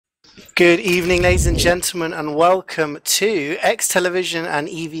Good evening, ladies and gentlemen, and welcome to eXtelevision and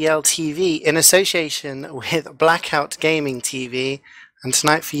EVLtv in association with Blackout Gaming TV. And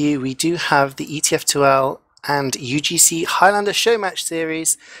tonight for you, we do have the ETF2L and UGC Highlander Showmatch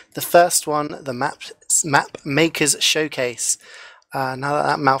series. The first one, the Map Makers Showcase. Now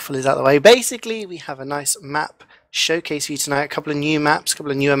that mouthful is out of the way, basically we have a nice map showcase for you tonight. A couple of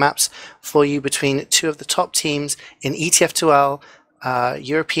newer maps for you between two of the top teams in ETF2L.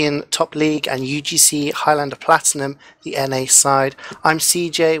 European Top League and UGC Highlander Platinum, the NA side. I'm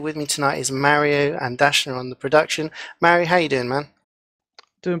CeeJaey. With me tonight is Mario and Dashner on the production. Mario, how you doing, man?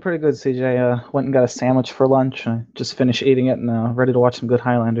 Doing pretty good, CeeJaey. Went and got a sandwich for lunch. I just finished eating it and ready to watch some good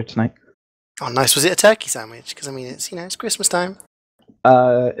Highlander tonight. Oh, nice. Was it a turkey sandwich? Because I mean, it's Christmas time.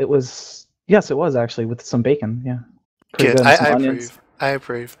 It was actually with some bacon. Yeah, pretty good. I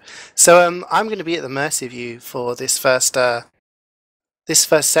approve. So I'm going to be at the mercy of you for this first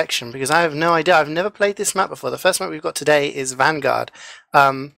section because I have no idea. I've never played this map before. The first map we've got today is Vanguard.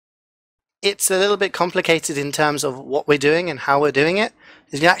 It's a little bit complicated in terms of what we're doing and how we're doing it.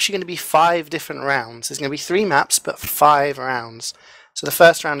 There's actually going to be 5 different rounds. There's going to be 3 maps, but 5 rounds. So the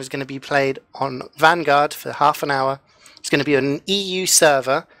first round is going to be played on Vanguard for half an hour. It's going to be on an EU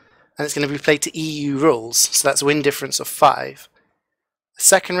server, and it's going to be played to EU rules. So that's a win difference of 5. The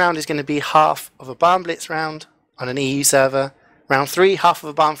second round is going to be half of a Barn Blitz round on an EU server. Round 3, half of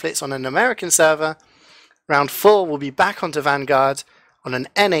a Barn Blitz on an American server. Round 4 will be back onto Vanguard on an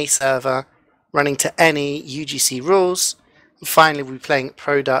NA server, running to any UGC rules. And finally, we'll be playing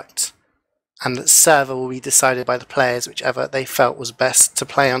Product, and the server will be decided by the players, whichever they felt was best to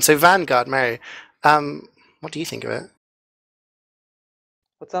play on. So Vanguard, Mary, what do you think of it?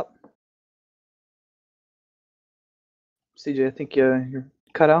 What's up? CeeJaey, I think you're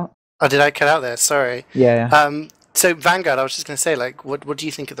cut out. Oh, did I cut out there? Sorry. Yeah. So Vanguard, I was just going to say, like, what do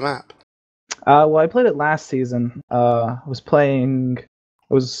you think of the map? Well, I played it last season. I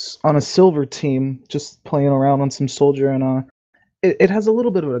was on a silver team, just playing around on some soldier, and it has a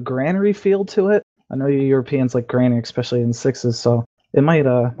little bit of a granary feel to it. I know you Europeans like granary, especially in 6s, so it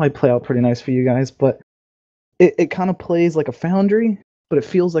might play out pretty nice for you guys. But it kind of plays like a foundry, but it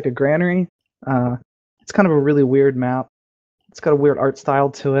feels like a granary. It's kind of a really weird map. It's got a weird art style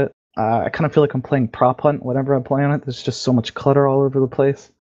to it. I kind of feel like I'm playing prop hunt whenever I play on it. There's just so much clutter all over the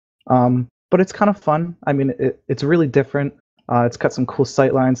place. But it's kind of fun. I mean, it's really different. It's got some cool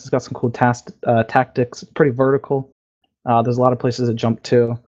sight lines. It's got some cool tactics. It's pretty vertical. There's a lot of places to jump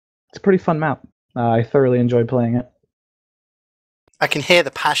to. It's a pretty fun map. I thoroughly enjoyed playing it. I can hear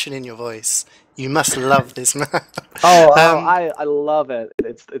the passion in your voice. You must love this map. I love it.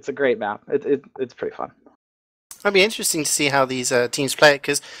 It's a great map. It's pretty fun. It'll be interesting to see how these teams play it,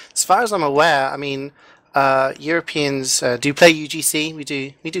 because as far as I'm aware, I mean, Europeans do play UGC.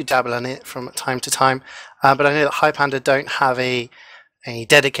 We do dabble in it from time to time, but I know that Highpander don't have a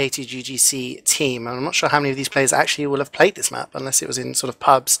dedicated UGC team. I'm not sure how many of these players actually will have played this map, unless it was in sort of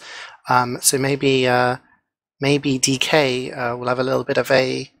pubs. So maybe DK will have a little bit of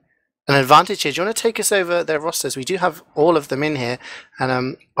an advantage here. Do you want to take us over their rosters? We do have all of them in here,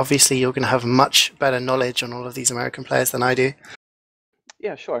 and obviously you're going to have much better knowledge on all of these American players than I do.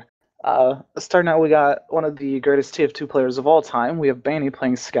 Yeah, sure. Starting out, we got one of the greatest TF2 players of all time. We have Banny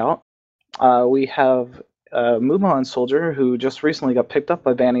playing Scout. We have Muma on Soldier, who just recently got picked up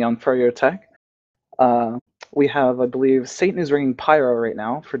by Banny on Furrier Tech. We have, I believe, Satan is ringing Pyro right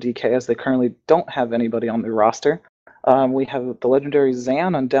now for DK, as they currently don't have anybody on their roster. We have the legendary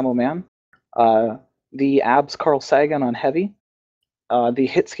Zan on Demo Man, the Abs Carl Sagan on Heavy, the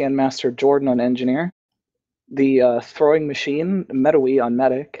Hitscan Master Jordan on Engineer, the Throwing Machine Metawi on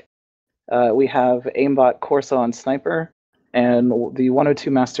Medic. We have Aimbot Corsa on Sniper, and the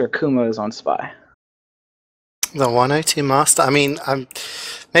 102 Master Akuma is on Spy. The 102 Master. I mean,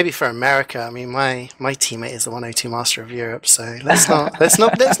 maybe for America. I mean, my teammate is the 102 Master of Europe. So let's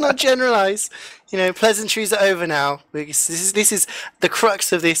not generalize. You know, pleasantries are over now. This is the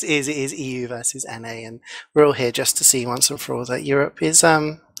crux of this. Is EU versus NA, and we're all here just to see once and for all that Europe is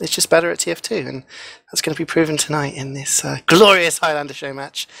it's just better at TF2, and that's going to be proven tonight in this glorious Highlander show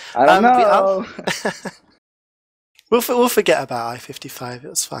match. I don't know. We'll forget about I-55. It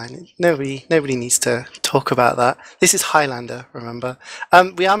was fine. Nobody needs to talk about that. This is Highlander, remember.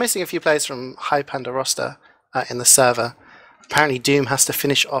 We are missing a few players from Highpander roster in the server. Apparently Doom has to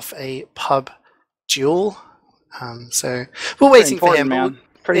finish off a pub duel. So we're waiting for him. Man.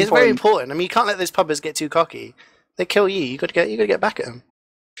 It's very important. I mean, you can't let those pubbers get too cocky. They kill you. You got to get back at them.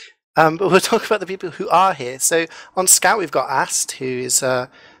 But we'll talk about the people who are here. So on Scout we've got Ast, who is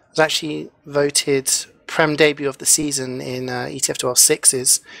was actually voted Prem debut of the season in ETF2L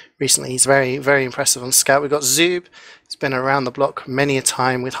 6s recently. He's very, very impressive on Scout. We've got Zoob. He's been around the block many a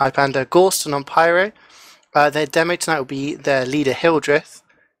time with Highpander. Gorston on Pyro. Their demo tonight will be their leader Hildreth,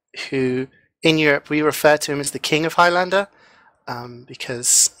 who in Europe we refer to him as the king of Highlander,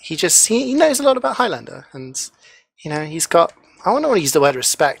 because he knows a lot about Highlander, and he's got, I don't want to use the word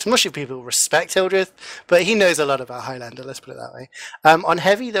respect. I'm not sure if people respect Hildreth, but he knows a lot about Highlander, let's put it that way. On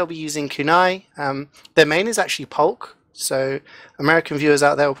Heavy, they'll be using Kunai. Their main is actually Polk, so American viewers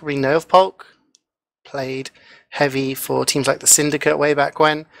out there will probably know of Polk. Played Heavy for teams like the Syndicate way back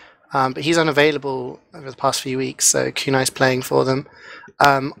when, but he's unavailable over the past few weeks, so Kunai's playing for them.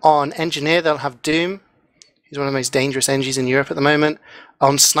 On Engineer, they'll have Doom. He's one of the most dangerous engies in Europe at the moment.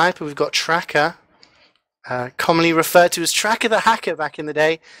 On Sniper, we've got Tracker. Commonly referred to as Tracker the Hacker back in the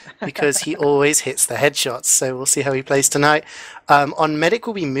day, because he always hits the headshots, so we'll see how he plays tonight. On Medic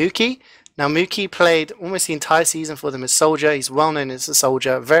will be Mookie. Now Mookie played almost the entire season for them as Soldier. He's well known as a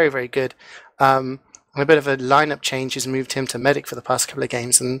Soldier, very, very good. A bit of a lineup change has moved him to Medic for the past couple of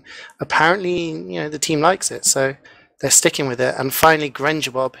games, and apparently the team likes it, so they're sticking with it. And finally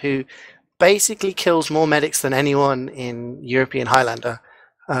Granger Bob, who basically kills more medics than anyone in European Highlander,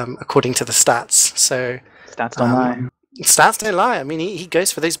 according to the stats. So Stats don't lie. Stats don't lie. I mean, he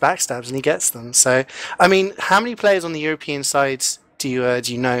goes for those backstabs and he gets them. So, I mean, how many players on the European side do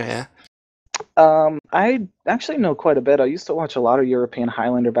you know here? I actually know quite a bit. I used to watch a lot of European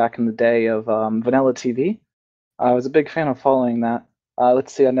Highlander back in the day of EVLtv. I was a big fan of following that.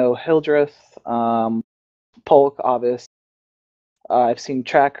 Let's see, I know Hildreth, Polk, obvious. I've seen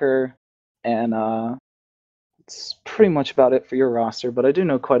Tracker, and it's pretty much about it for your roster, but I do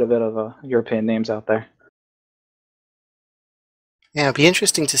know quite a bit of European names out there. Yeah, it'll be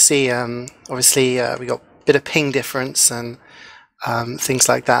interesting to see. Obviously, we got a bit of ping difference and things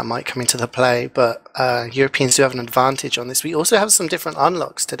like that might come into the play, but Europeans do have an advantage on this. We also have some different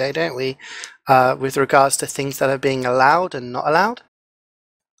unlocks today, don't we, with regards to things that are being allowed and not allowed.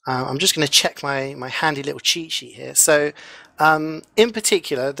 I'm just going to check my handy little cheat sheet here. So, in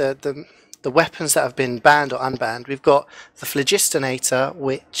particular, the weapons that have been banned or unbanned, we've got the Phlogistinator,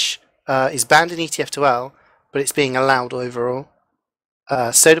 which is banned in ETF2L, but it's being allowed overall.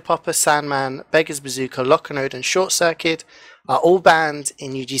 Soda Popper, Sandman, Beggar's Bazooka, Lockernode, and Short Circuit are all banned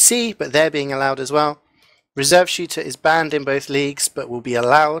in UGC, but they're being allowed as well. Reserve Shooter is banned in both leagues, but will be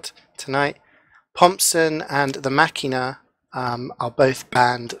allowed tonight. Thompson and the Machina are both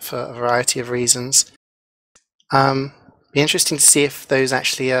banned for a variety of reasons. Be interesting to see if those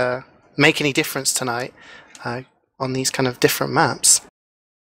actually make any difference tonight on these kind of different maps.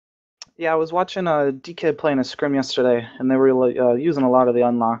 Yeah, I was watching DK playing a scrim yesterday, and they were using a lot of the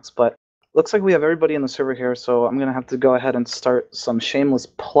unlocks, but looks like we have everybody in the server here, so I'm going to have to go ahead and start some shameless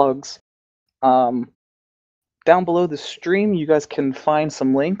plugs. Down below the stream, you guys can find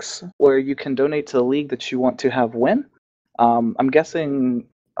some links where you can donate to the league that you want to have win. I'm guessing,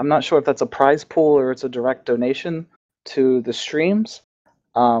 I'm not sure if that's a prize pool or it's a direct donation to the streams,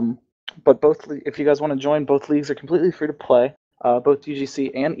 but both, if you guys want to join, both leagues are completely free to play. Both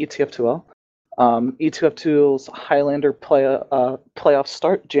UGC and ETF2L. ETF2L's Highlander playoffs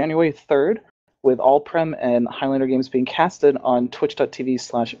start January 3rd, with all Prem and Highlander games being casted on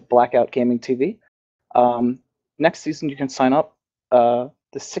twitch.tv/blackoutgamingtv. Next season you can sign up. The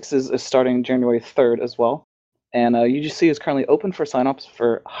Sixes is starting January 3rd as well. And UGC is currently open for signups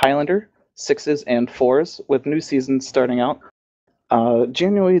for Highlander, Sixes, and Fours, with new seasons starting out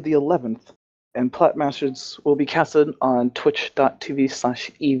January the 11th. And Plat Masters will be casted on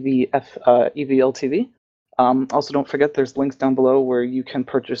twitch.tv/EVLtv. Also, don't forget there's links down below where you can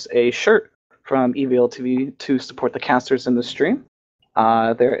purchase a shirt from EVLtv to support the casters in the stream.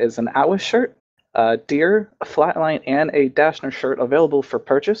 There is an Atlas shirt, a Deer, a Flatline, and a Dashner shirt available for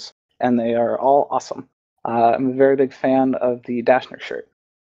purchase, and they are all awesome. I'm a very big fan of the Dashner shirt.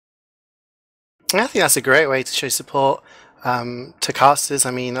 I think that's a great way to show support to casters.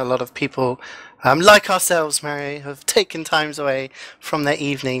 I mean, a lot of people, like ourselves, Mary, have taken times away from their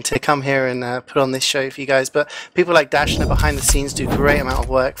evening to come here and put on this show for you guys. But people like Dashner behind the scenes do a great amount of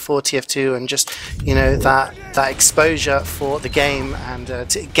work for TF2 and just, that exposure for the game and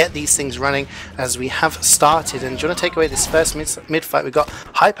to get these things running as we have started. And do you want to take away this first mid fight? We've got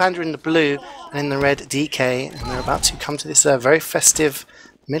Highpander in the blue and in the red DK, and they're about to come to this very festive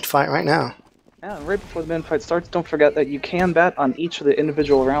mid fight right now. Yeah, right before the main fight starts, don't forget that you can bet on each of the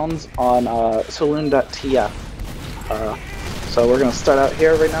individual rounds on saloon.tf. So we're going to start out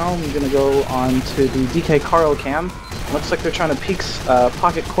here right now. I'm going to go on to the DK Carl cam. Looks like they're trying to peek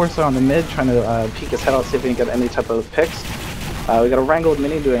Pocket Corsair on the mid, trying to peek his head out, see if he can get any type of picks. We got a Wrangled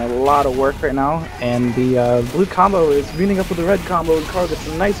Mini doing a lot of work right now, and the blue combo is meeting up with the red combo, and Carl gets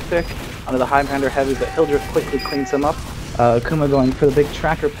a nice pick onto the Highpander heavy, but Hildreth quickly cleans him up. Kuma going for the big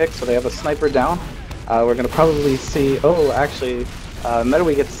tracker pick, so they have a sniper down. We're going to probably see... Oh, actually,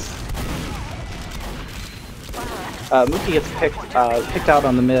 Meadowy gets... Mookie gets picked out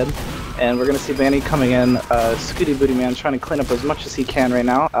on the mid, and we're going to see Vanny coming in, Scooty Booty Man trying to clean up as much as he can right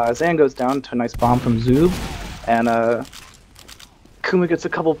now. Zan goes down to a nice bomb from Zoob, and Kuma gets a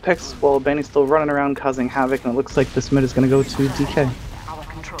couple picks while Vanny's still running around causing havoc, and it looks like this mid is going to go to DK.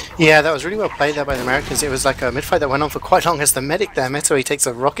 Yeah, that was really well played there by the Americans. It was like a mid-fight that went on for quite long as the medic there. Meto, he takes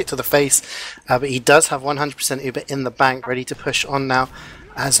a rocket to the face, but he does have 100% Uber in the bank, ready to push on now,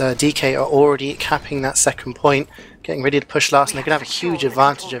 as DK are already capping that second point, getting ready to push last, and they're going to have a huge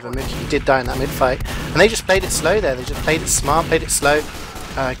advantage over Mookie, who did die in that mid-fight. And they just played it slow there. They just played it smart, played it slow,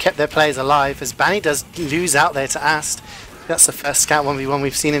 kept their players alive, as Banny does lose out there to Ast. That's the first scout 1v1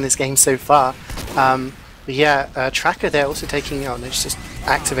 we've seen in this game so far. But yeah, Tracker there also taking on, it's just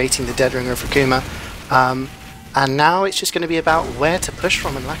activating the Dead Ringer for Kuma. And now it's just going to be about where to push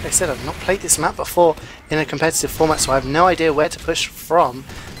from, and like I said, I've not played this map before in a competitive format, so I have no idea where to push from.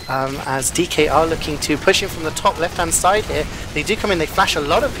 As DK are looking to push in from the top left hand side here. They do come in, they flash a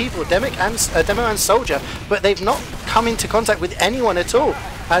lot of people, Demo and Soldier, but they've not come into contact with anyone at all.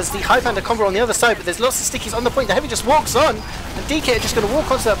 As the Highpander combo on the other side, but there's lots of stickies on the point. The Heavy just walks on, and DK are just going to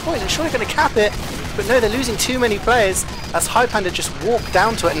walk onto that point and surely going to cap it. But no, they're losing too many players as Highpander just walk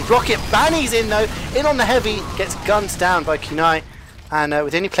down to it and block it. Banny's in though, in on the Heavy, gets gunned down by Kunai. And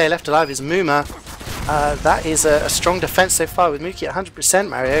with the only player left alive is Muma. That is a strong defense so far with Mookie at 100%,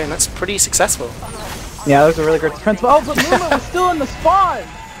 Mario, and that's pretty successful. Yeah, that was a really great defense. Oh, but Muma was still in the spawn!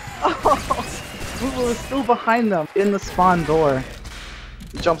 Oh, Muma was still behind them in the spawn door.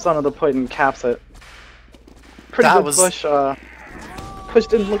 Jumps onto the point and caps it. Pretty good push. Push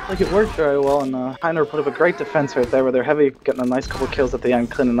didn't look like it worked very well, and Heiner put up a great defense right there with their Heavy getting a nice couple kills at the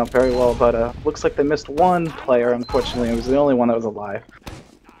end, cleaning up very well, but looks like they missed one player, unfortunately. It was the only one that was alive.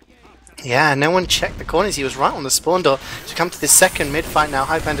 Yeah, no one checked the corners. He was right on the spawn door to come to this second mid-fight now.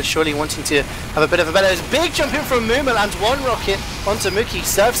 Highpander surely wanting to have a bit of a better... There's a big jump in from Muma, lands one rocket onto Mookie,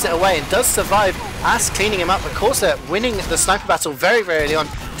 serves it away and does survive. As cleaning him up, of course, they're winning the sniper battle very, very early on.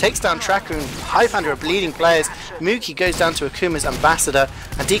 Takes down Tracker and Highpander are bleeding players. Mookie goes down to Akuma's Ambassador,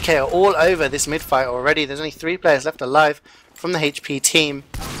 and DK are all over this mid-fight already. There's only 3 players left alive from the HP team,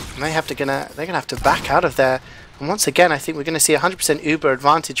 and they're gonna have to back out of there. And once again, I think we're going to see 100% Uber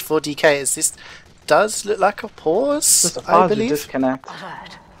advantage for DK, as this does look like a pause, I believe. Disconnect.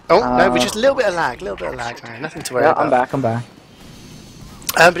 Oh, no, we're just a little bit of lag, man. Nothing to worry about. I'm back.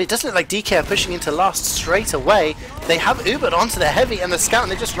 But it doesn't look like DK are pushing into last straight away. They have Ubered onto the Heavy and the Scout,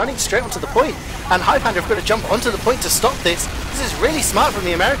 and they're just running straight onto the point. And Highpander have got to jump onto the point to stop this. This is really smart from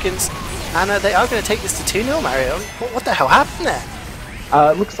the Americans. And they are going to take this to 2-0, Mario. What the hell happened there?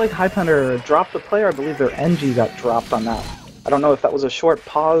 It looks like Highpander dropped the player. I believe their NG got dropped on that. I don't know if that was a short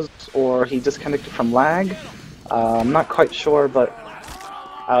pause or he disconnected from lag. I'm not quite sure, but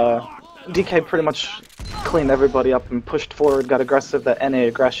DK pretty much cleaned everybody up and pushed forward, got aggressive, that NA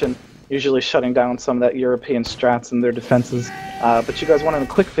aggression, usually shutting down some of that European strats and their defenses. But you guys wanted a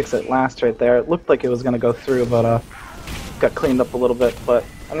quick fix at last right there. It looked like it was going to go through, but got cleaned up a little bit. But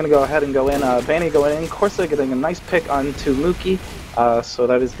I'm going to go ahead and go in. Vanny going in. Corsa getting a nice pick onto Mookie. So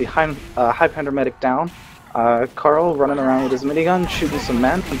that is the Highpander medic down. Carl running around with his minigun, shooting some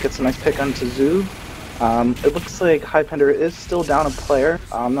men. He gets a nice pick onto Zoo. It looks like Highpander is still down a player.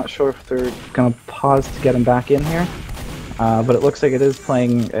 I'm not sure if they're going to pause to get him back in here. But it looks like it is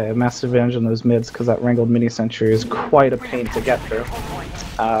playing a massive advantage on those mids, because that Wrangled Mini Sentry is quite a pain to get through.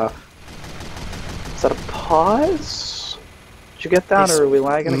 Is that a pause? Did you get that, or are we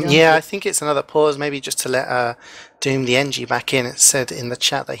lagging again? Yeah, I think it's another pause, maybe just to let Doom the NG back in. It said in the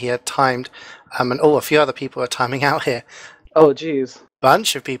chat that he had timed, and a few other people are timing out here. Oh, geez.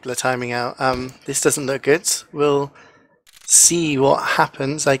 Bunch of people are timing out. This doesn't look good. We'll see what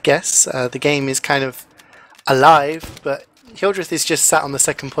happens, I guess. The game is kind of alive, but Hildreth is just sat on the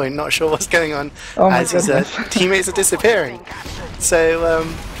second point, not sure what's going on, as his teammates are disappearing. So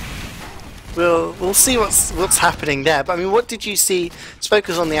we'll see what's happening there. But I mean, what did you see? Let's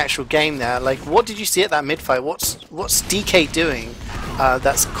focus on the actual game there. Like, what did you see at that mid fight? What's DK doing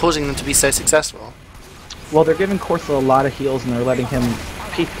that's causing them to be so successful? Well, they're giving Corsa a lot of heals, and they're letting him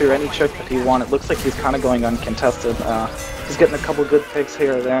peek through any trick that he wants. It looks like he's kind of going uncontested. He's getting a couple good picks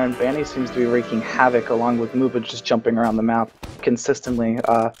here or there, and Vanny seems to be wreaking havoc along with Muba just jumping around the map consistently.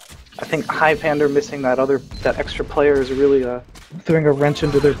 I think Highpander missing that extra player is really throwing a wrench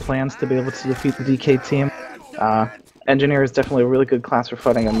into their plans to be able to defeat the DK team. Engineer is definitely a really good class for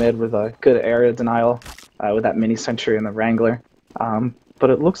fighting a mid with a good area denial with that mini sentry and the Wrangler. But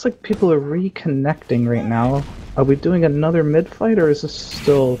it looks like people are reconnecting right now. Are we doing another mid fight, or is this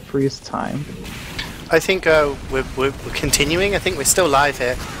still freeze time? I think we're continuing. I think we're still live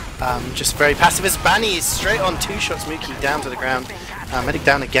here. Just very passive as Banny is straight on 2 shots. Mookie down to the ground. Medic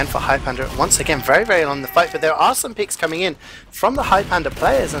down again for Highpander. Once again, very, very long in the fight, but there are some picks coming in from the Highpander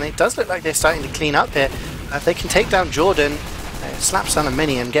players, and it does look like they're starting to clean up here. If they can take down Jordan, slaps down a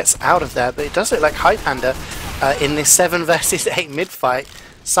mini and gets out of there, but it does look like Highpander in this 7 versus 8 mid fight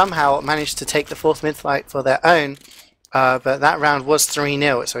somehow managed to take the 4th mid fight for their own. But that round was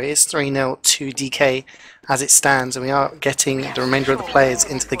 3-0, so it is 3-0 to DK as it stands, and we are getting the remainder of the players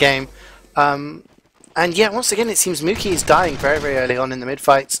into the game. And yeah, once again, it seems Mookie is dying very, very early on in the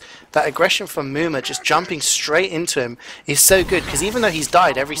mid-fights. That aggression from Muma just jumping straight into him is so good, because even though he's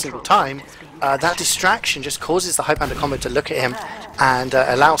died every single time, that distraction just causes the Highpander combo to look at him and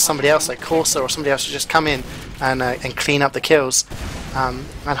allow somebody else like Corsa or somebody else to just come in and clean up the kills. And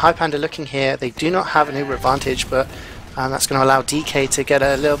Highpander looking here, they do not have an Uber advantage, but that's going to allow DK to get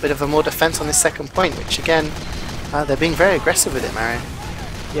a little bit of a more defense on this second point, which again, they're being very aggressive with it, Mario.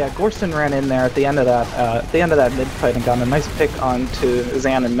 Yeah, Gorston ran in there at the end of that mid fight and got a nice pick onto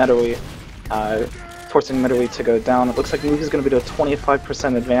Zan and Meadowy, forcing Meadowy to go down. It looks like Mookie's going to be to a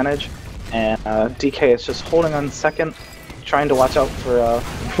 25% advantage, and DK is just holding on second, trying to watch out for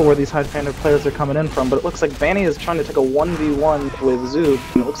where these Highpander players are coming in from. But it looks like Banny is trying to take a 1v1 with Zoob,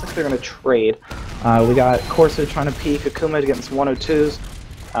 and it looks like they're going to trade. We got Corsa trying to peek Akuma against 102s.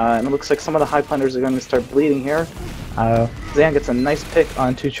 And it looks like some of the Highpanders are going to start bleeding here. Zan gets a nice pick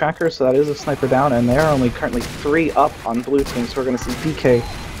on 2 trackers, so that is a sniper down, and they're only currently 3 up on blue team, so we're going to see DK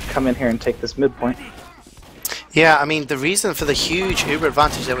come in here and take this midpoint. Yeah, I mean, the reason for the huge Uber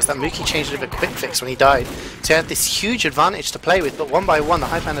advantage there was that Mookie changed it with a quick fix when he died. So he had this huge advantage to play with, but one by one the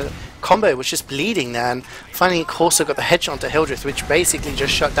Highpander combo was just bleeding there, and finally Corsa got the headshot onto Hildreth, which basically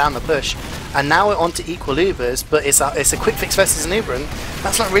just shut down the push. And now we're on to equal Ubers, but it's a quick fix versus an Uber, and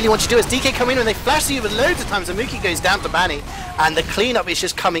that's not really what you do. As DK come in and they flash the Uber loads of times, and Mookie goes down to Banny, and the cleanup is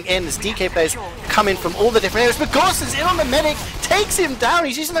just coming in as DK players come in from all the different areas. But Corsa's in on the medic, takes him down,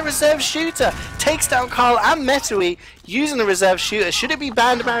 he's using the reserve shooter, takes down Carl and Meadowy using the reserve shooter. Should it be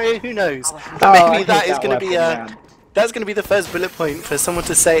banned, Mario? Who knows? But maybe that is going to be that's going to be the first bullet point for someone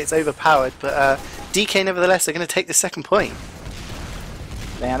to say it's overpowered, but DK nevertheless are going to take the second point.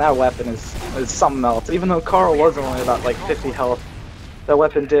 Man, that weapon is something else. Even though Carl was only about like 50 health, that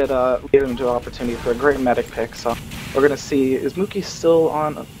weapon did lead him to an opportunity for a great medic pick. So we're going to see, is Mookie still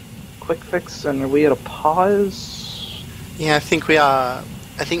on a quick fix, and are we at a pause? Yeah, I think we are.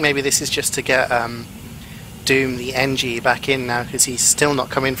 I think maybe this is just to get Doom, the NG, back in now, because he's still not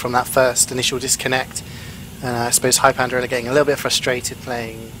coming from that first initial disconnect. And I suppose Highpander are getting a little bit frustrated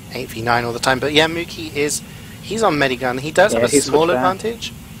playing 8v9 all the time. But yeah, Mookie he's on Medigun. He does have a small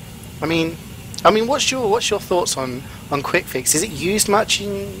advantage. I mean, what's your thoughts on quick fix? Is it used much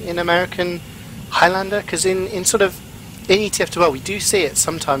in American Highlander? Because in ETF2L we do see it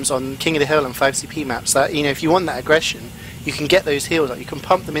sometimes on King of the Hill and 5CP maps. That, you know, if you want that aggression, you can get those heals up. You can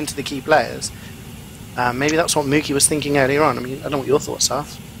pump them into the key players. Maybe that's what Mookie was thinking earlier on. I mean, I don't know what your thoughts are.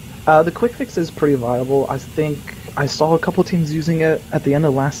 The quick fix is pretty viable. I think I saw a couple teams using it at the end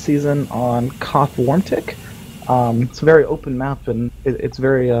of last season on Koth Warmtick. It's a very open map, and it's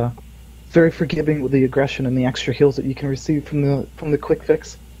very forgiving with the aggression and the extra heals that you can receive from the quick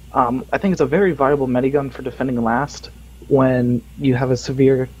fix. I think it's a very viable medigun for defending last when you have a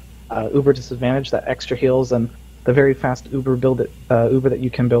severe Uber disadvantage. That extra heals and the very fast Uber that you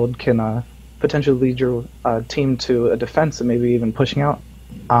can build can potentially lead your team to a defense and maybe even pushing out.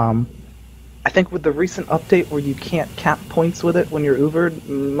 I think with the recent update where you can't cap points with it when you're Ubered,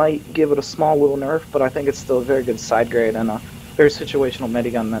 might give it a small little nerf, but I think it's still a very good side grade and a very situational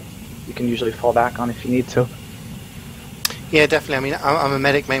medigun that you can usually fall back on if you need to. Yeah, definitely. I mean, I'm a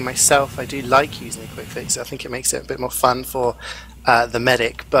medic main myself. I do like using the quick fix. I think it makes it a bit more fun for the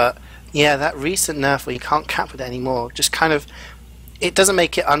medic. But yeah, that recent nerf where you can't cap with it anymore, just kind of, it doesn't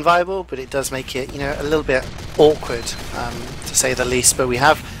make it unviable, but it does make it, you know, a little bit awkward, to say the least. But we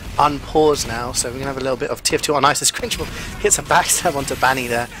have unpaused now, so we're going to have a little bit of TF2 on ice as Crinchable hits a backstab onto Banny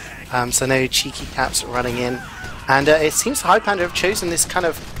there. So no cheeky caps running in. And it seems Highpander have chosen this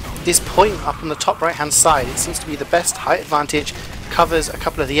point up on the top right hand side. It seems to be the best height advantage, covers a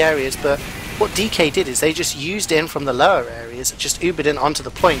couple of the areas, but what DK did is they just used in from the lower areas, just Ubered in onto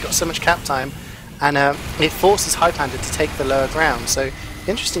the point, got so much cap time, and it forces Highpander to take the lower ground. So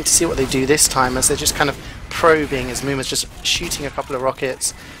interesting to see what they do this time, as they're just kind of probing, as Muma's just shooting a couple of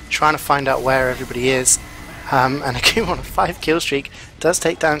rockets, trying to find out where everybody is. And Akuma on a 5 kill streak does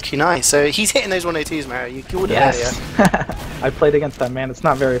take down Kunai. So he's hitting those 102s, Mario. You killed it Yes. I played against that, man. It's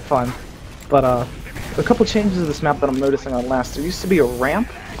not very fun. But a couple changes to this map that I'm noticing on last. There used to be a ramp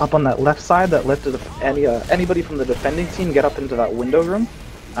up on that left side that let anybody from the defending team get up into that window room.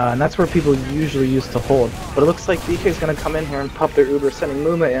 And that's where people usually used to hold. But it looks like DK is going to come in here and pop their Uber, sending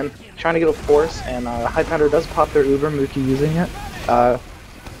Muma in, trying to get a force, and Highpander does pop their Uber, Mookie using it.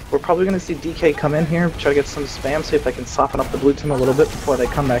 We're probably going to see DK come in here, try to get some spam, see if they can soften up the blue team a little bit before they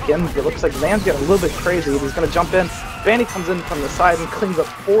come back in. It looks like Zan's getting a little bit crazy. He's going to jump in. Vanny comes in from the side and cleans up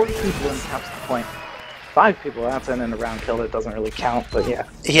 4 people and caps the point. 5 people, that's an end around kill. That doesn't really count, but yeah.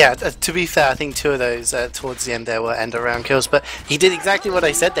 Yeah, to be fair, I think 2 of those towards the end there were end around kills, but he did exactly what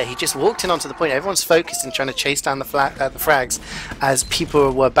I said there. He just walked in onto the point. Everyone's focused and trying to chase down the frags as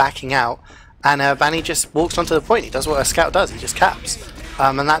people were backing out, and Vanny just walks onto the point. He does what a scout does, he just caps.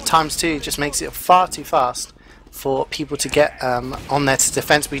 And that times 2 just makes it far too fast for people to get on there to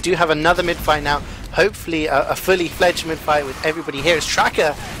defense. We do have another mid-fight now, hopefully a fully fledged mid-fight with everybody here. As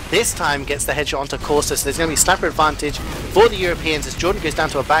Tracker this time gets the headshot onto Corsa, so there's going to be sniper advantage for the Europeans as Jordan goes down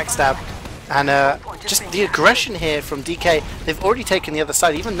to a backstab. And just the aggression here from DK, they've already taken the other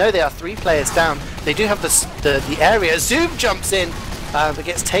side, even though they are 3 players down. They do have the area. Zoom jumps in, but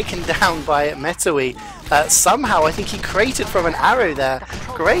gets taken down by Metawi. Somehow, I think he created from an arrow there.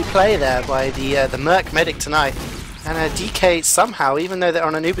 Great play there by the Merc medic tonight. And DK somehow, even though they're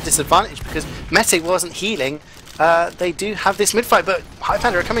on an uber disadvantage because Metawi wasn't healing, they do have this mid-fight, but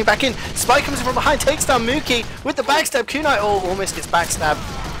Highpander are coming back in. Spy comes in from behind, takes down Mookie with the backstab. Kunai almost gets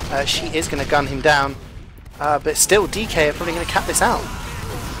backstabbed. She is going to gun him down, but still DK are probably going to cap this out.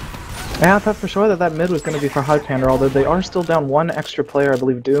 Yeah, I thought for sure that mid was going to be for Highpander, although they are still down 1 extra player. I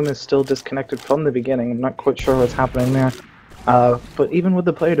believe Doom is still disconnected from the beginning. I'm not quite sure what's happening there. But even with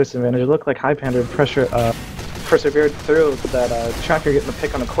the player disadvantage, it looked like Highpander persevered through that Tracker getting the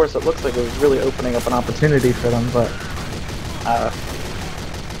pick on the course. It looks like it was really opening up an opportunity for them, but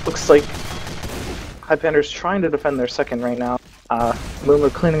looks like Highpander's trying to defend their second right now.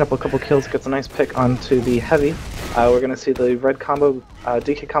 Muma cleaning up a couple kills, gets a nice pick onto the heavy. We're going to see the red combo,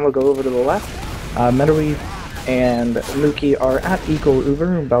 DK combo go over to the left. Metawi and Mookie are at equal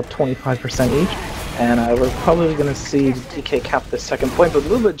Uber, about 25% each. And we're probably going to see DK cap this second point, but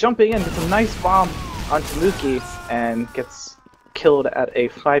Muma jumping in, gets a nice bomb onto Mookie, and gets killed at a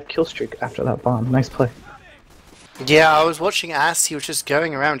 5 kill streak after that bomb. Nice play. Yeah, I was watching Ass, he was just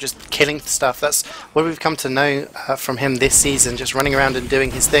going around, just killing stuff. That's what we've come to know from him this season, just running around and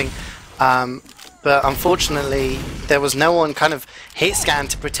doing his thing. But unfortunately, there was no one kind of hit scan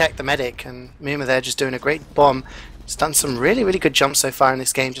to protect the medic, and Muma there just doing a great bomb. He's done some really, really good jumps so far in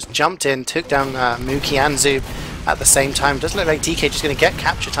this game. Just jumped in, took down Mookie and Zoob at the same time. Doesn't look like DK just going to get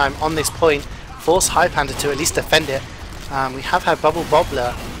capture time on this point, force Highpander to at least defend it. We have had Bubble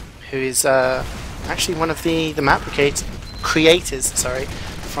Bobbler, who is actually one of the map creators, sorry,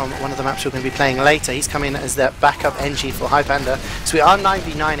 from one of the maps we're going to be playing later. He's coming as the backup NG for Highpander. So we are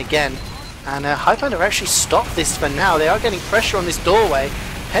 9v9 again. And Highpander actually stopped this for now. They are getting pressure on this doorway.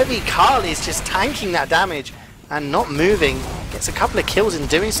 Heavy Carl is just tanking that damage and not moving. Gets a couple of kills in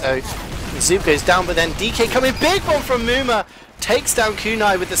doing so. Zoob goes down, but then DK coming. Big bomb from Muma. Takes down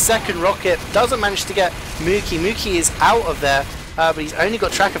Kunai with the second rocket. Doesn't manage to get Mookie. Mookie is out of there, but he's only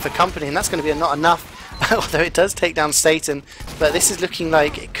got Tracker for company, and that's going to be not enough. Although it does take down Staten. But this is looking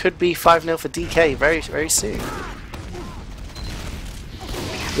like it could be 5-0 for DK very, very soon.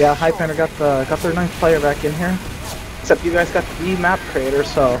 Yeah, Highpander got their 9th player back in here. Except you guys got the map creator,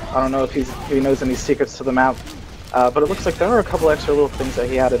 so I don't know if he knows any secrets to the map. But it looks like there are a couple extra little things that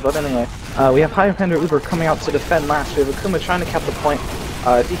he added. But anyway, we have Highpander Uber coming out to defend last. We have Akuma trying to cap the point.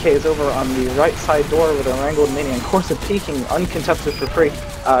 DK is over on the right side door with a Wrangled Minion. Corsa peeking, uncontested for free.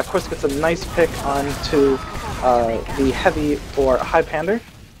 Corsa gets a nice pick onto the heavy for Highpander.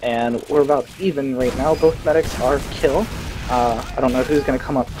 And we're about even right now. Both medics are kill. I don't know who's going to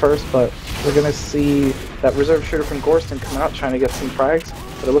come up first, but we're going to see that reserve shooter from Gorston come out trying to get some frags.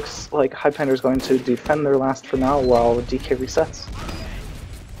 But it looks like Highpander is going to defend their last for now while DK resets.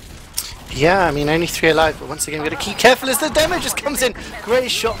 Yeah, I mean, only 3 alive, but once again, we've got to keep careful as the damage just comes in. Great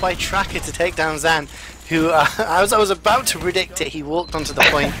shot by Tracker to take down Zan, who, as I was about to predict it, he walked onto the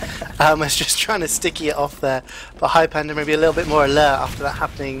point. Was just trying to sticky it off there. But Highpander maybe a little bit more alert after that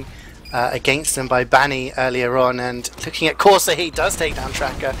happening against him by Banny earlier on. And looking at Corsa, he does take down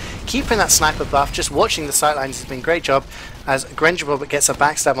Tracker. Keeping that sniper buff, just watching the sightlines has been a great job as Grenjabobit gets a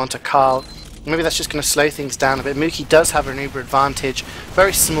backstab onto Carl. Maybe that's just going to slow things down a bit. Mookie does have an uber advantage,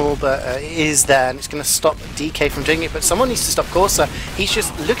 very small, but it is there, and it's going to stop DK from doing it. But someone needs to stop Corsa. He's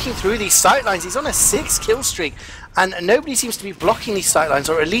just looking through these sightlines. He's on a 6-kill streak, and nobody seems to be blocking these sightlines,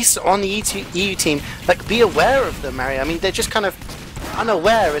 or at least on the EU team, like, be aware of them, Mario. I mean, they're just kind of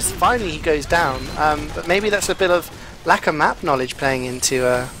unaware as finally he goes down. But maybe that's a bit of lack of map knowledge playing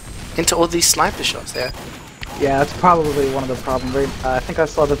into all these sniper shots there. Yeah, that's probably one of the problems. I think I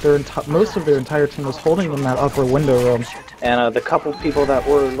saw that most of their entire team was holding in that upper window room, and the couple people that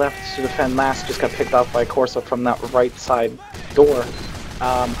were left to defend last just got picked off by Corsa from that right side door.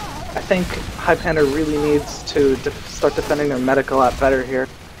 I think Highpander really needs to start defending their medical a lot better here.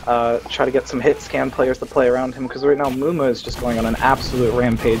 Try to get some hit scan players to play around him, because right now Muma is just going on an absolute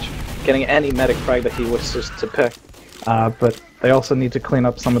rampage, getting any medic frag that he wishes to pick. But they also need to clean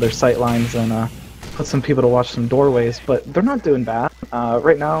up some of their sight lines and put some people to watch some doorways, but they're not doing bad.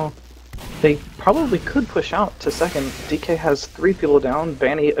 Right now, they probably could push out to second. DK has 3 people down.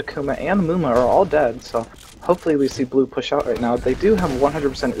 Banny, Akuma, and Muma are all dead, so hopefully we see Blue push out right now. They do have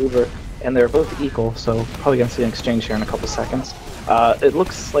 100% Uber, and they're both equal, so probably going to see an exchange here in a couple seconds. It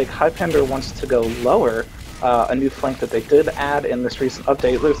looks like Highpander wants to go lower, a new flank that they did add in this recent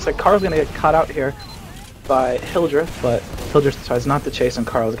update. It looks like Carl's going to get caught out here by Hildreth, but Hildreth tries not to chase, and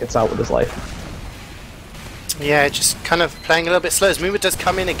Carl gets out with his life. Yeah, just kind of playing a little bit slow. As Muma does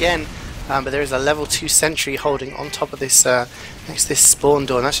come in again, but there is a level 2 sentry holding on top of this next to this spawn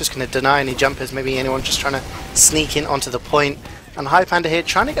door, and that's just going to deny any jumpers, maybe anyone just trying to sneak in onto the point. And Highpander here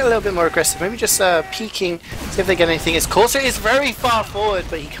trying to get a little bit more aggressive, maybe just peeking, see if they get anything. His Corsa is very far forward,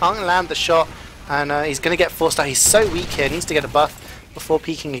 but he can't land the shot, and he's going to get forced out. He's so weak here, needs to get a buff before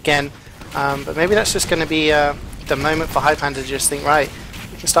peeking again. But maybe that's just going to be the moment for Highpander to just think, right,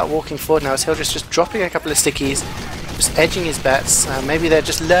 we can start walking forward now, as Hildreth's just dropping a couple of stickies, just edging his bets. Maybe they're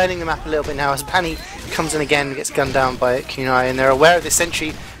just learning the map a little bit now, as Panny comes in again and gets gunned down by Kunai, and they're aware of this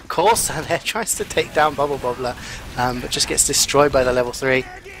sentry Corsa there, tries to take down Bubble Bobbler, but just gets destroyed by the level 3.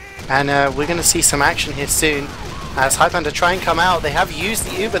 And we're going to see some action here soon, as Highpander try and come out. They have used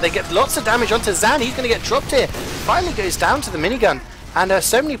the Uber, they get lots of damage onto Zan. He's going to get dropped here, finally goes down to the minigun. And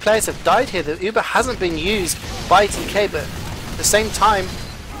so many players have died here. The Uber hasn't been used by TK, but at the same time,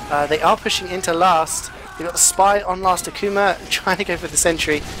 they are pushing into last. They've got the spy on last, Akuma trying to go for the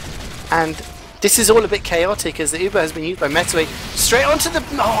sentry. And this is all a bit chaotic, as the Uber has been used by Metaway. Straight onto the...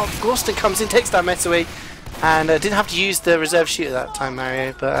 Oh, Gorston comes in, takes down Metaway. And didn't have to use the reserve shooter that time,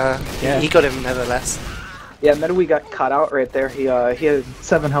 Mario, but yeah, he got him nevertheless. Yeah, Metaway got caught out right there. He had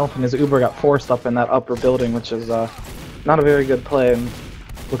 7 health, and his Uber got forced up in that upper building, which is... not a very good play, and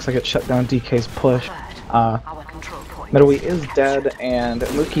looks like it shut down DK's push. Metaway is dead, and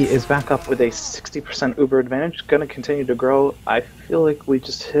Mookie is back up with a 60% Uber advantage. Gonna continue to grow. I feel like we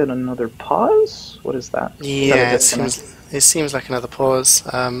just hit another pause? What is that? Yeah, it seems like another pause.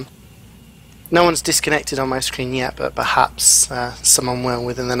 No one's disconnected on my screen yet, but perhaps someone will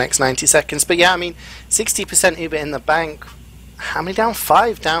within the next 90 seconds. But yeah, I mean, 60% Uber in the bank. How many down?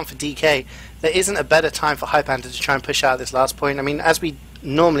 5 down for DK. There isn't a better time for Highpander to try and push out this last point. I mean, as we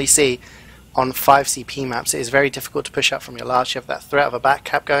normally see on 5CP maps, it is very difficult to push out from your last. You have that threat of a back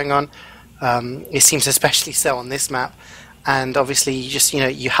cap going on. It seems especially so on this map. And obviously, you just,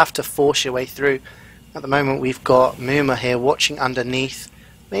 you have to force your way through. At the moment, we've got Muma here watching underneath.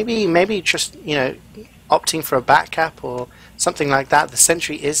 Maybe just, opting for a back cap or something like that. The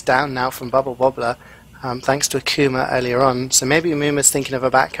sentry is down now from Bubble Bobbler, thanks to Akuma earlier on. So maybe Muma's thinking of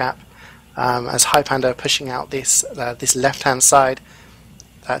a back cap. As Highpander pushing out this left-hand side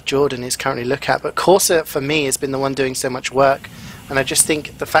that Jordan is currently looking at. But Corsa, for me, has been the one doing so much work, and I just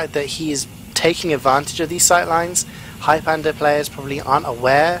think the fact that he is taking advantage of these sightlines, Highpander players probably aren't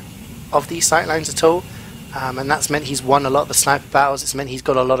aware of these sightlines at all, and that's meant he's won a lot of the sniper battles. It's meant he's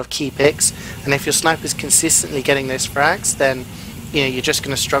got a lot of key picks, and if your sniper's consistently getting those frags, then you're just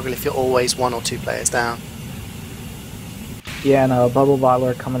going to struggle if you're always 1 or 2 players down. Yeah, and Bubble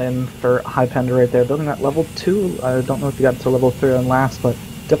Bobbler coming in for Highpander right there, building that level 2. I don't know if he got to level 3 on last, but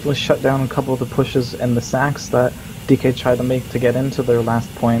definitely shut down a couple of the pushes and the sacks that DK tried to make to get into their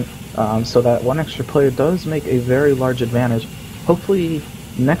last point, so that one extra player does make a very large advantage. Hopefully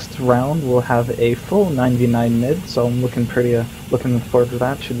next round we'll have a full 9v9 mid, so I'm looking forward to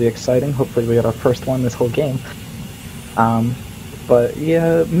that. Should be exciting. Hopefully we get our first one this whole game. But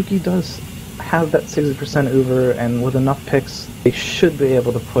yeah, Mookie does have that 60% Uber, and with enough picks, they should be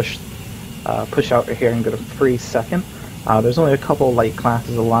able to push out here and get a free second. There's only a couple light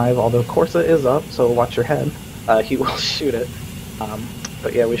classes alive, although Corsa is up, so watch your head. He will shoot it.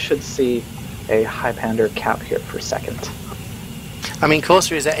 But yeah, we should see a Highpander cap here for second. I mean,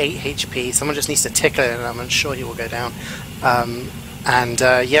 Corsair is at 8 HP. Someone just needs to tickle it, and I'm sure he will go down.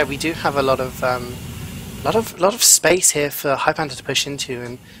 Yeah, we do have a lot of space here for Highpander to push into,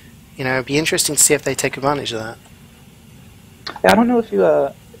 and you know, it'd be interesting to see if they take advantage of that. Yeah, I don't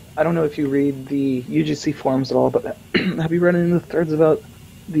know if you read the UGC forums at all, but have you read any of the threads about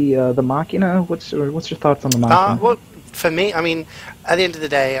the Machina? What's your thoughts on the Machina? Well, for me, I mean, at the end of the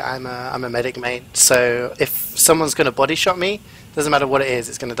day, I'm a medic mate. So if someone's going to body shot me, doesn't matter what it is,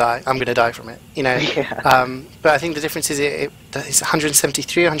 it's going to die. I'm going to die from it, you know. Yeah. But I think the difference is it's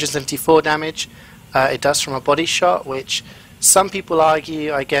 173, 174 damage. It does from a body shot, which some people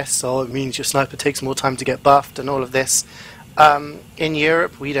argue, I guess, it means your sniper takes more time to get buffed and all of this. In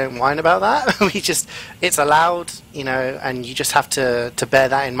Europe, we don't whine about that. It's allowed, you know, and you just have to bear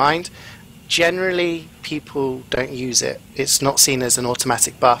that in mind. Generally, people don't use it. It's not seen as an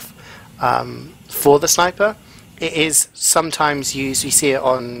automatic buff for the sniper. It is sometimes used. We see it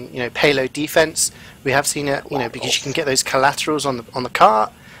on, you know, payload defense. We have seen it, you know, because you can get those collaterals on the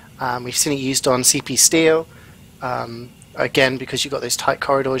cart. We've seen it used on CP Steel. Again, because you've got those tight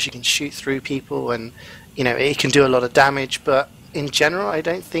corridors, you can shoot through people, and you know, it can do a lot of damage. But in general, I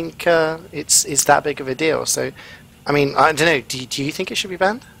don't think it's that big of a deal. So, I mean, I don't know. Do you think it should be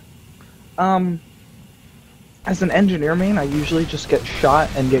banned? As an engineer main, I usually just get shot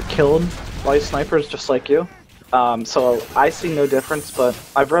and get killed by snipers just like you. So I see no difference, but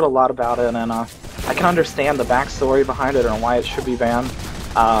I've read a lot about it, and I can understand the backstory behind it and why it should be banned.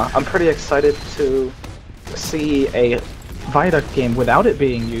 I'm pretty excited to see a Viaduct game without it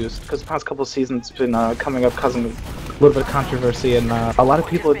being used, because the past couple of seasons it's been coming up causing a little bit of controversy, and a lot of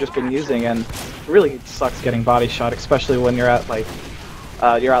people have just been using, and it really sucks getting body shot, especially when you're at like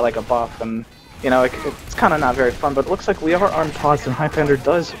a buff, and you know, it's kind of not very fun. But it looks like we are unpaused, and Highpander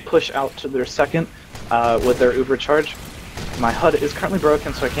does push out to their second with their Uber charge. My HUD is currently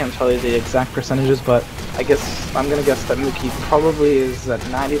broken, so I can't tell you the exact percentages, but I'm gonna guess that Mookie probably is at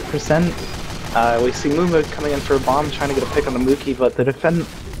 90%. We see Mumu coming in for a bomb, trying to get a pick on the Mookie, but the defend,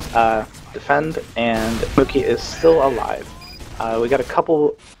 and Mookie is still alive. We got a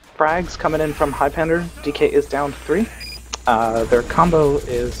couple frags coming in from Highpander. DK is down 3. Their combo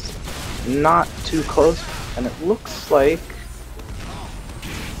is not too close, and it looks like...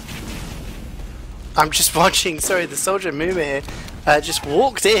 I'm just watching, sorry, the soldier Mumu here just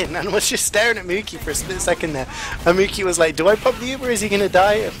walked in and was just staring at Mookie for a split second there. And Mookie was like, do I pop the Uber, is he going to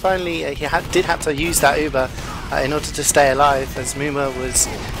die? And finally he did have to use that Uber in order to stay alive, as Mumu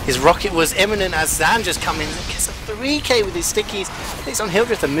his rocket was imminent as Zan just come in and gets a 3k with his stickies. It's on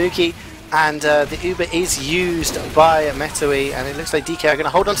Hildreth and Mookie, and the Uber is used by Metoi, and it looks like DK are going to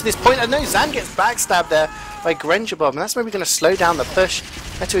hold on to this point. And no, Zan gets backstabbed there by Grenjabob, and that's maybe going to slow down the push.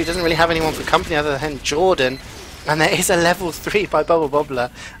 Metoi doesn't really have anyone for company other than Jordan, and there is a level 3 by Bubble Bobbler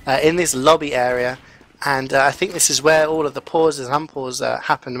in this lobby area, and I think this is where all of the pauses and unpause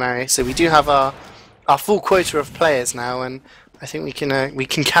happened, Mary. So we do have our full quota of players now, and I think we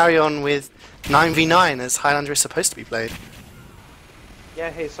can carry on with 9v9 as Highlander is supposed to be played. Yeah,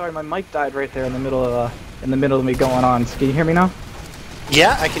 hey, sorry, my mic died right there in the middle of me going on. So can you hear me now?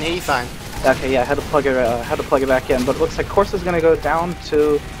 Yeah, I can hear you fine. Okay, yeah, I had to plug it back in, but it looks like Corsa's gonna go down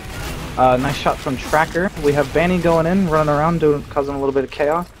to nice shot from Tracker. We have Banny going in, running around, causing a little bit of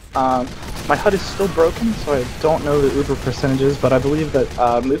chaos. My HUD is still broken, so I don't know the Uber percentages, but I believe that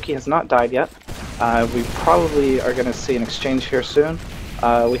Mookie has not died yet. We probably are gonna see an exchange here soon.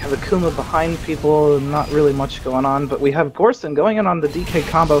 We have Akuma behind people, not really much going on, but we have Gorson going in on the DK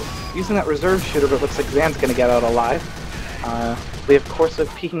combo, using that reserve shooter, but it looks like Zan's going to get out alive. We have Corsa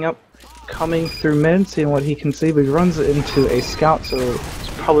peeking up, coming through mid, seeing what he can see, but he runs into a scout, so he's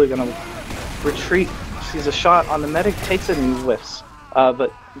probably going to retreat, sees a shot on the medic, takes it, and whiffs.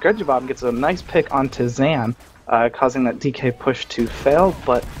 But Gredjabob gets a nice pick onto Zan, causing that DK push to fail,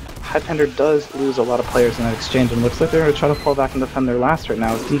 but Highpander does lose a lot of players in that exchange, and looks like they're going to try to pull back and defend their last right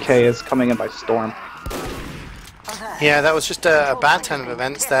now, as DK is coming in by storm. Yeah, that was just a bad turn of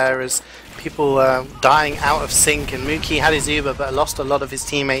events there, as people dying out of sync, and Mookie had his Uber but lost a lot of his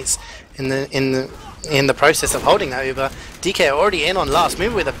teammates in the process of holding that Uber. DK already in on last,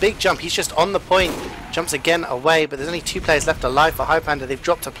 moving with a big jump. He's just on the point, jumps again away, but there's only 2 players left alive for Highpander. They've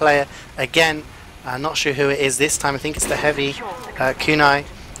dropped a player again. Not sure who it is this time. I think it's the heavy Kunai.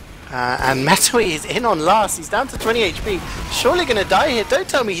 And Metoi is in on last. He's down to 20 HP. Surely going to die here. Don't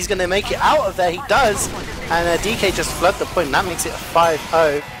tell me he's going to make it out of there. He does. And DK just flood the point. And that makes it a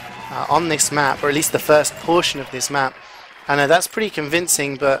 5-0 on this map, or at least the first portion of this map. And that's pretty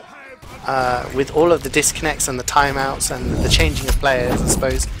convincing, but with all of the disconnects and the timeouts and the changing of players, I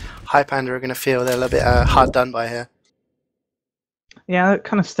suppose Highpander are going to feel they're a little bit hard done by here. Yeah, it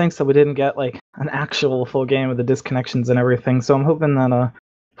kind of stinks that we didn't get like an actual full game with the disconnections and everything. So I'm hoping that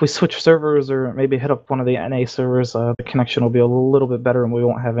if we switch servers or maybe hit up one of the NA servers, the connection will be a little bit better and we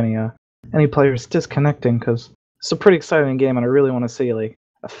won't have any players disconnecting, because it's a pretty exciting game and I really want to see like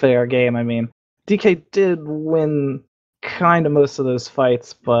a fair game. I mean, DK did win kind of most of those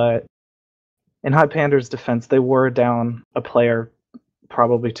fights, but in Highpander's defense, they were down a player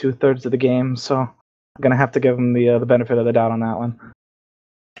probably 2/3 of the game, so I'm gonna have to give them the benefit of the doubt on that one.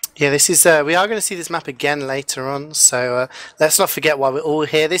 Yeah, this is we are going to see this map again later on, so let's not forget why we're all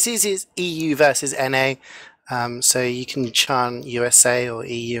here. This is EU versus NA, so you can chant USA or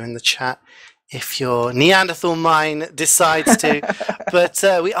EU in the chat if your Neanderthal mind decides to. But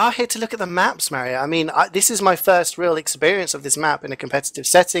we are here to look at the maps, Mario. I mean, this is my first real experience of this map in a competitive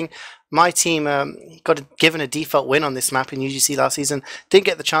setting. My team got given a default win on this map in UGC last season. Didn't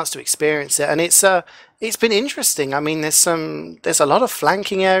get the chance to experience it, and it's been interesting. I mean, there's a lot of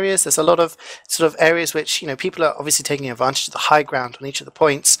flanking areas. There's a lot of sort of areas which, you know, people are obviously taking advantage of the high ground on each of the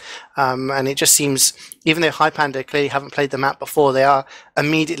points, and it just seems, even though Highpander clearly haven't played the map before, they are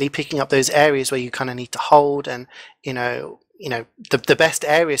immediately picking up those areas where you kind of need to hold, and you know the best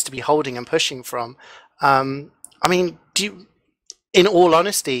areas to be holding and pushing from. I mean, in all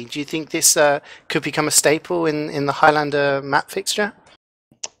honesty, do you think this could become a staple in the Highlander map fixture?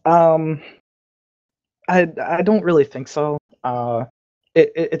 I don't really think so.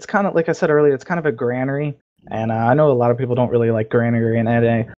 It's kind of, like I said earlier, it's kind of a granary, and I know a lot of people don't really like granary in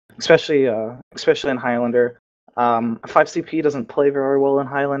NA, especially in Highlander. 5CP doesn't play very well in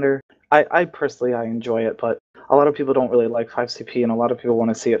Highlander. I personally enjoy it, but a lot of people don't really like 5CP, and a lot of people want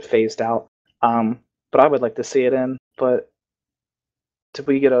to see it phased out. But I would like to see it in. But did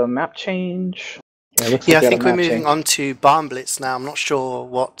we get a map change? Yeah, I think we're moving on to Barn Blitz now. I'm not sure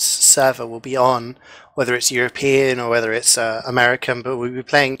what server we'll be on, whether it's European or whether it's American, but we'll be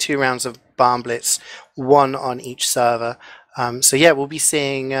playing 2 rounds of Barn Blitz, 1 on each server. So yeah, we'll be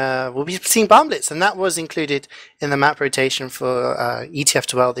seeing Barn Blitz, and that was included in the map rotation for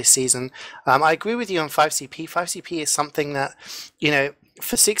ETF2L this season. I agree with you on 5CP. 5CP is something that, you know,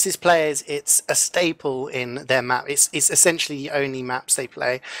 for Sixes players, it's a staple in their map. It's essentially the only maps they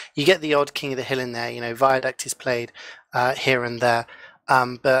play. You get the odd King of the Hill in there. You know, Viaduct is played here and there,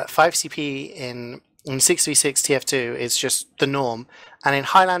 but 5CP in 6v6 TF2 is just the norm. And in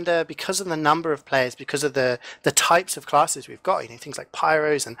Highlander, because of the number of players, because of the types of classes we've got, you know, things like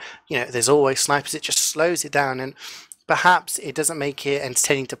pyros, and you know, there's always snipers, it just slows it down, and perhaps it doesn't make it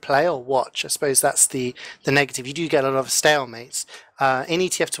entertaining to play or watch. I suppose that's the negative. You do get a lot of stalemates. In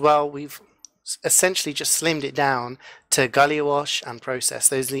ETF2L, we've essentially just slimmed it down to Gully Wash and Process.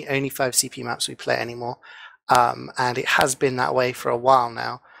 Those are the only 5CP maps we play anymore, and it has been that way for a while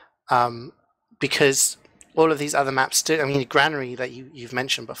now, because all of these other maps do. I mean, Granary that you've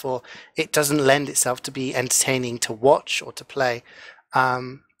mentioned before, it doesn't lend itself to be entertaining to watch or to play.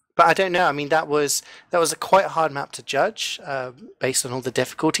 But I don't know. I mean, that was a quite hard map to judge based on all the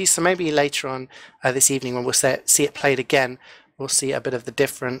difficulties. So maybe later on this evening, when we'll see it played again, we'll see a bit of the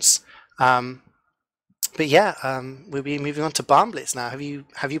difference. But yeah, we'll be moving on to Barn Blitz now. Have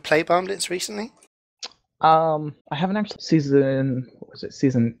you played Barn Blitz recently? I haven't actually.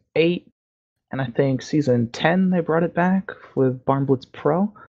 Season 8, and I think season 10 they brought it back with Barn Blitz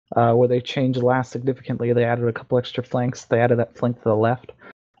Pro, where they changed last significantly. They added a couple extra flanks. They added that flank to the left.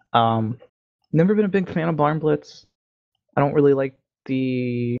 Never been a big fan of Barn Blitz. I don't really like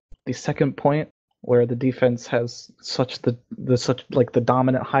the second point where the defense has such the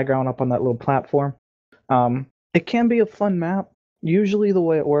dominant high ground up on that little platform. It can be a fun map. Usually the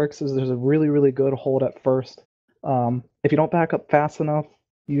way it works is there's a really, really good hold at first. If you don't back up fast enough,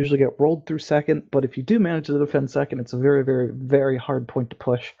 you usually get rolled through second, but if you do manage to defend second, it's a very, very, very hard point to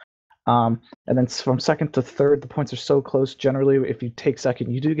push. And then from second to third, the points are so close. Generally, if you take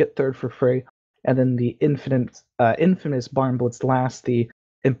second, you do get third for free. And then the infamous Barn Blitz last, the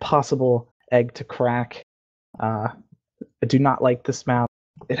impossible egg to crack. I do not like this map.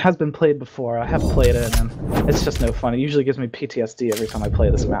 It has been played before. I have played it, and it's just no fun. It usually gives me PTSD every time I play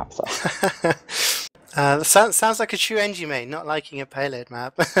this map. So. That sounds like a true NG main, not liking a payload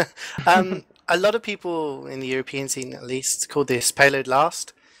map. A lot of people in the European scene, at least, call this payload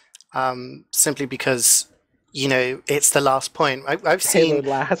last, simply because, you know, it's the last point. I've seen payload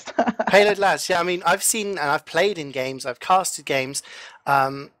last. Payload last. Yeah, I mean, I've seen and I've played in games. I've casted games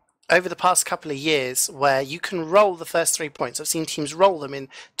over the past couple of years where you can roll the first 3 points. I've seen teams roll them in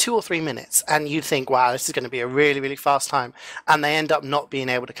 2 or 3 minutes, and you think, wow, this is going to be a really, really fast time, and they end up not being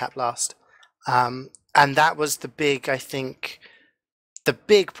able to cap last. And that was the big, I think, the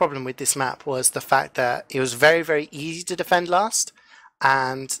big problem with this map was the fact that it was very, very easy to defend last.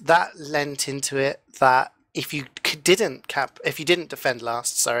 and that lent into it that if you didn't defend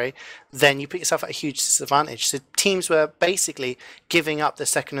last, sorry, then you put yourself at a huge disadvantage. So teams were basically giving up the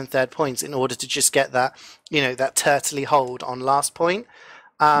second and third points in order to just get that, that turtley hold on last point.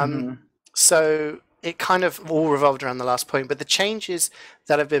 So it kind of all revolved around the last point. But the changes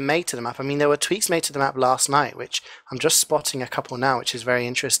that have been made to the map, I mean, there were tweaks made to the map last night, which I'm just spotting a couple now, which is very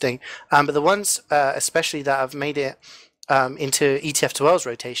interesting. But the ones especially that have made it into ETF2L's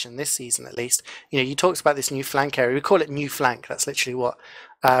rotation this season, at least. You talked about this new flank area. We call it new flank. That's literally what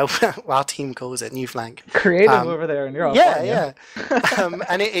our team calls it, new flank. Creative over there, and you're all fun, yeah.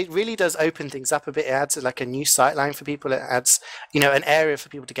 And it really does open things up a bit. It adds like a new sight line for people. It adds, an area for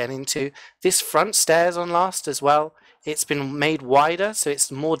people to get into. This front stairs on last as well, it's been made wider, so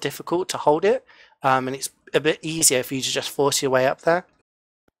it's more difficult to hold it, and it's a bit easier for you to just force your way up there.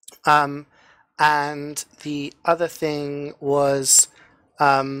 And the other thing was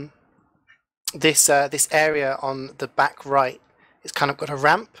this area on the back right. It's kind of got a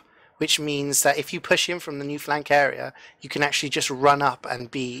ramp, which means that if you push in from the new flank area, you can actually just run up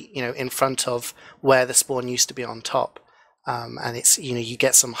and be, in front of where the spawn used to be on top. And it's, you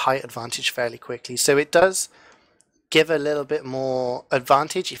get some height advantage fairly quickly. So it does give a little bit more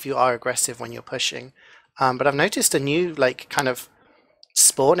advantage if you are aggressive when you're pushing. But I've noticed a new, kind of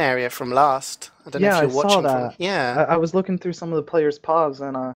spawn area from last. I don't know if you're watching. I was looking through some of the players' pods,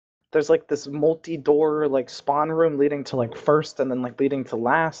 and there's this multi-door spawn room leading to first and then leading to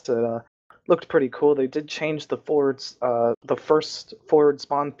last. It looked pretty cool. They did change the forwards, the first forward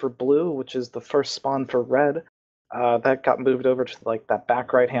spawn for blue, which is the first spawn for red. That got moved over to that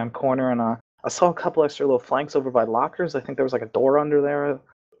back right-hand corner, and I saw a couple extra little flanks over by lockers. I think there was a door under there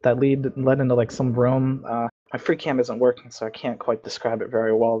that led into some room. My free cam isn't working, so I can't quite describe it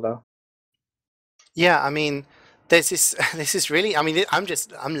very well, though. Yeah, I mean, there's this. This is really. I mean,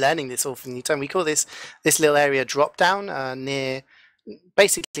 I'm learning this all from the time. We call this little area drop down near,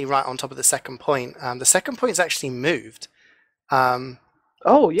 basically right on top of the second point. The second point is actually moved.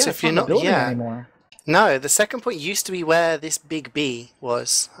 Oh yeah, so if you're not building anymore. No, the second point used to be where this big B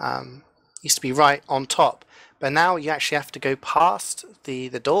was. Used to be right on top, but now you actually have to go past the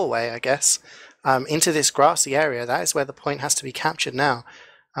doorway, I guess. Into this grassy area. That is where the point has to be captured now.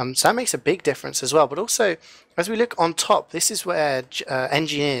 So that makes a big difference as well. But also, as we look on top, this is where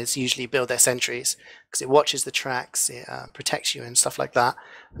engineers usually build their sentries, because it watches the tracks, it protects you and stuff like that.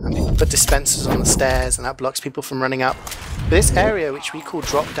 People put dispensers on the stairs, and that blocks people from running up. But this area, which we call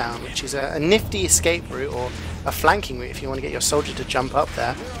drop down, which is a nifty escape route, or a flanking route if you want to get your soldier to jump up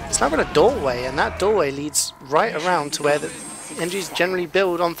there, it's now got a doorway, and that doorway leads right around to where the engineers generally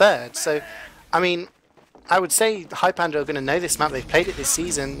build on third. So I mean, I would say Highpander are going to know this map. They've played it this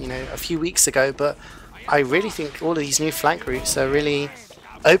season, a few weeks ago, but I really think all of these new flank routes are really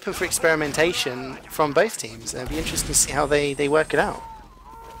open for experimentation from both teams. It'll be interesting to see how they work it out.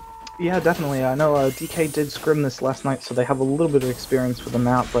 Yeah, definitely. I know DK did scrim this last night, so they have a little bit of experience with the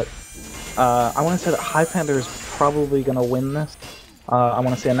map, but I want to say that Highpander is probably going to win this. I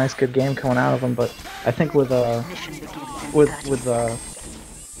want to see a nice good game coming out of them, but I think with their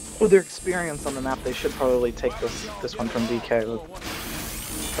experience on the map, they should probably take this one from DK.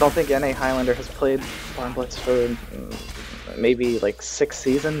 I don't think NA Highlander has played Farm Blitz for maybe 6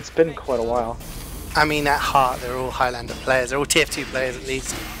 seasons. It's been quite a while. I mean, at heart, they're all Highlander players. They're all TF2 players at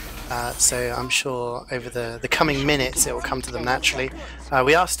least. So I'm sure over the coming minutes it will come to them naturally.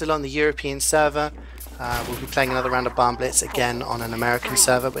 We are still on the European server. We'll be playing another round of Barn Blitz again on an American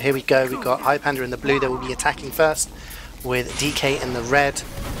server. But here we go. We've got Highpander in the blue that will be attacking first, with DK in the red.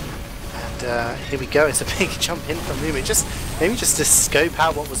 And here we go. It's a big jump in from Muma. Maybe just to scope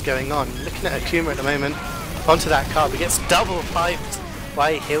out what was going on. Looking at Akuma at the moment onto that card, but gets double piped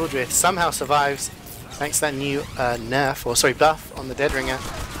by Hildreth. Somehow survives thanks to that new buff on the Dead Ringer.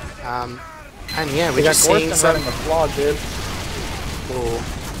 And yeah, we're just seeing some running the flaw, dude.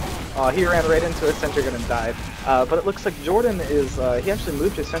 He ran right into a sentry gun and died. But it looks like Jordan is he actually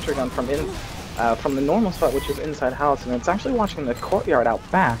moved his sentry gun from the normal spot, which is inside house, and it's actually watching the courtyard out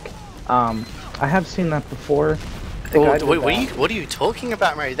back. I have seen that before. What are you talking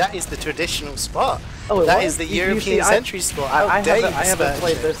about, Mary? That is the traditional spot. Oh, that is the European sentry spot. I haven't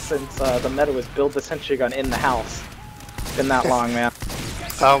played this since the meta was build the sentry gun in the house. It's been that long, man.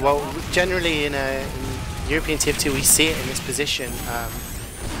 Well, generally in European TF2 we see it in this position,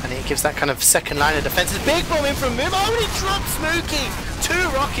 and it gives that kind of second line of defense. Big bomb in from Muma. Oh, and he drops Mookie! 2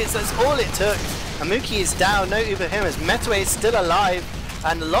 rockets, that's all it took. And Mookie is down, no Uber him, as Metaway is still alive.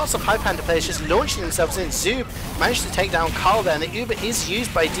 And lots of Highpander players just launching themselves in. Zoob managed to take down Carl there, and the Uber is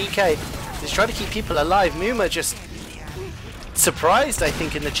used by DK to try to keep people alive. Muma just surprised, I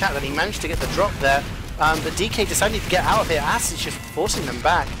think, in the chat that he managed to get the drop there. But DK decided to get out of here. Ass is just forcing them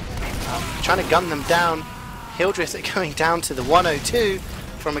back, trying to gun them down. Hildreth are going down to the 102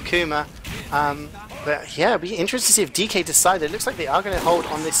 from Akuma. But yeah, it'd be interesting to see if DK decide. It looks like they are going to hold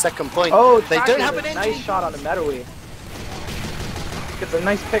on this second point. Oh, they don't have an engine. Nice shot on the Meadowy. Gets a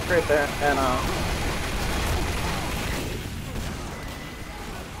nice pick right there, and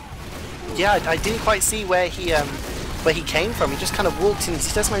yeah, I didn't quite see where he came from. He just kind of walked in.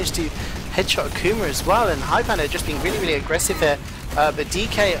 He does manage to headshot Akuma as well, and Highpander just being really, really aggressive here. But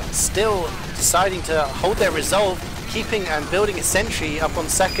DK still deciding to hold their resolve, keeping and building a sentry up on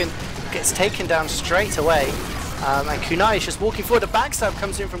second. Gets taken down straight away, and Kunai is just walking forward. A backstab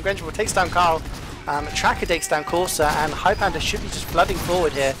comes in from Grenchable, takes down Carl. Tracker takes down Corsa, and Highpander should be just flooding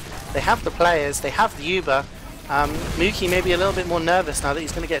forward here. They have the players, they have the Uber. Mookie may be a little bit more nervous now that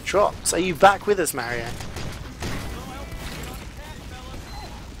he's going to get dropped. So are you back with us, Mario?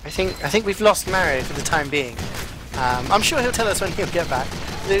 I think we've lost Mario for the time being. I'm sure he'll tell us when he'll get back.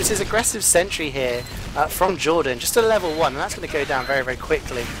 There's his aggressive sentry here from Jordan, just a level 1, and that's going to go down very, very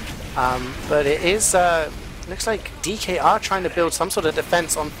quickly. But it is, looks like DK are trying to build some sort of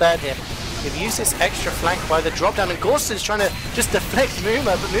defense on third here. They've used this extra flank by the drop down, and Gorston's trying to just deflect Muma,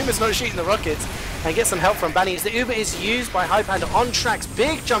 but Muma's not shooting the rockets, and get some help from Banny. The Uber is used by Highpander on tracks,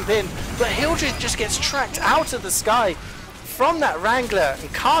 big jump in, but Hildreth just gets tracked out of the sky from that Wrangler,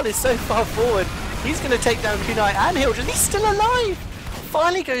 and Carl is so far forward, he's going to take down Kunai and Hildreth. He's still alive!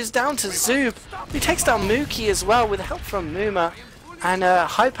 Finally goes down to Zoob, who takes down Mookie as well with help from Muma. And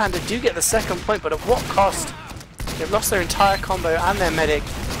Highpander do get the second point, but at what cost? They've lost their entire combo and their medic.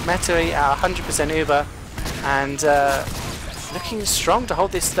 Metoi at 100% Uber, and looking strong to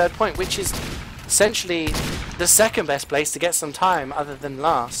hold this third point, which is essentially the second best place to get some time other than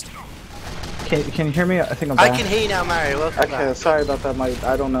last. Can you hear me? I think I'm back. I can hear you now, Mario. Welcome okay, back. Sorry about that.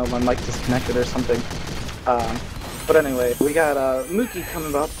 I don't know, my mic disconnected or something. But anyway, we got Mookie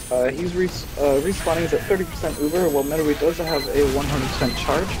coming up. He's respawning at 30% Uber, while Metoi does have a 100%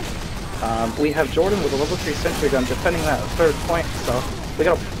 charge. We have Jordan with a level 3 sentry gun defending that third point, so we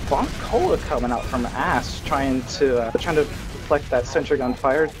got a Bonk Cola coming out from Ass trying to deflect that sentry gun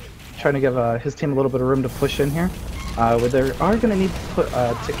fire, trying to give his team a little bit of room to push in here. Where they are going to need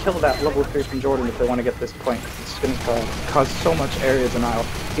to kill that level 3 from Jordan if they want to get this point, because it's going to cause so much area denial.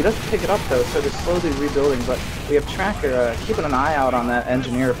 He does pick it up though, so they're slowly rebuilding, but we have Tracker keeping an eye out on that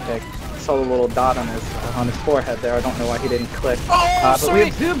engineer pick. Saw the little dot on his forehead there. I don't know why he didn't click. Oh,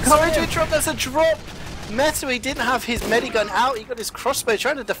 sorry! Sorry to in. interrupt, that's a drop! Metoi didn't have his medigun out, he got his crossbow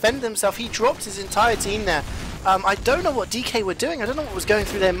trying to defend himself. He dropped his entire team there. I don't know what DK were doing, I don't know what was going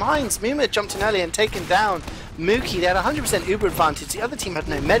through their minds. Muma jumped in early and taken down Mookie. They had 100% Uber advantage, the other team had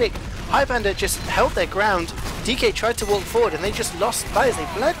no medic. Highpander just held their ground. DK tried to walk forward and they just lost players. They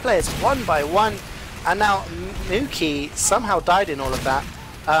bled players one by one, and now Mookie somehow died in all of that.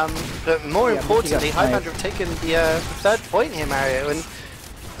 But more importantly, Highpander have taken the third point here, Mario, and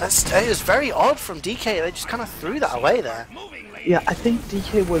it was very odd from DK. They just kind of threw that away there. Yeah, I think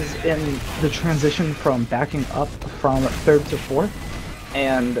DK was in the transition from backing up from third to fourth,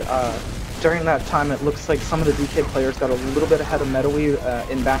 and during that time it looks like some of the DK players got a little bit ahead of Metoi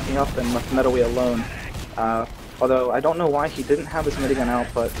in backing up and left Metoi alone. Although I don't know why he didn't have his minigun out,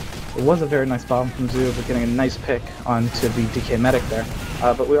 but it was a very nice bomb from Zoo, but getting a nice pick onto the DK medic there.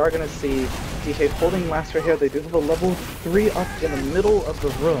 But we are going to see DK holding last right here. They do have a level 3 up in the middle of the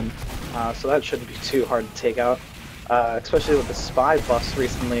room, so that shouldn't be too hard to take out. Especially with the spy buffs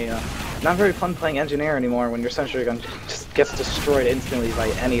recently. Not very fun playing engineer anymore when your sentry gun just gets destroyed instantly by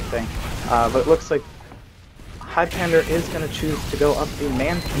anything. But it looks like Highpander is going to choose to go up the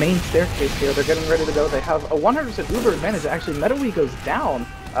main staircase here. They're getting ready to go. They have a 100% Uber advantage. Actually, Metoi goes down.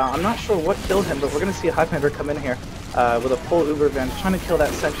 I'm not sure what killed him, but we're going to see Highpander come in here with a full Uber advantage, trying to kill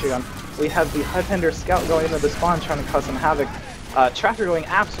that sentry gun. We have the Highpander scout going into the spawn, trying to cause some havoc. Tracker going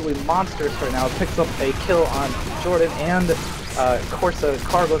absolutely monstrous right now. Picks up a kill on Jordan, and Corsa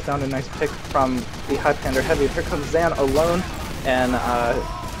car goes down a nice pick from the Highpander heavy. Here comes Zan alone, and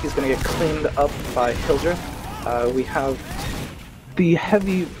he's going to get cleaned up by Hildreth. We have the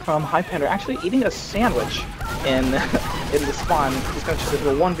heavy from Highpander actually eating a sandwich in the spawn. He's going to choose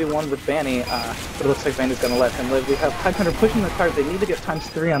a 1v1 with Banny, but it looks like Banny's going to let him live. We have Highpander pushing the card. They need to get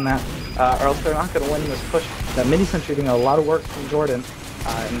 ×3 on that, or else they're not going to win this push. That mini sentry doing a lot of work from Jordan,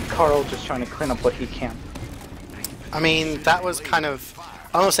 and Carl just trying to clean up what he can. I mean, that was kind of,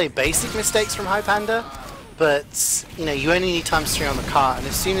 I don't want to say basic mistakes from Highpander, but you know, you only need ×3 on the car, and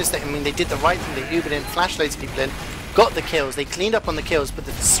as soon as they did the right thing, they Ubered in, flashed loads of people in, got the kills, they cleaned up on the kills, but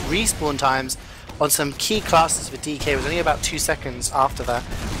the respawn times on some key classes for DK. It was only about 2 seconds after that,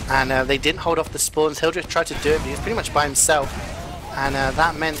 and they didn't hold off the spawns. Hildreth tried to do it, but he was pretty much by himself, and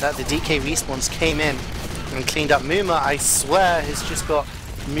that meant that the DK respawns came in and cleaned up. Muma, I swear, has just got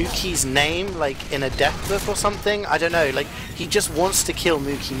Mookie's name like in a death book or something. I don't know, like he just wants to kill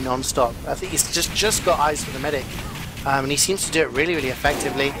Mookie non-stop. I think he's just got eyes for the medic, and he seems to do it really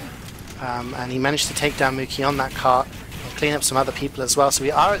effectively, and he managed to take down Mookie on that cart and clean up some other people as well. So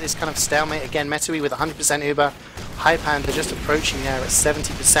we are at this kind of stalemate again. Metowy with 100% Uber, Highpander just approaching there at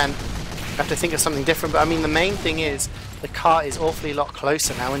 70%. We have to think of something different, but I mean the main thing is the cart is awfully a lot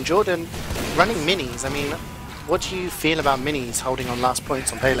closer now, and Jordan running minis. I mean, what do you feel about minis holding on last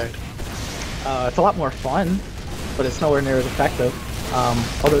points on payload? It's a lot more fun, but it's nowhere near as effective.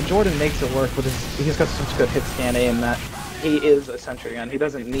 Although Jordan makes it work with he's got such good hit scan aim that he is a sentry gun. He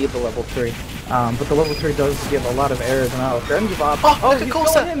doesn't need the level 3. But the level 3 does give a lot of errors now. Look at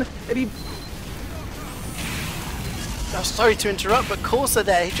Corsa! And he... I'm sorry to interrupt, but Corsa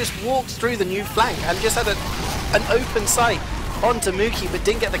there, he just walked through the new flank and just had an open sight onto Mookie, but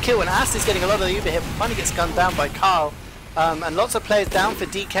didn't get the kill, and Ast is getting a lot of the Uber hit, finally gets gunned down by Carl, and lots of players down for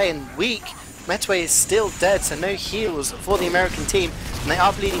DK and weak. Metowy is still dead, so no heals for the American team, and they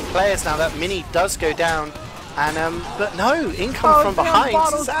are bleeding players now. That mini does go down, and but no, income from behind.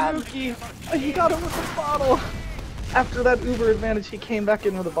 Mookie. He got him with the bottle. After that Uber advantage, he came back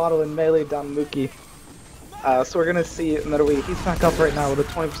in with a bottle and meleeed down Mookie. So we're gonna see Metowy, he's back up right now with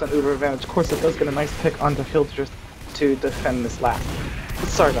a 20% Uber advantage. Of course, it does get a nice pick onto Hildreth to defend this last.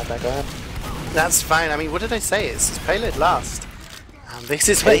 Sorry about that, go ahead. That's fine. I mean, what did I say? It's payload last. This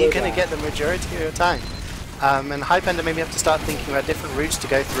is where you're going to get the majority of your time. And Highpander maybe have to start thinking about different routes to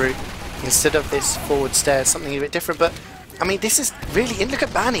go through instead of this forward stairs, something a bit different. But, I mean, this is really... Look at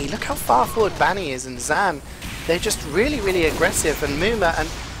Banny. Look how far forward Banny is, and Zan. They're just really aggressive. And Muma, and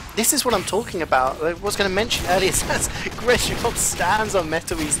this is what I'm talking about. I was going to mention earlier, as Gresham stands on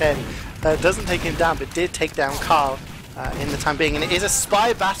Metowy's head. Doesn't take him down, but did take down Carl in the time being. And it is a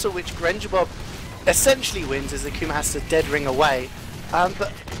spy battle which Grengebob essentially wins as Akuma has to dead ring away.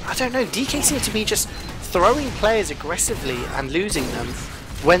 But I don't know, DK seems to be just throwing players aggressively and losing them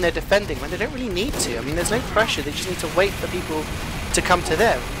when they're defending, when they don't really need to. I mean, there's no pressure, they just need to wait for people to come to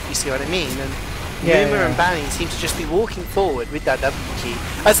them, you see what I mean? And Muma and Banny seem to just be walking forward with that W key.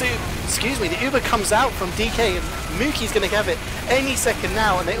 Excuse me, the Uber comes out from DK and Mookie's going to have it any second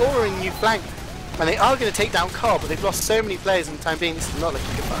now, and they all are in new flank. And they are going to take down Carl, but they've lost so many players in the time being. This is not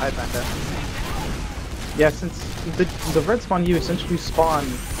looking good for Highpander. Yeah, since the red spawn you essentially spawn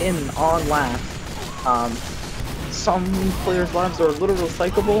in on last, some players' lives are a little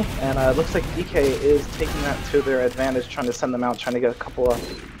recyclable, and it looks like DK is taking that to their advantage, trying to send them out, trying to get a couple of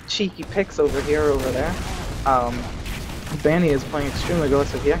cheeky picks over here, over there. Banny is playing extremely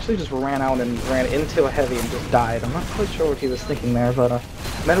aggressive. He actually just ran out and ran into a heavy and just died. I'm not quite sure what he was thinking there, but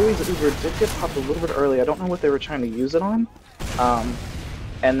Metowy's Uber did get popped a little bit early. I don't know what they were trying to use it on.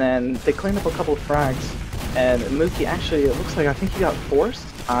 And then they cleaned up a couple of frags, and Mookie actually, it looks like, I think he got forced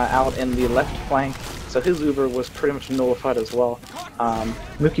out in the left flank, so his Uber was pretty much nullified as well.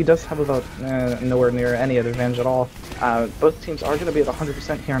 Mookie does have about nowhere near any advantage at all. Both teams are going to be at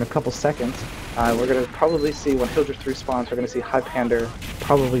 100% here in a couple seconds. We're going to probably see, when Hildreth respawns, we're going to see Highpander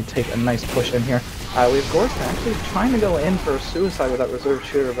probably take a nice push in here. We have Gorsta actually trying to go in for a suicide with that reserve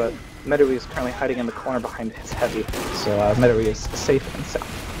shooter, but Metowy is currently hiding in the corner behind his heavy, so Metowy is safe and sound.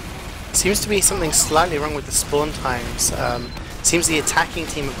 Seems to be something slightly wrong with the spawn times. Seems the attacking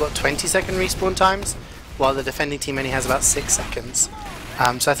team have got 20-second respawn times, while the defending team only has about 6 seconds.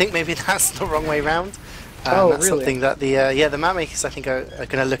 So I think maybe that's the wrong way round. That's really? something that the map makers, I think, are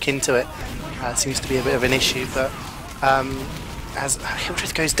going to look into it. Seems to be a bit of an issue, but as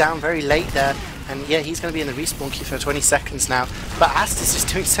Hildreth goes down very late there, and yeah, he's going to be in the respawn queue for 20 seconds now. But Ast is just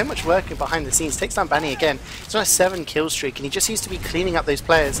doing so much work behind the scenes. Takes down Banny again. He's on a 7 kill streak, and he just seems to be cleaning up those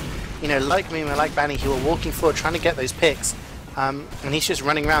players, you know, like Muma, like Banny, who are walking forward trying to get those picks. And he's just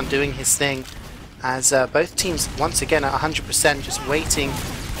running around doing his thing, as both teams once again at 100%, just waiting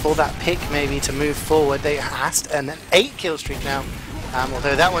for that pick maybe to move forward. They Ast and an 8 kill streak now,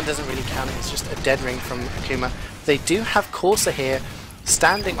 although that one doesn't really count. It's just a dead ring from Akuma. They do have Corsa here,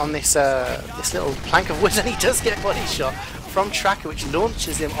 standing on this this little plank of wood, and he does get body shot from Tracker, which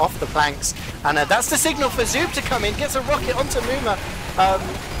launches him off the planks, and that's the signal for Zoob to come in. Gets a rocket onto Muma,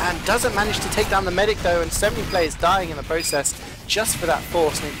 and doesn't manage to take down the medic though, and 70 players dying in the process just for that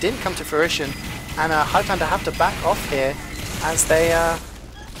force, and it didn't come to fruition. And Highpander have to back off here as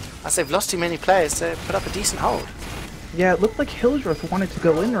they've lost too many players to put up a decent hold. Yeah, it looked like Hildreth wanted to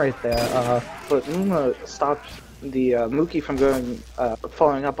go in right there, but Muma stopped the Mookie from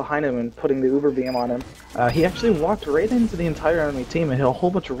following up behind him and putting the Uber beam on him. He actually walked right into the entire enemy team and hit a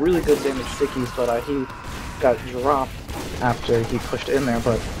whole bunch of really good damage stickies, but he got dropped after he pushed in there.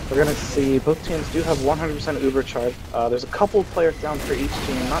 But we're going to see both teams do have 100% Uber charge. There's a couple of players down for each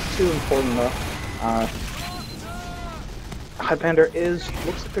team, not too important though. Highpander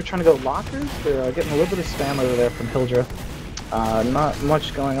looks like they're trying to go lockers. They're getting a little bit of spam over there from Hildra. Not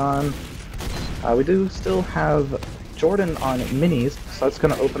much going on. We do still have Jordan on minis, so that's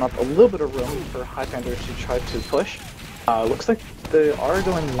going to open up a little bit of room for Highpander to try to push. Looks like they are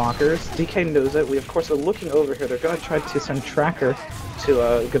going lockers. DK knows it. We of course are looking over here. They're going to try to send Tracker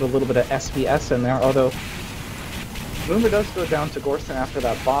to get a little bit of SBS in there, although Boomer does go down to Gorson after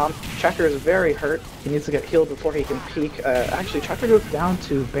that bomb. Tracker is very hurt. He needs to get healed before he can peek. Actually, Tracker goes down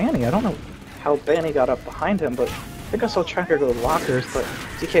to Banny. I don't know how Banny got up behind him, but I think I saw Tracker go lockers, but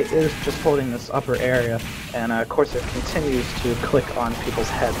DK is just holding this upper area, and of course it continues to click on people's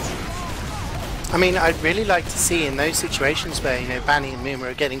heads. I mean, I'd really like to see in those situations where, you know, Banny and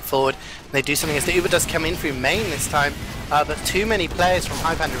Moomer are getting forward and they do something, as the Uber does come in through main this time, but too many players from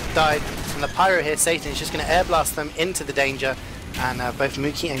Highpander have died, and the Pyro here, Satan, is just going to air blast them into the danger, and both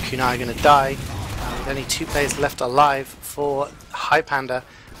Mookie and Kunai are going to die, with only 2 players left alive for Highpander.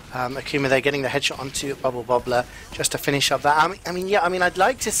 Akuma there getting the headshot onto Bubble Bobbler just to finish up that. I mean, I'd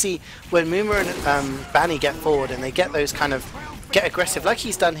like to see when Moomer and Banny get forward and they get those kind of get aggressive like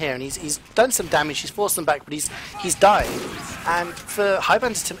he's done here, and he's done some damage, he's forced them back, but he's died. And for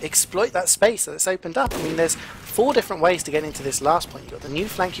Highpander to exploit that space that's opened up, I mean, there's 4 different ways to get into this last point. You've got the new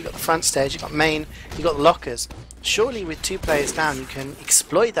flank, you've got the front stairs, you've got main, you've got lockers. Surely with 2 players down you can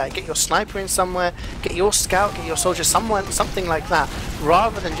exploit that, get your sniper in somewhere, get your scout, get your soldier somewhere, something like that,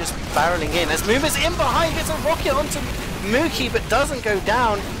 rather than just barreling in. As Moomer's in behind, gets a rocket onto Mookie but doesn't go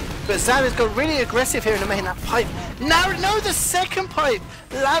down. But Zab has got really aggressive here in the main. That pipe. Now, no, the second pipe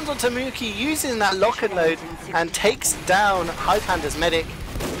lands onto Mookie using that locker load and takes down Highpander's medic.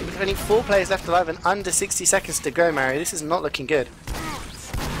 With only 4 players left alive and under 60 seconds to go, Mario. This is not looking good.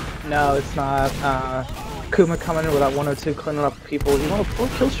 No, it's not. Kuma coming in with that 102, cleaning up people. He's on a full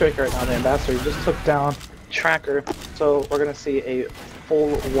kill streak right now, the Ambassador. He just took down Tracker. So we're going to see a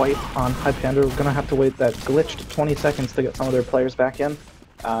full wipe on Highpander. We're going to have to wait that glitched 20 seconds to get some of their players back in.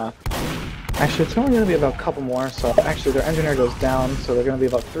 Actually, it's only going to be about a couple more, so actually their engineer goes down, so they're going to be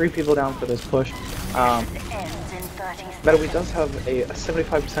about 3 people down for this push. Metawe does have a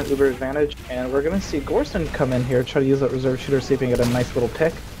 75% Uber advantage, and we're going to see Gorson come in here, try to use that reserve shooter, see if he can get a nice little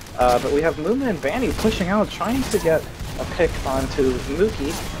pick. But we have Mooma and Banny pushing out, trying to get a pick onto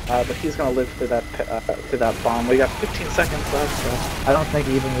Mookie, but he's going to live through that bomb. We got 15 seconds left, so I don't think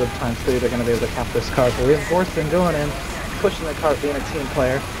even with ×3 they're going to be able to cap this card. But we have Gorson going in, pushing the cart, being a team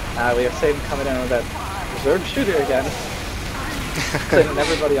player. We have Satan coming in with that reserve shooter again, cleaning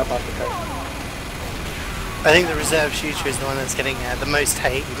everybody up off the cart. I think the reserve shooter is the one that's getting the most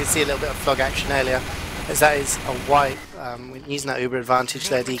hate. You did see a little bit of flog action earlier, as that is a wipe, using that Uber advantage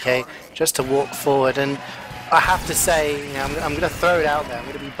there, DK, just to walk forward. And I have to say, you know, I'm going to throw it out there, I'm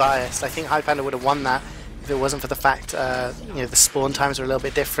going to be biased. I think Highpander would have won that if it wasn't for the fact, you know, the spawn times are a little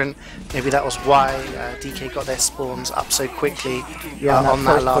bit different. Maybe that was why DK got their spawns up so quickly on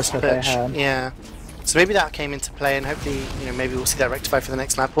that last push. Yeah, so maybe that came into play, and hopefully, you know, maybe we'll see that rectified for the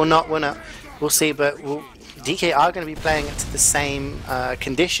next map, or not. We'll see. But DK are going to be playing it to the same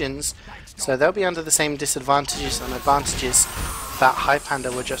conditions, so they'll be under the same disadvantages and advantages that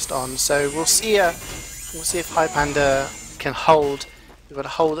Highpander were just on. So we'll see. We'll see if Highpander can hold. We've got to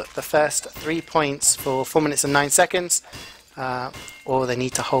hold the first 3 points for 4 minutes and 9 seconds, or they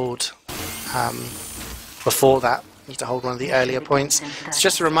need to hold before that. Need to hold one of the earlier points. So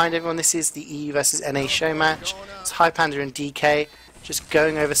just to remind everyone, this is the EU versus NA show match. It's Highpander and DK. Just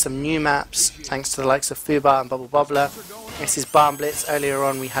going over some new maps, thanks to the likes of Fubar and Bubble Bobbler. This is Barn Blitz. Earlier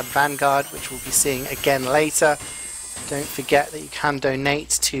on we had Vanguard, which we'll be seeing again later. Don't forget that you can donate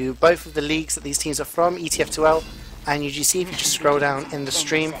to both of the leagues that these teams are from, ETF2L and UGC. If you just scroll down in the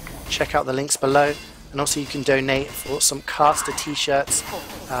stream, check out the links below. And also you can donate for some caster t-shirts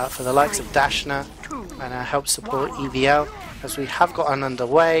for the likes of Dashner, and help support EVL, as we have got an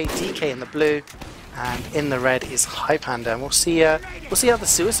underway. DK in the blue, and in the red is Highpander. And we'll see how the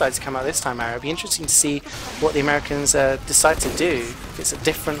suicides come out this time, Aaron. It'll be interesting to see what the Americans decide to do, if it's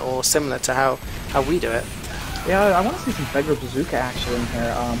different or similar to how we do it. Yeah, I want to see some Beggar Bazooka action in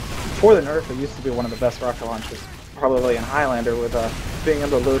here. Before the nerf, it used to be one of the best rocket launchers, probably in Highlander, with being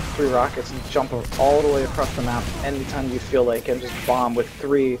able to load 3 rockets and jump all the way across the map anytime you feel like, and just bomb with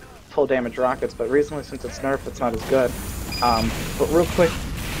 3 full damage rockets. But recently, since it's nerfed, it's not as good. But real quick,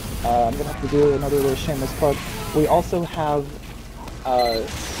 I'm gonna have to do another little shameless plug. We also have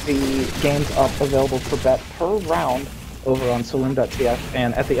the games up available for bet per round over on Saloon.tf,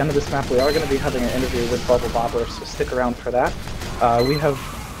 and at the end of this map we are going to be having an interview with Bubble Bobber, so stick around for that. We have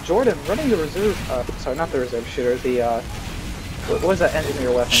Jordan running the reserve, sorry, not the reserve shooter, the, what was that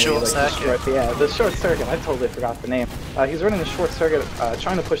engineer weapon? Short circuit. Yeah, the short circuit, I totally forgot the name. He's running the short circuit,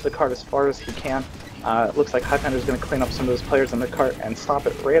 trying to push the cart as far as he can. It looks like Highpander is going to clean up some of those players in the cart and stop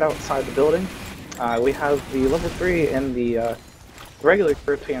it right outside the building. We have the level 3 in the regular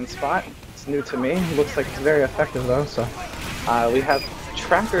European spot. It's new to me. It looks like it's very effective though. So we have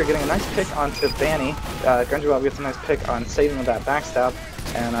Tracker getting a nice pick onto Banny. Grungy gets a nice pick on saving with that backstab,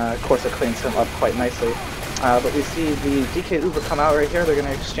 and of course it cleans him up quite nicely. But we see the DK Uber come out right here. They're going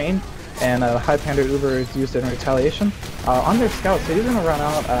to exchange, and Highpander Uber is used in retaliation. On their scout, so he's going to run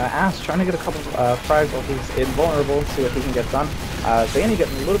out. Ass trying to get a couple frags while he's invulnerable and see what he can get done. Banny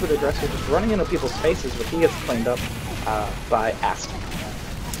getting a little bit aggressive, just running into people's faces, but he gets cleaned up by Ast.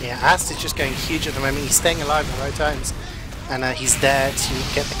 Yeah, Ast is just going huge at the moment. He's staying alive at the right times, and he's there to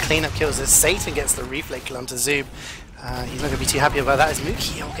get the cleanup kills as Satan gets the reflect kill onto Zoob. He's not going to be too happy about that as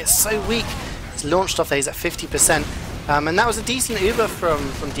Mookie gets so weak. He's launched off there, he's at 50%. And that was a decent Uber from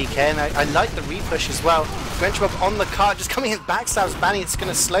DK, and I like the repush as well. Grenchbob on the car, just coming in backstabs Banny. It's going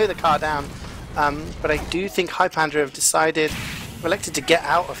to slow the car down. But I do think Highpander have decided, elected to get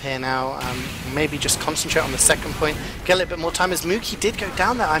out of here now. Maybe just concentrate on the second point, get a little bit more time, as Mookie did go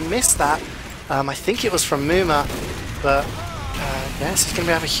down there. I missed that. I think it was from Muma, but yes, it's going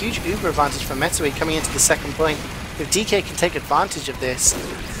to have a huge Uber advantage for Metaway coming into the second point. If DK can take advantage of this,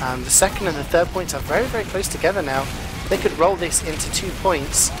 the second and the third points are very, very close together now. If they could roll this into 2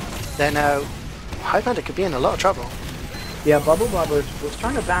 points, then Highpander could be in a lot of trouble. Yeah, Bubble Bobber was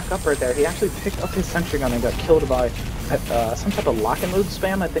trying to back up right there. He actually picked up his sentry gun and got killed by some type of lock and load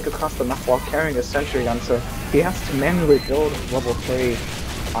spam, I think, across the map while carrying a sentry gun. So he has to manually build level 3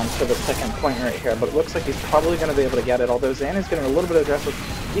 onto the second point right here. But it looks like he's probably going to be able to get it, although Zan is getting a little bit aggressive.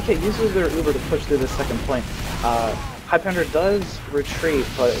 DK uses their Uber to push through the second point. Highpander does retreat,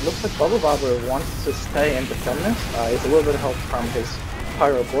 but it looks like Bubble Bobber wants to stay and defend this. He has a little bit of help from his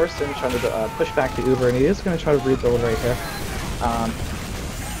Pyro Gorson trying to push back the Uber, and he is going to try to rebuild right here.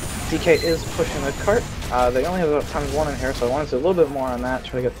 DK is pushing the cart. They only have about ×1 in here, so I wanted to do a little bit more on that,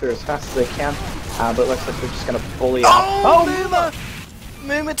 try to get through as fast as they can. But it looks like they're just going to bully out. Oh, Muma!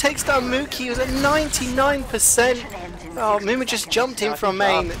 Muma takes down Mookie. He was at 99%. Oh, Muma just jumped in from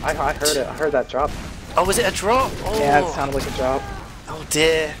main. I heard it. I heard that drop. Oh, was it a drop? Oh. Yeah, it sounded like a drop. Oh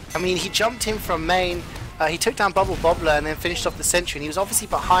dear. I mean, he jumped in from main. He took down Bubble Bobbler and then finished off the sentry, and he was obviously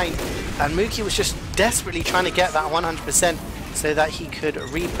behind. And Mookie was just desperately trying to get that 100% so that he could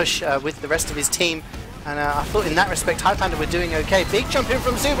re-push with the rest of his team. And I thought in that respect, Highpander were doing okay. Big jump in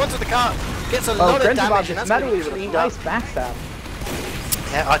from Zoom onto the car. Gets a lot of damage, and that's going to be cleaned up. Nice backstab.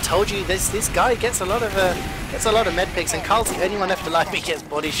 Yeah, I told you this guy gets a lot of med picks, and Carl's the only one left alive. He gets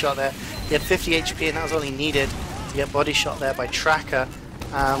body shot there. He had 50 HP, and that was all he needed to get body shot there by Tracker.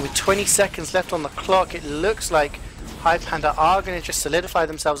 With 20 seconds left on the clock, it looks like Highpander are going to just solidify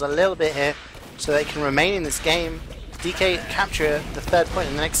themselves a little bit here, so they can remain in this game. DK capture the third point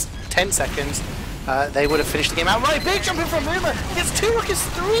in the next 10 seconds. They would have finished the game outright. Big jump in from Muma. Gets 2 rockets,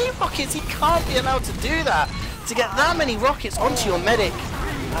 3 rockets. He can't be allowed to do that. To get that many rockets onto your medic.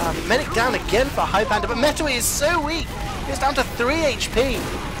 Medic down again for Highpander, but Metaway is so weak. He's down to 3 HP.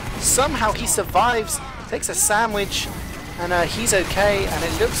 Somehow he survives, takes a sandwich, and he's okay. And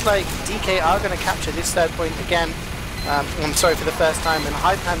it looks like DK are going to capture this third point again. I'm sorry, for the first time. And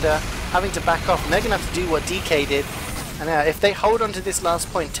Highpander having to back off. And they're going to have to do what DK did. And if they hold on to this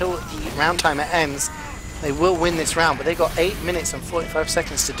last point till the round timer ends, they will win this round. But they got 8 minutes and 45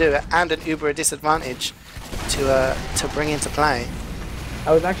 seconds to do it, and an Uber disadvantage to bring into play.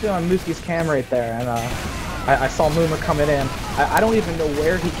 I was actually on Mookie's cam right there, and I saw Muma coming in. I don't even know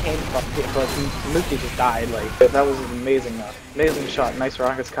where he came from, but Mookie just died. Like, that was an amazing shot. Nice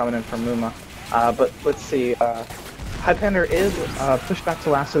rockets coming in from Muma. But let's see. Highpander is pushed back to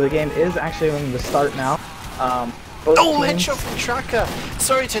last, so the game is actually going to start now. Headshot from Tracker.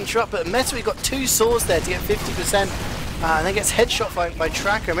 Sorry to interrupt, but Metaway got 2 swords there to get 50%, and then gets headshot by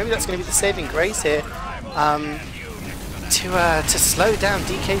Tracker. Maybe that's going to be the saving grace here. To slow down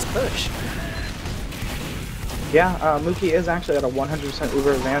DK's push. Yeah, Mookie is actually at a 100%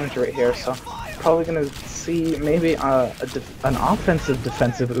 Uber advantage right here, so probably going to see maybe an offensive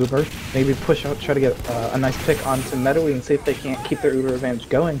defensive Uber, maybe push out, try to get a nice pick onto Metaway and see if they can't keep their Uber advantage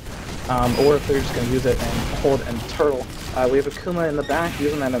going, or if they're just going to use it and hold and turtle. We have Akuma in the back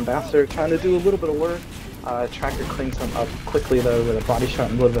using that ambassador, trying to do a little bit of work. Tracker cleans him up quickly though with a body shot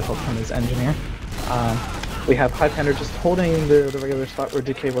and a little bit of help from his engineer. We have Highpander just holding the regular spot where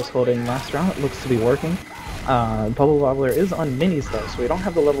DK was holding last round. It looks to be working. Bubble Wobbler is on minis though, so we don't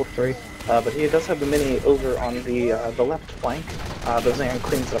have the level 3, but he does have the mini over on the left flank. But Zan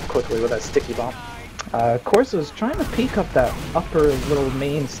cleans it up quickly with that sticky bomb. Corso's trying to peek up that upper little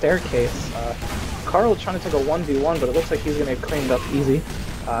main staircase. Carl trying to take a 1v1, but it looks like he's going to get cleaned up easy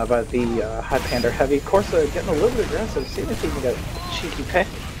by the Highpander heavy. Corso getting a little bit aggressive, seeing if he can get a cheeky pick.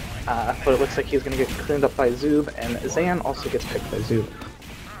 But it looks like he's going to get cleaned up by Zoob, and Zan also gets picked by Zoob.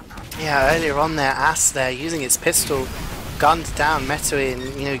 Yeah, earlier on there, Ass there, using his pistol, gunned down Metui,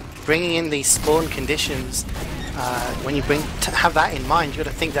 and bringing in these spawn conditions. When you have that in mind, you got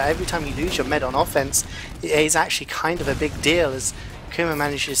to think that every time you lose your med on offense, it is actually kind of a big deal as Kuma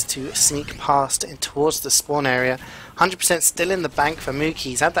manages to sneak past and towards the spawn area. 100% still in the bank for Mookie.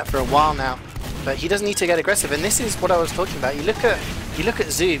 He's had that for a while now, but he doesn't need to get aggressive. And this is what I was talking about. You look at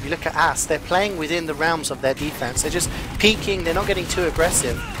Zoob, you look at Ass. They're playing within the realms of their defense. They're just peeking. They're not getting too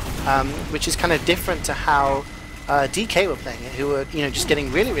aggressive, which is kind of different to how DK were playing it, who were just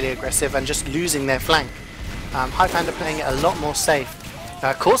getting really, really aggressive and just losing their flank. Highpander playing it a lot more safe.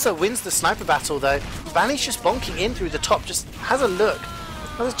 Corso wins the sniper battle though. Vanny's just bonking in through the top, just has a look,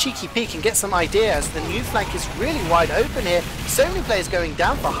 has a cheeky peek and gets some idea as the new flank is really wide open here. So many players going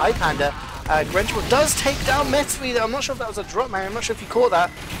down for Highpander. Grenchable does take down Metui though. I'm not sure if that was a drop, man. I'm not sure if you caught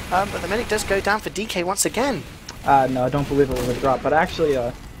that. But the medic does go down for DK once again. No, I don't believe it was a drop, but actually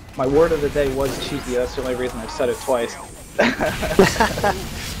my word of the day was cheeky. That's the only reason I've said it twice.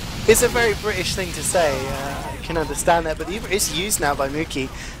 It's a very British thing to say, I can understand that, but it's used now by Mookie,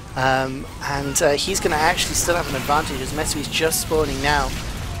 and he's going to actually still have an advantage as Metui's just spawning now,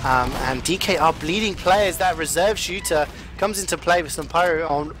 and DK are bleeding players. That reserve shooter comes into play with some pyro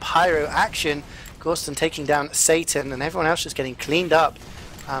on pyro action. Gorston taking down Satan, and everyone else just getting cleaned up.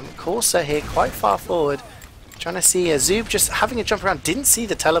 Corsa here quite far forward, trying to see Zoob just having a jump around, didn't see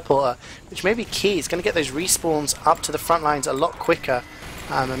the teleporter, which may be key. He's going to get those respawns up to the front lines a lot quicker.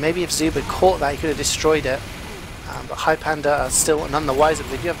 And maybe if Zoob had caught that, he could have destroyed it. But Highpander are still none the wiser.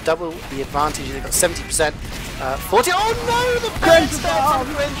 They do have double the advantage. They've got 70%. 40. Oh no! The first step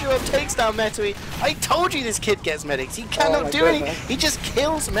from Grenchable takes down Metui. I told you this kid gets medics. He cannot do anything. He just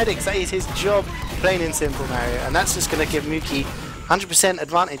kills medics. That is his job, plain and simple, Mario. And that's just going to give Mookie 100%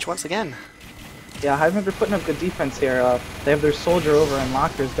 advantage once again. Yeah, Highpander putting up good defense here. They have their soldier over in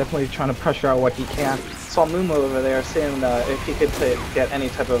lockers, definitely trying to pressure out what he can. Saw Mumu over there saying if he could get any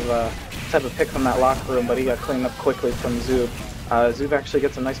type of pick from that locker room, but he got cleaned up quickly from Zoob. Zoob actually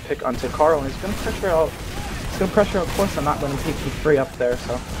gets a nice pick onto Carl, and he's going to pressure out. He's going to pressure out Corsa, not letting him peek free up there.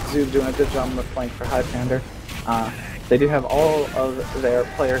 So Zoob doing a good job on the flank for Highpander. They do have all of their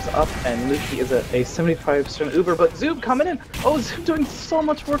players up, and Mookie is at a 75% Uber, but Zoob coming in. Oh, Zoob doing so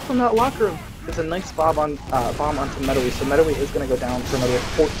much work from that locker room. It's a nice bomb onto Metui, so Metui is going to go down for another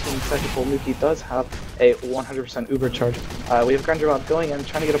 14 seconds, while Mookie does have a 100% Uber charge. We have Grenchable going in,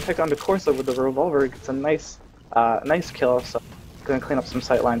 trying to get a pick onto Corso with the revolver. It's a nice kill, so going to clean up some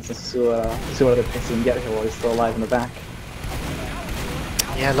sight lines and see what other picks he can get here while he's still alive in the back.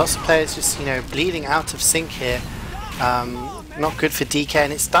 Yeah, lots of players just, bleeding out of sync here. Not good for DK,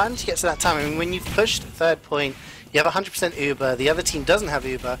 and it's starting to get to that time. I mean, when you've pushed third point, you have 100% Uber, the other team doesn't have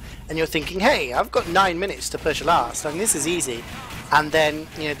Uber, and you're thinking, hey, I've got 9 minutes to push last, and this is easy. And then,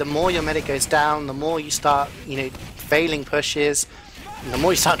 the more your medic goes down, the more you start, failing pushes, and the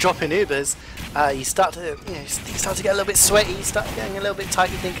more you start dropping Ubers, you start to, things start to get a little bit sweaty, you start getting a little bit tight,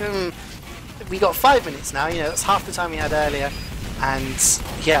 you think, we got 5 minutes now, that's half the time we had earlier. And,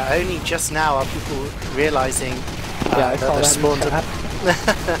 yeah, only just now are people realizing that the spawns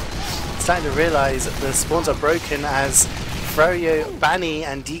starting to realise that the spawns are broken as Froyo, Banny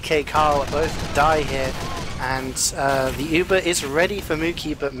and DK Carl both die here, and the Uber is ready for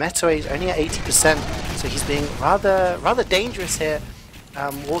Mookie, but Metui is only at 80%, so he's being rather dangerous here,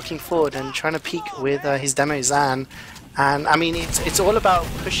 walking forward and trying to peek with his demo Zan. And I mean, it's all about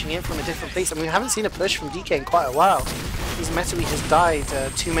pushing in from a different place. I mean, we haven't seen a push from DK in quite a while. His Metui has died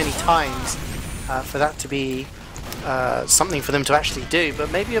too many times for that to be something for them to actually do,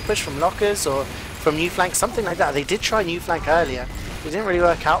 but maybe a push from lockers or from new flank, something like that. They did try new flank earlier. It didn't really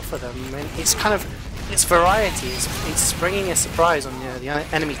work out for them. I mean, it's variety. It's bringing a surprise on the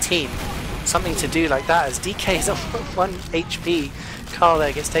enemy team. Something to do like that as DK is on 1 HP. Carl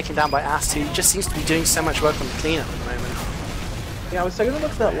there gets taken down by Ast, who just seems to be doing so much work on the cleanup at the moment. Yeah, I was taking a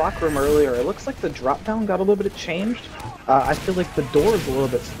look at that locker room earlier. It looks like the drop down got a little bit changed. I feel like the door is a little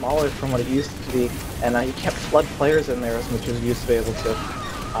bit smaller from what it used to be, and you can't flood players in there as much as you used to be able to.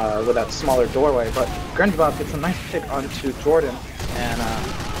 with that smaller doorway. But Grungebop gets a nice pick onto Jordan, and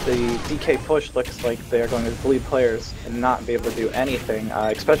the DK push looks like they are going to bleed players and not be able to do anything,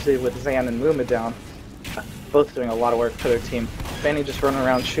 especially with Zan and Muma down. Both doing a lot of work for their team. Fanny just running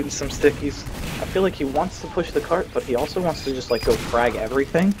around shooting some stickies. I feel like he wants to push the cart, but he also wants to just like go frag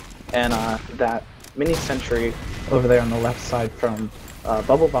everything. And that mini sentry over there on the left side from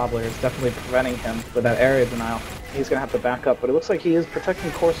Bubble Bobbler is definitely preventing him with that area denial. He's going to have to back up, but it looks like he is protecting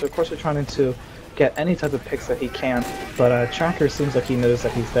Corsa. Corsa trying to get any type of picks that he can, but Tracker seems like he knows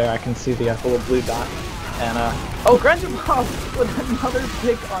that he's there. I can see the little blue dot. And, oh, Grungebop with another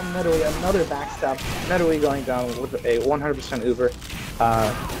pick on Medui, another backstab. Medui going down with a 100% Uber.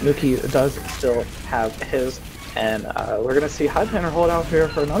 Nuki does still have his, and we're going to see Highpander hold out here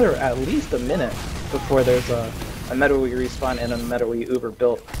for another at least a minute before there's a Medui respawn and a Medui Uber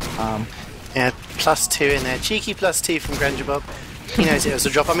built. Yeah, +2 in there. Cheeky +2 from Grungebop. He knows it was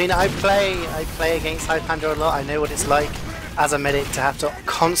a drop. I mean, I play against Highpander a lot. I know what it's like as a medic to have to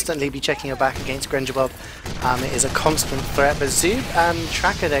constantly be checking your back against Grungebop. It is a constant threat. But Zoob and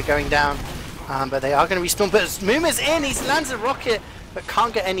Tracker, they're going down. But they are going to respawn. But Muma's in. He lands a rocket, but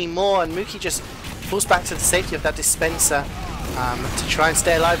can't get any more. And Mookie just falls back to the safety of that dispenser to try and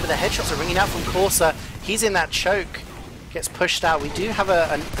stay alive. But the headshots are ringing out from Corsa. He's in that choke. Gets pushed out. We do have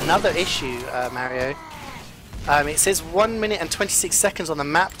another issue, Mario. It says 1 minute and 26 seconds on the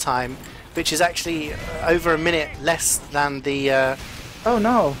map time, which is actually over a minute less than the oh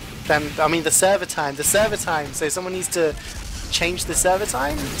no! The server time. The server time. So someone needs to change the server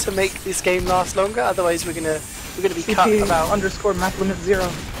time to make this game last longer. Otherwise, we're gonna be CP cut about underscore map limit 0.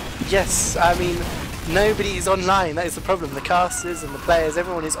 Yes, I mean nobody is online. That is the problem. The casters and the players,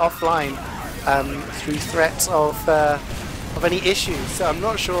 everyone is offline through threats of any issues. So I'm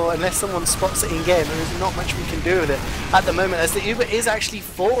not sure, unless someone spots it in game, there is not much we can do with it at the moment, as the Uber is actually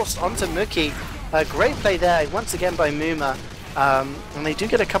forced onto Mookie. Great play there once again by Muma, and they do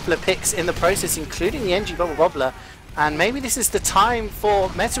get a couple of picks in the process, including the NG Bubble Wobbler. And maybe this is the time for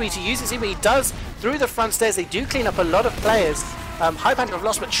Metui to use his Uber. He does through the front stairs. They do clean up a lot of players. Highpander have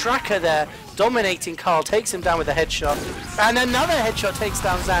lost, but Tracker there dominating Carl, takes him down with a headshot, and another headshot takes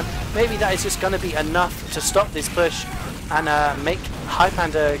down Zan. Maybe that is just going to be enough to stop this push and make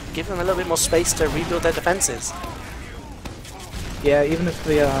Highpander, give them a little bit more space to rebuild their defenses. Yeah, even if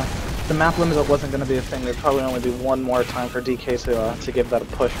the map limit wasn't going to be a thing, there'd probably only be one more time for DK to give that a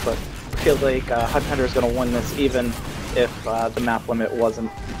push, but I feel like Highpander is going to win this even if the map limit wasn't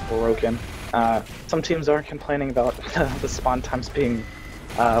broken. Some teams are complaining about the spawn times being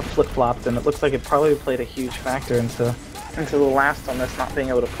flip-flopped, and it looks like it probably played a huge factor into the last on this not being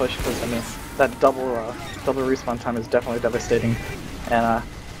able to push, because I mean that double respawn time is definitely devastating. And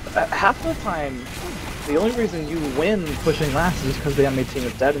half the time, the only reason you win pushing last is because the enemy team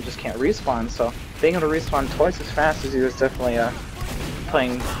is dead and just can't respawn. So being able to respawn twice as fast as you is definitely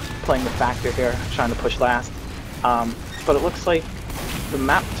playing the factor here, trying to push last. But it looks like the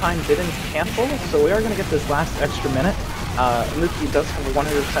map time didn't cancel, so we are going to get this last extra minute. Mookie does have a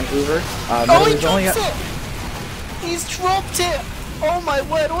 100% Uber. Oh, he dropped it! He's dropped it! Oh my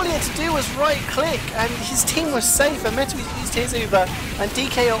word, all he had to do was right click and his team was safe, and Metui used his Uber, and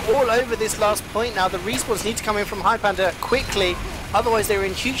DK are all over this last point now. The respawns need to come in from Highpander quickly, otherwise they're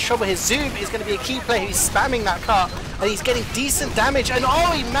in huge trouble. His Zoom is going to be a key player. He's spamming that cart and he's getting decent damage, and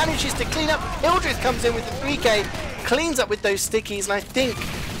oh, he manages to clean up. Hildreth comes in with the 3k, cleans up with those stickies, and I think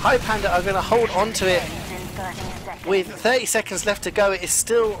Highpander are going to hold on to it. With 30 seconds left to go, it is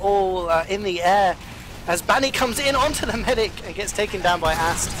still all in the air, as Banny comes in onto the medic and gets taken down by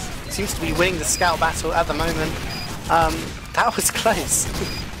Ast. Seems to be winning the scout battle at the moment. That was close.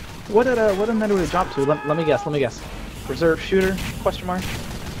 What did Metui drop to? Let me guess. Reserve shooter? Question mark?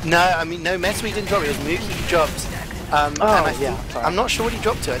 No, I mean no. Metui didn't drop. It was Mookie who dropped. I'm not sure what he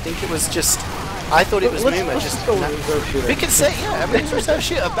dropped to. I think it was just. I thought it was Muma. Let's just go with reserve shooter. We could say everything's reserve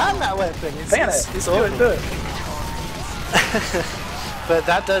shooter. Ban that weapon. It's awful. Do it. But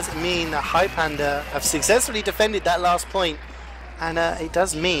that does mean that Highpander have successfully defended that last point, and it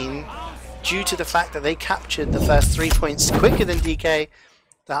does mean, due to the fact that they captured the first 3 points quicker than DK,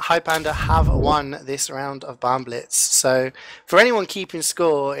 that Highpander have won this round of Barn Blitz. So for anyone keeping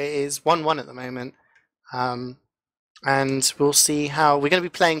score, it is 1-1 at the moment, and we'll see how we're going to be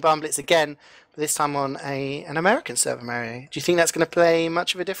playing Barn Blitz again, but this time on an American server. Mario, do you think that's going to play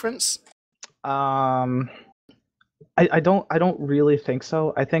much of a difference? I don't really think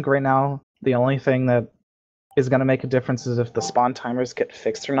so. I think right now the only thing that is going to make a difference is if the spawn timers get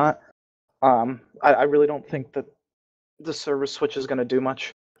fixed or not. I really don't think that the server switch is going to do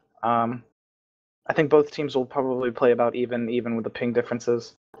much. I think both teams will probably play about even with the ping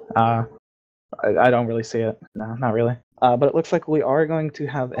differences. I don't really see it. No, not really. But it looks like we are going to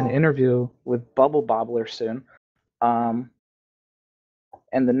have an interview with Bubble Bobbler soon. And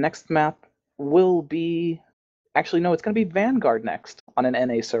the next map will be... Actually, no, it's going to be Vanguard next on an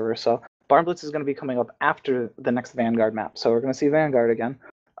NA server. So Barn Blitz is going to be coming up after the next Vanguard map. So we're going to see Vanguard again.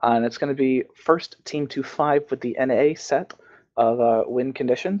 And it's going to be first team to 5 with the NA set of win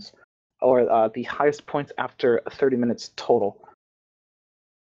conditions, or the highest points after 30 minutes total.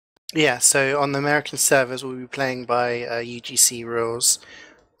 Yeah, so on the American servers, we'll be playing by UGC rules,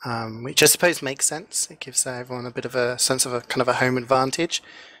 which I suppose makes sense. It gives everyone a bit of a sense of a kind of a home advantage.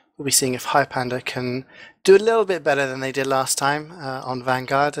 We'll be seeing if Highpander can do a little bit better than they did last time on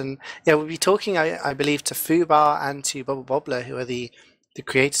Vanguard. And yeah, we'll be talking, I believe, to Fubar and to Bubble Bobbler, who are the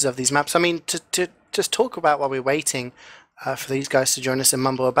creators of these maps. I mean, to just talk about while we're waiting for these guys to join us in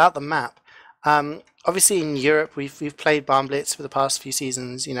Mumble about the map. Obviously, in Europe, we've played Barn Blitz for the past few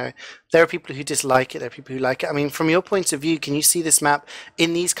seasons. You know, there are people who dislike it. There are people who like it. I mean, from your point of view, can you see this map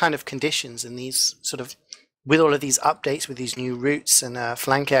in these kind of conditions, in these sort of, with all of these updates, with these new routes and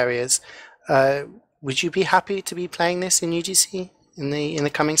flank areas? Would you be happy to be playing this in UGC in the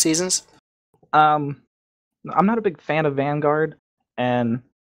coming seasons? I'm not a big fan of Vanguard, and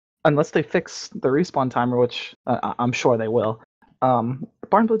unless they fix the respawn timer, which I'm sure they will. Barn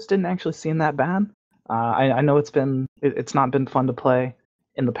Blitz didn't actually seem that bad. I know it's not been fun to play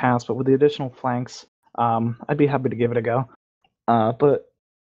in the past, but with the additional flanks, I'd be happy to give it a go. But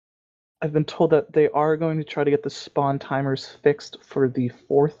I've been told that they are going to try to get the spawn timers fixed for the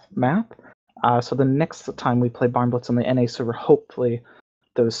 4th map. So the next time we play Barn Blitz on the NA server, hopefully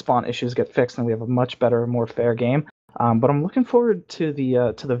those spawn issues get fixed and we have a much better, more fair game. But I'm looking forward to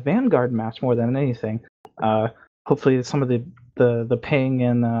the Vanguard match more than anything. Hopefully some of the ping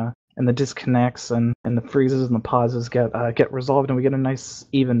and the disconnects and the freezes and the pauses get resolved and we get a nice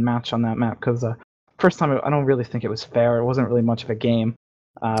even match on that map, because first time I don't really think it was fair. It wasn't really much of a game.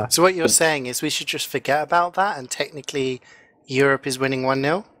 So what you're saying is we should just forget about that, and technically Europe is winning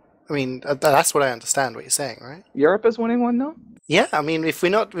 1-0? I mean, that's what I understand what you're saying, right? Europe is winning 1-0? Yeah, I mean, if we're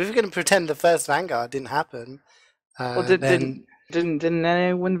going to pretend the first Vanguard didn't happen, Well, then... didn't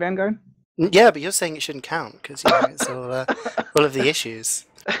NA win Vanguard? Yeah, but you're saying it shouldn't count, because, you know, it's all of the issues.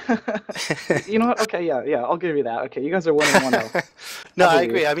 You know what? Okay, yeah, I'll give you that. Okay, you guys are winning 1-0. No, I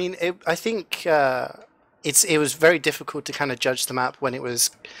agree. I mean, I think it was very difficult to kind of judge the map when it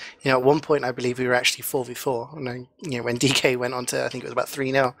was, you know, at one point I believe we were actually 4v4, and then, you know, when DK went on to, I think it was about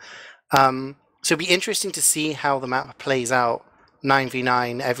 3-0. So it'd be interesting to see how the map plays out,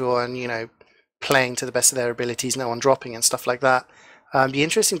 9v9, everyone, you know, playing to the best of their abilities, no one dropping and stuff like that. Be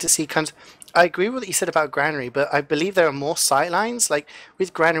interesting to see kind of, I agree with what you said about Granary, but I believe there are more sightlines. Like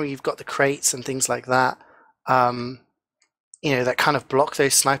with Granary, you've got the crates and things like that, you know, that kind of block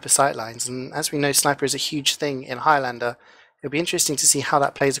those sniper sightlines. And as we know, sniper is a huge thing in Highlander. It'll be interesting to see how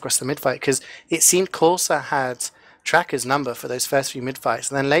that plays across the midfight, because it seemed Corsa had Tracker's number for those first few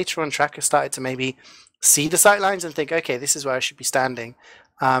midfights, and then later on Tracker started to maybe see the sightlines and think, okay, this is where I should be standing.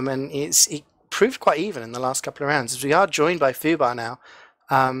 And it proved quite even in the last couple of rounds. As we are joined by Fubar now,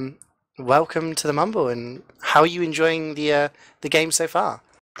 welcome to the Mumble, and how are you enjoying the game so far?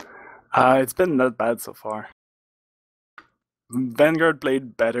 It's been not bad so far. Vanguard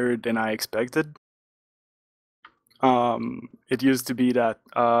played better than I expected. It used to be that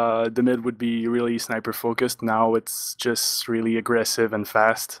the mid would be really sniper focused. Now it's just really aggressive and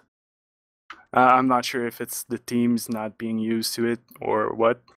fast. I'm not sure if it's the teams not being used to it or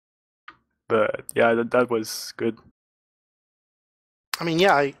what, but yeah, that was good. I mean,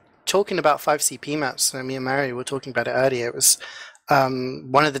 yeah, talking about 5CP maps, me and Mario were talking about it earlier. It was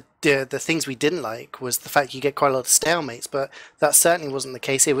one of the things we didn't like was the fact you get quite a lot of stalemates, but that certainly wasn't the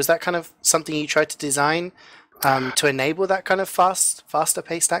case here. Was that kind of something you tried to design to enable that kind of faster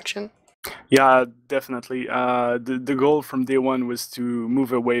paced action? Yeah, definitely. The goal from day one was to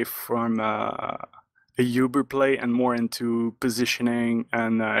move away from a Uber play and more into positioning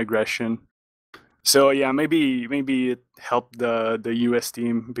and aggression. So yeah, maybe it helped the US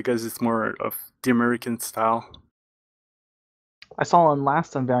team because it's more of the American style. I saw on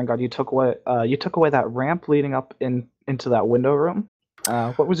last on Vanguard you took away that ramp leading up into that window room.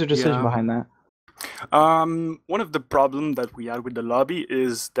 What was your decision behind that? One of the problems that we had with the lobby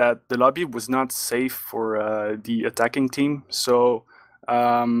is that the lobby was not safe for the attacking team. So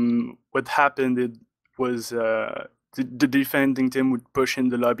what happened was the defending team would push in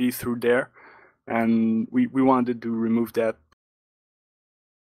the lobby through there, and we wanted to remove that.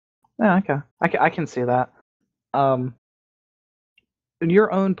 Yeah, okay. I can see that. in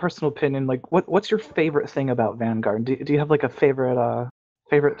your own personal opinion, like what's your favorite thing about Vanguard? Do you have like a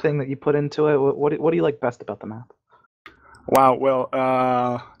favorite thing that you put into it? What do you like best about the map? Wow. Well,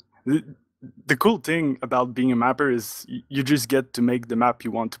 the cool thing about being a mapper is you just get to make the map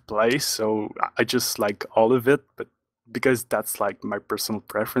you want to play. So I just like all of it, but because that's like my personal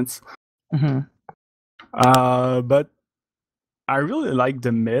preference. Mm-hmm. But I really like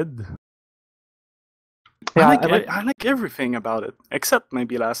the mid. Yeah, I like everything about it except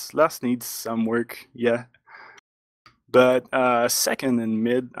maybe last needs some work. Yeah. But second and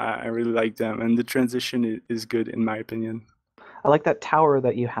mid, I really like them, and the transition is good in my opinion. I like that tower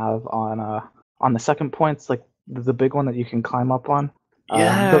that you have on the second points, like the big one that you can climb up on.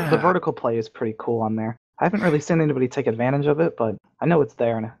 The vertical play is pretty cool on there. I haven't really seen anybody take advantage of it, but I know it's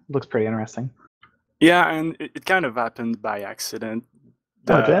there and it looks pretty interesting. Yeah, and it kind of happened by accident.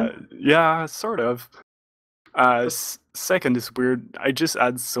 Oh, it did? Yeah, sort of. Second is weird. I just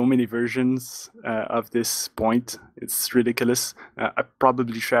add so many versions of this point. It's ridiculous. I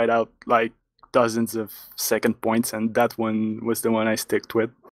probably tried out like dozens of second points, and that one was the one I sticked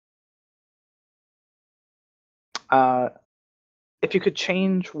with. If you could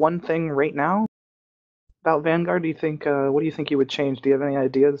change one thing right now about Vanguard, do you think what do you think you would change? Do you have any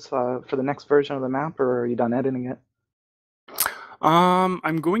ideas for the next version of the map, or are you done editing it?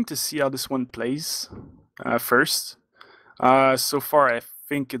 I'm going to see how this one plays first. So far, I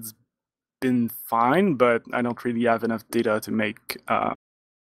think it's been fine, but I don't really have enough data to make a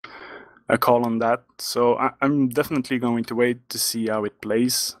call on that. So I'm definitely going to wait to see how it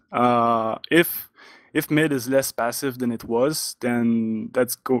plays. If mid is less passive than it was, then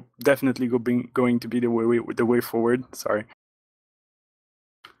that's definitely going to be the way forward. Sorry,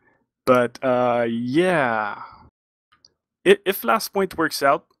 but yeah, if last point works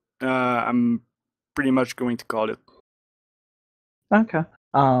out, I'm pretty much going to call it. Okay.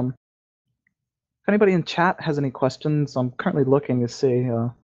 If anybody in chat has any questions, I'm currently looking to see.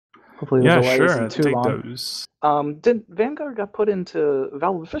 Hopefully the delay isn't too long. Those. Did Vanguard got put into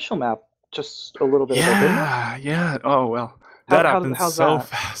Valve official map just a little bit ago, didn't it? Yeah. Oh well, that happened how's so that?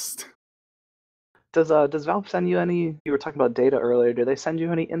 fast. Does Valve send you any? You were talking about data earlier. Do they send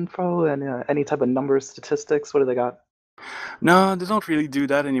you any info and any type of numbers, statistics? What do they got? No, they don't really do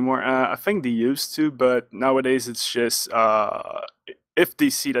that anymore. I think they used to, but nowadays it's just if they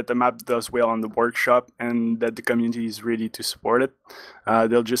see that the map does well on the workshop and that the community is ready to support it,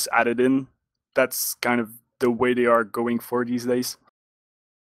 they'll just add it in. That's kind of the way they are going for these days.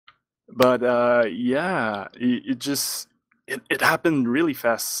 But yeah, it happened really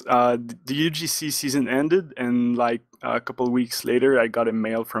fast. The UGC season ended, and like a couple of weeks later, I got a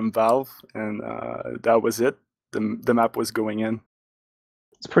mail from Valve, and that was it. The map was going in.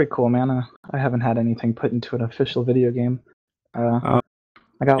 It's pretty cool, man. I haven't had anything put into an official video game. I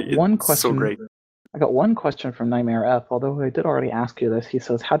got one question. So great. I got one question from Nightmare F. Although I did already ask you this, he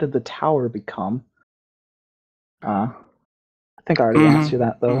says, "How did the tower become?" I think I already asked you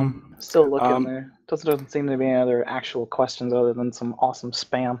that though. Still looking there. Doesn't seem to be any other actual questions other than some awesome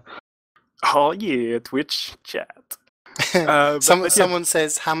spam. Oh yeah, Twitch chat. Someone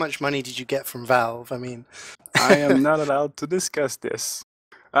says, "How much money did you get from Valve?" I mean, I am not allowed to discuss this.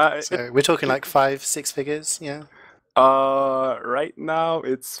 So we're talking like 5-6 figures, yeah. Right now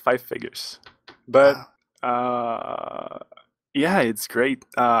it's 5 figures, but yeah, it's great.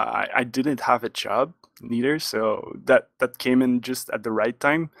 I didn't have a job neither, so that came in just at the right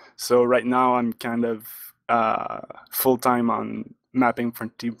time. So right now I'm kind of full time on mapping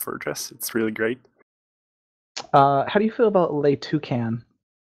from Team Fortress. It's really great. How do you feel about Le Toucan?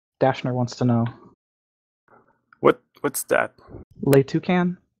 Dashner wants to know. What's that? Le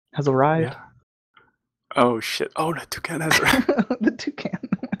Toucan has arrived. Yeah. Oh shit! Oh, the Toucan has arrived. The Toucan.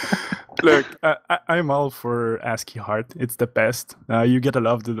 Look, I'm all for ASCII Heart. It's the best. You get a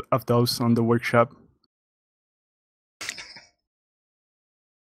lot of those on the workshop.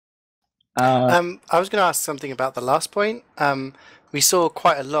 I was going to ask something about the last point. We saw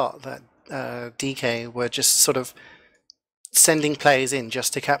quite a lot that DK were just sort of sending players in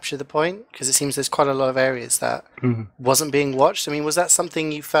just to capture the point, because it seems there's quite a lot of areas that wasn't being watched. I mean, was that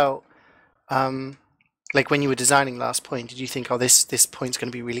something you felt like when you were designing last point? Did you think, oh, this point's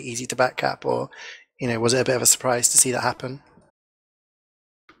going to be really easy to backcap, or was it a bit of a surprise to see that happen?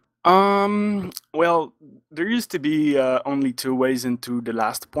 Well, there used to be only 2 ways into the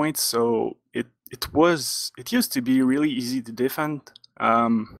last point, so it used to be really easy to defend.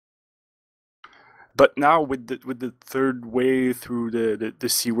 But now with the third way through the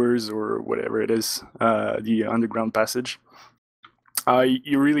sewers or whatever it is, the underground passage,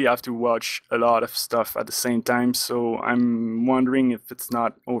 You really have to watch a lot of stuff at the same time, so I'm wondering if it's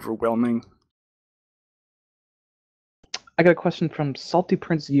not overwhelming. I got a question from Salty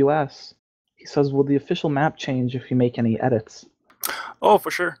Prince US. He says, will the official map change if you make any edits? Oh,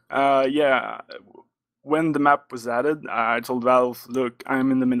 for sure. Yeah. When the map was added, I told Valve, look, I'm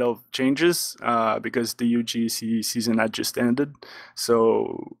in the middle of changes because the UGC season had just ended.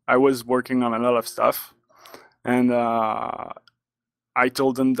 So I was working on a lot of stuff. And I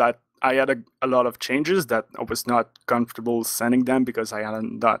told them that I had a lot of changes that I was not comfortable sending them because I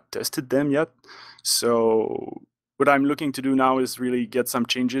hadn't not tested them yet. So what I'm looking to do now is really get some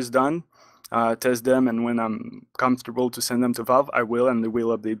changes done, test them, and when I'm comfortable to send them to Valve, I will, and they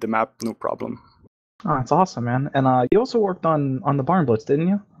will update the map, no problem. Oh, that's awesome, man. And you also worked on the Barn Blitz, didn't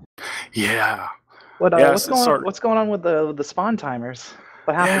you? Yeah. What's going on with the spawn timers?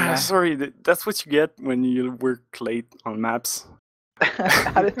 What happened there? Sorry, that's what you get when you work late on maps.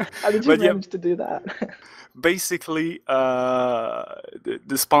 how did you manage to do that? Basically,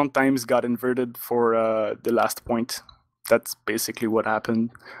 the spawn times got inverted for the last point. That's basically what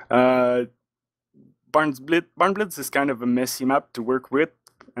happened. Barn Blitz is kind of a messy map to work with,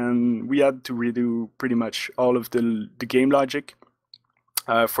 and we had to redo pretty much all of the game logic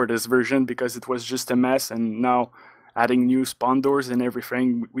for this version because it was just a mess, and now adding new spawn doors and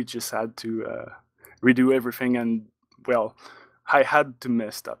everything, we just had to redo everything, and well, I had to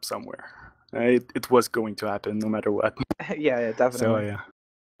mess up somewhere. It was going to happen no matter what. yeah, definitely. So yeah.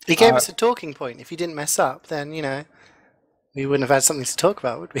 He gave us a talking point. If you didn't mess up, then, you know, we wouldn't have had something to talk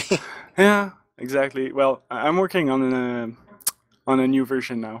about, would we? Yeah, exactly. Well, I'm working on a new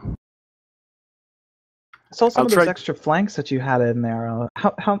version now. I saw some of those extra flanks that you had in there.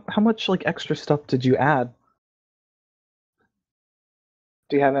 How much like extra stuff did you add?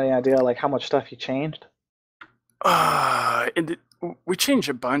 Do you have any idea like how much stuff you changed? We changed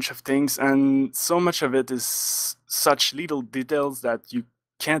a bunch of things, and so much of it is such little details that you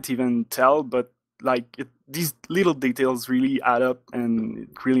can't even tell, but like these little details really add up, and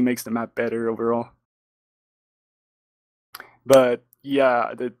it really makes the map better overall. But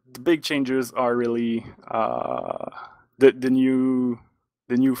yeah, the big changes are really the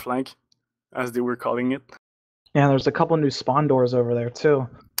new flank, as they were calling it. Yeah, there's a couple new spawn doors over there too.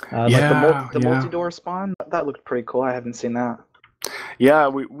 Like the multi-door spawn, that looked pretty cool. I haven't seen that. Yeah,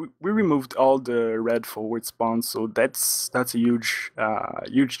 we removed all the red forward spawns, so that's a huge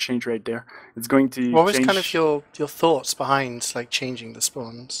change right there. It's going to. What was kind of your thoughts behind like changing the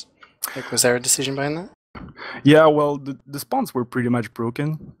spawns? Like, was there a decision behind that? Yeah, well, the spawns were pretty much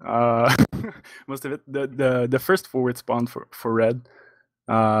broken. Most of it. The first forward spawn for red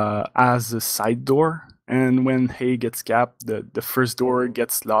has a side door, and when hay gets capped, the first door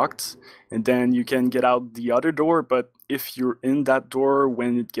gets locked, and then you can get out the other door, but if you're in that door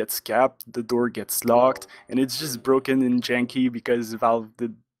when it gets capped, the door gets locked, and it's just broken and janky because Valve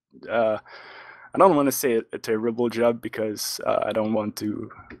did I don't want to say a terrible job because I don't want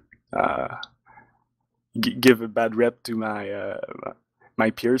to give a bad rep to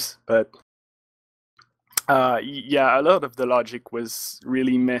my peers, but yeah, a lot of the logic was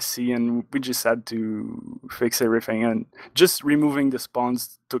really messy, and we just had to fix everything. And just removing the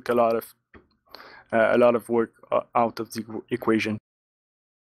spawns took a lot of work out of the equation.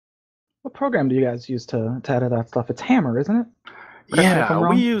 What program do you guys use to edit that stuff? It's Hammer, isn't it? Yeah,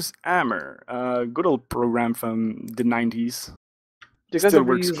 we use Hammer, a good old program from the 90s. Do you guys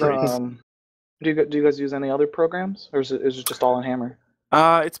ever use do you guys use any other programs, or is it just all in Hammer?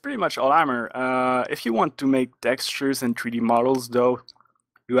 It's pretty much all Hammer. If you want to make textures and 3D models, though,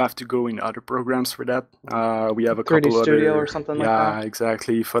 you have to go in other programs for that. We have a 3D couple Studio other, or something like that. Yeah,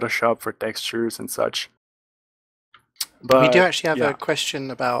 exactly. Photoshop for textures and such. But we do actually have a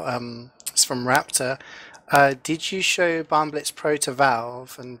question about it's from Raptor. Did you show Barn Blitz Pro to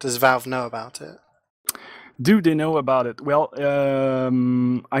Valve, and does Valve know about it? Do they know about it? Well,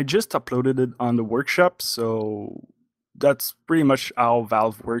 I just uploaded it on the workshop, so that's pretty much how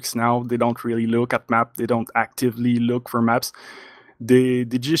Valve works now. They don't really look at map. They don't actively look for maps. They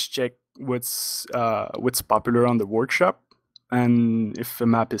just check what's popular on the workshop, and if a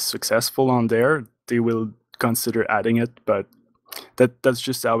map is successful on there, they will consider adding it. But that's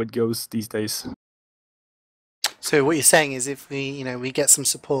just how it goes these days. So what you're saying is, if we get some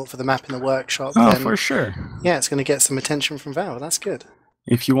support for the map in the workshop, then, for sure, yeah, it's going to get some attention from Valve. That's good.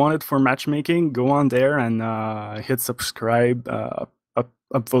 If you want it for matchmaking, go on there and hit subscribe,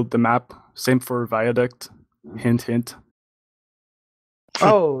 upvote the map. Same for Viaduct. Hint, hint.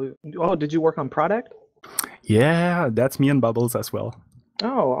 Oh, did you work on Product? Yeah, that's me and Bubbles as well.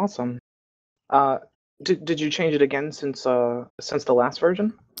 Oh, awesome. Did you change it again since the last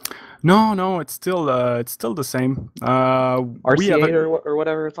version? No, it's still the same. We have RC8 or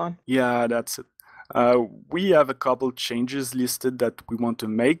whatever it's on. Yeah, that's it. We have a couple changes listed that we want to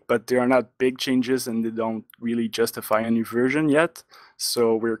make, but they are not big changes and they don't really justify any version yet.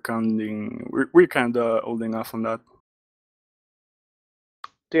 So we're kind of holding off on that.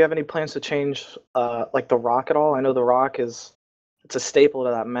 Do you have any plans to change like the rock at all? I know the rock it's a staple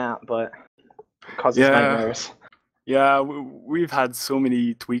to that map, but it causes nightmares. Yeah, we've had so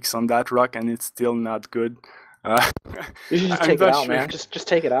many tweaks on that rock, and it's still not good. You should just take it out, man. Just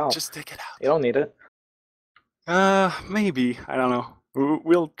take it out. Just take it out. You don't need it. Maybe. I don't know.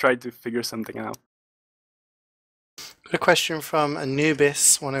 We'll try to figure something out. A question from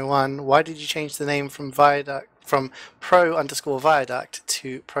Anubis101. Why did you change the name from pro_viaduct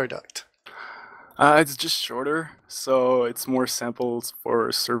to product? It's just shorter, so it's more samples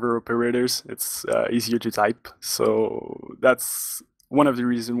for server operators. It's easier to type, so that's one of the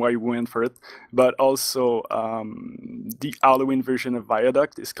reasons why we went for it. But also, the Halloween version of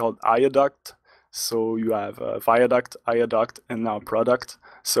Viaduct is called Iaduct. So you have Viaduct, Iaduct, and now Product.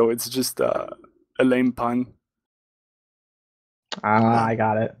 So it's just a lame pun. I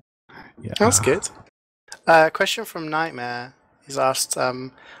got it. Yeah. That's good. Question from Nightmare. He's asked, are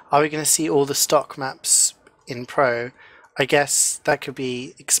we going to see all the stock maps in Pro? I guess that could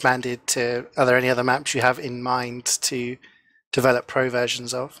be expanded to, are there any other maps you have in mind to develop Pro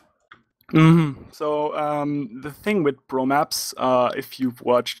versions of? So the thing with Pro maps, if you've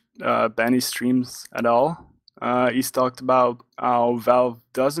watched Benny's streams at all, he's talked about how Valve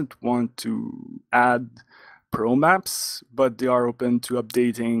doesn't want to add Pro maps, but they are open to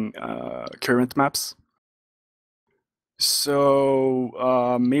updating current maps.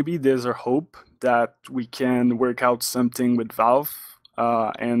 So maybe there's a hope that we can work out something with Valve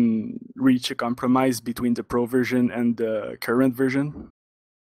and reach a compromise between the Pro version and the current version.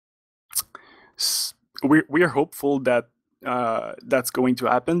 We're hopeful that that's going to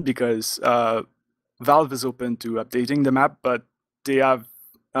happen because Valve is open to updating the map, but they have,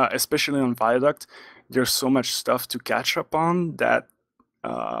 especially on Viaduct, there's so much stuff to catch up on that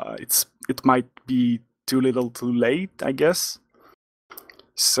it might be too little too late, I guess.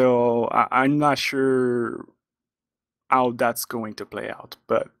 So I'm not sure how that's going to play out,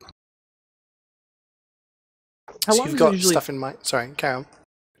 but How long you've got stuff in mind. Sorry, carry on.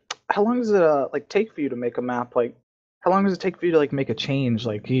 How long does it take for you to make a map? Like, how long does it take for you to make a change?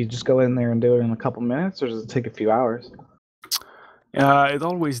 Like, you just go in there and do it in a couple minutes, or does it take a few hours? It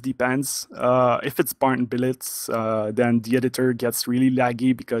always depends. If it's barn billets, then the editor gets really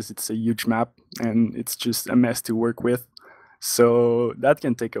laggy because it's a huge map and it's just a mess to work with. So that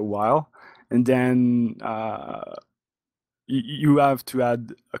can take a while. And then you have to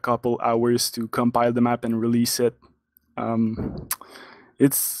add a couple hours to compile the map and release it.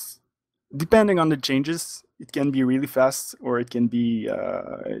 It's depending on the changes. It can be really fast, or it can be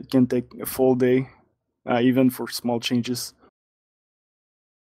it can take a full day, even for small changes.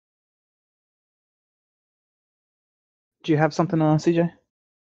 Do you have something, CeeJaey?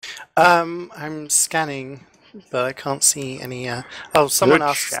 I'm scanning, but I can't see any. Oh, someone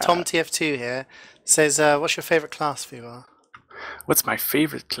asks. Tom TF2 here says, "What's your favorite class, VR?" What's my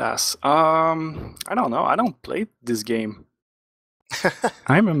favorite class? I don't know. I don't play this game.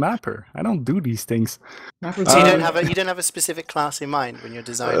 I'm a mapper. I don't do these things. So you don't have a specific class in mind when you're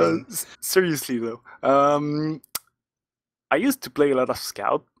designing. Seriously though, I used to play a lot of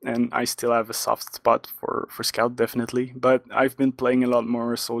Scout, and I still have a soft spot for Scout, definitely. But I've been playing a lot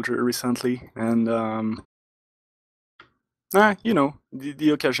more Soldier recently, and you know,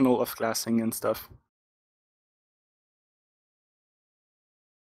 the occasional off-classing and stuff.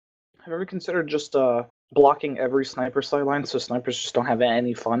 Have you ever considered just blocking every sniper sideline so snipers just don't have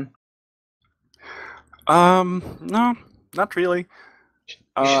any fun? No, not really.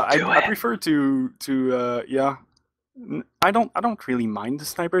 I prefer to yeah. I don't really mind the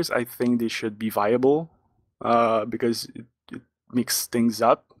snipers. I think they should be viable, because it mixes things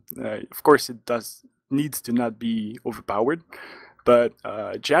up. Of course, it needs to not be overpowered, but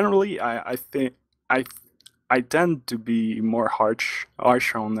generally, I think I tend to be more harsh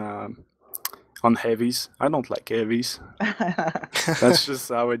on heavies. I don't like heavies. That's just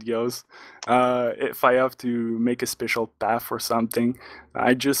how it goes. If I have to make a special path or something,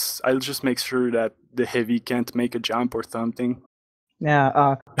 I'll just make sure that the heavy can't make a jump or something.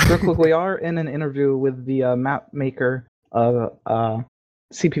 Yeah, real quick, we are in an interview with the map maker of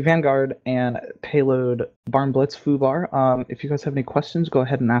CP Vanguard and Payload Barn Blitz Fubar. If you guys have any questions, go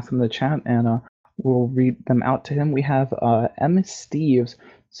ahead and ask them in the chat, and we'll read them out to him. We have M. Steves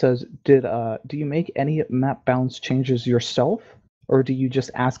says, do you make any map balance changes yourself, or do you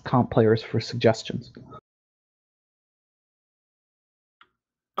just ask comp players for suggestions?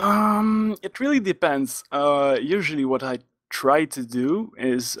 It really depends. Usually what I try to do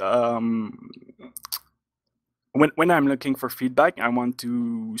is when I'm looking for feedback, I want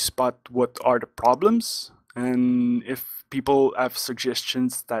to spot what are the problems, and if people have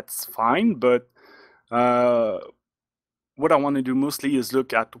suggestions, that's fine. But what I want to do mostly is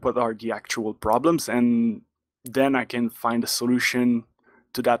look at what are the actual problems, and then I can find a solution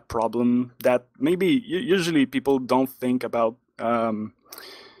to that problem that maybe usually people don't think about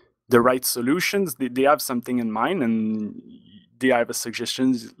the right solutions. They have something in mind and they have a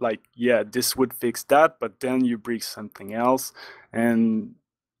suggestions like, yeah, this would fix that, but then you bring something else, and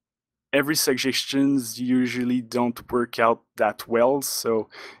every suggestions usually don't work out that well. So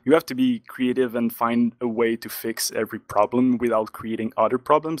you have to be creative and find a way to fix every problem without creating other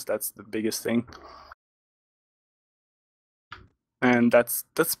problems. That's the biggest thing. And that's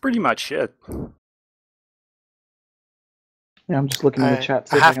pretty much it. Yeah, I'm just looking in the chat.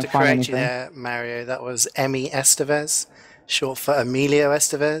 See I if have can to find correct you anything. there, Mario. That was Emmy Estevez, short for Emilio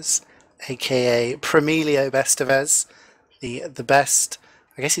Estevez, aka Premilio Estevez, the best.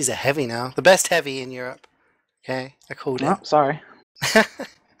 I guess he's a heavy now. The best heavy in Europe. Okay, I called it. Oh, sorry.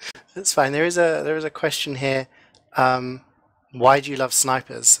 That's fine. There is a question here. Why do you love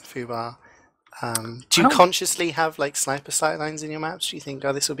snipers, Fubar? Do you consciously have like sniper sightlines in your maps? Do you think,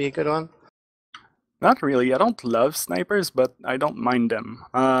 oh, this will be a good one? Not really. I don't love snipers, but I don't mind them.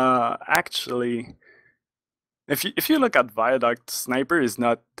 Actually, if you look at Viaduct, sniper is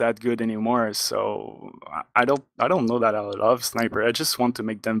not that good anymore. So I don't know that I love sniper. I just want to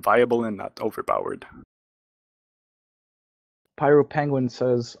make them viable and not overpowered. Pyro Penguin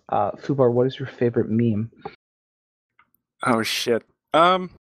says, Fubar, what is your favorite meme? Oh shit. I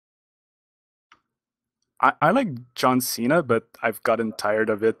like John Cena, but I've gotten tired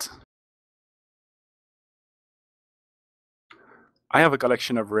of it. I have a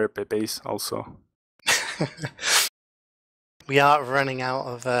collection of rare Pepes also. We are running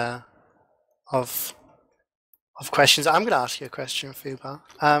out of questions. I'm going to ask you a question, Fubar.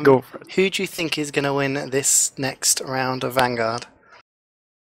 Go for it. Who do you think is going to win this next round of Vanguard?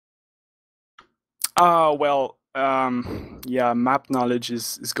 Well, yeah, map knowledge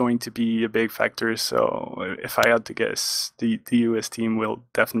is going to be a big factor. So if I had to guess, the US team will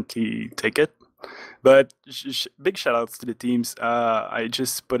definitely take it. But big shout outs to the teams. I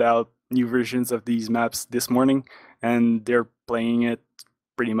just put out new versions of these maps this morning, and they're playing it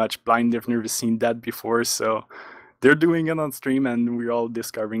pretty much blind. They've never seen that before, so they're doing it on stream, and we're all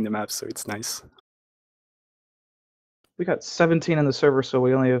discovering the map, so it's nice. We got 17 in the server, so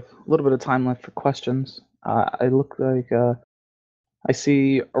we only have a little bit of time left for questions. I look like I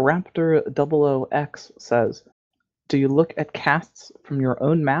see Raptor 00X says, do you look at casts from your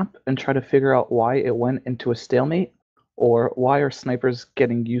own map and try to figure out why it went into a stalemate, or why are snipers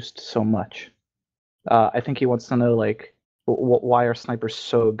getting used so much? I think he wants to know, like, why are snipers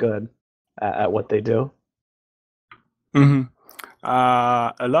so good at what they do? Mm-hmm.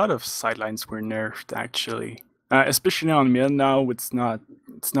 A lot of sidelines were nerfed actually, especially on mid now.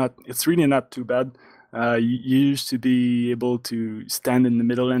 It's really not too bad. You used to be able to stand in the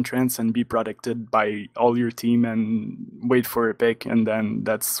middle entrance and be protected by all your team and wait for a pick, and then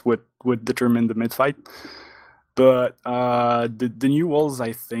that's what would determine the mid fight. But the new walls,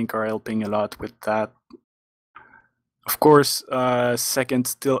 I think, are helping a lot with that. Of course, second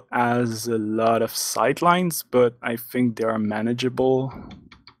still has a lot of sidelines, but I think they are manageable.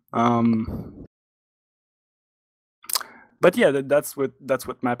 But yeah, that's what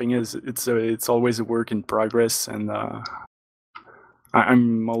mapping is. It's always a work in progress, and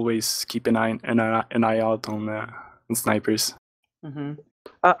I'm always keeping an eye out on snipers. Mm-hmm.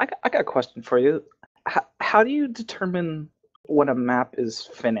 I got a question for you. How do you determine when a map is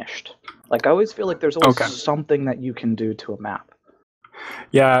finished? Like, I always feel like there's always something that you can do to a map.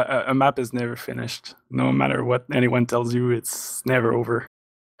 Yeah, a map is never finished. No matter what anyone tells you, it's never over.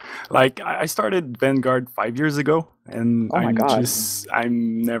 Like, I started Vanguard 5 years ago, and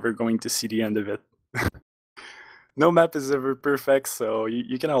I'm never going to see the end of it. No map is ever perfect, so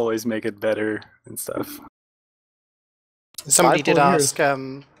you can always make it better and stuff. Somebody did ask,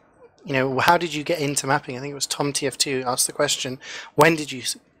 how did you get into mapping? I think it was Tom TF2 asked the question. When did you,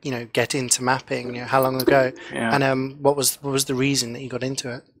 get into mapping? How long ago? Yeah. And what was the reason that you got into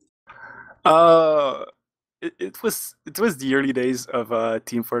it? It was the early days of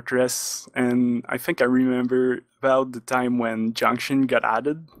Team Fortress, and I think I remember about the time when Junction got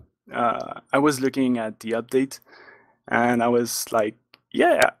added. I was looking at the update, and I was like,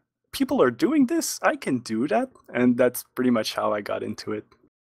 yeah, people are doing this, I can do that, and that's pretty much how I got into it.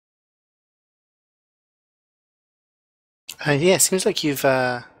 Yeah, it seems like you've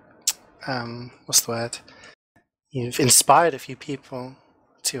what's the word? You've inspired a few people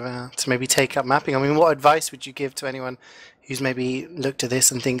to maybe take up mapping. I mean, what advice would you give to anyone who's maybe looked at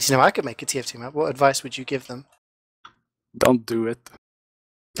this and thinks, I could make a TF2 map? What advice would you give them? Don't do it.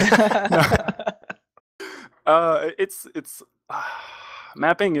 It's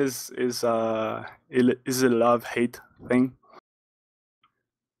mapping is a love-hate thing.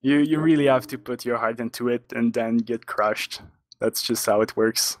 You really have to put your heart into it and then get crushed. That's just how it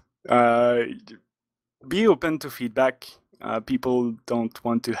works. Be open to feedback. People don't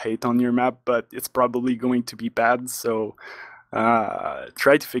want to hate on your map, but it's probably going to be bad. So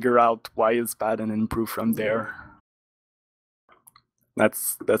try to figure out why it's bad and improve from there.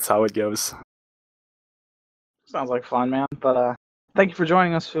 That's how it goes. Sounds like fun, man. But thank you for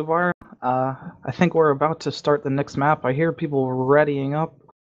joining us, Fubar. I think we're about to start the next map. I hear people readying up.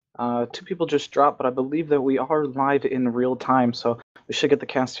 2 people just dropped, but I believe that we are live in real time, so we should get the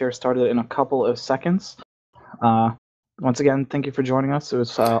cast here started in a couple of seconds. Once again, thank you for joining us. It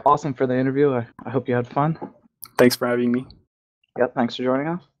was awesome for the interview. I hope you had fun. Thanks for having me. Yep, thanks for joining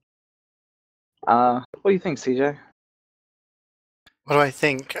us. What do you think, CeeJaey? What do I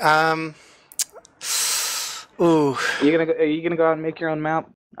think? Ooh. Are you gonna go out and make your own map?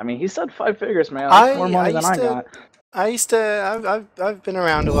 I mean, he said 5 figures, man. That's more money than I got. I've been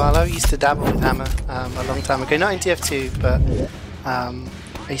around a while. I used to dabble with Hammer a long time ago. Not in TF2, but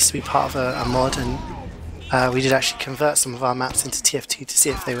I used to be part of a mod, and we did actually convert some of our maps into TF2 to see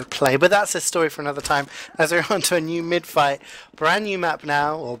if they would play. But that's a story for another time. As we're on to a new mid-fight, brand new map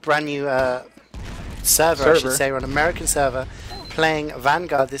now, or brand new server, I should say. We're on an American server, playing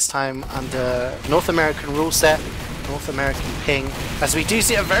Vanguard this time under North American rule set, North American ping. As we do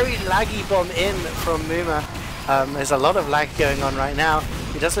see a very laggy bomb in from Muma. There's a lot of lag going on right now.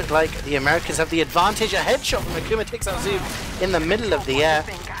 It does look like the Americans have the advantage. A headshot from Akuma takes out Zoom in the middle of the air.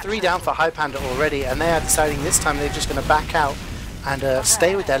 3 down for Highpander already, and they are deciding this time they're just going to back out and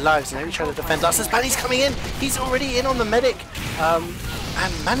stay with their lives and maybe try to defend us. As Paddy's coming in, he's already in on the medic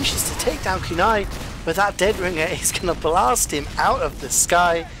and manages to take down Kunai, but that dead ringer is going to blast him out of the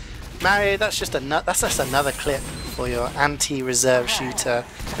sky. Mario, that's just another clip for your anti-reserve shooter.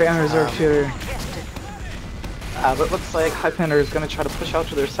 Reserve shooter. But looks like Highpander is going to try to push out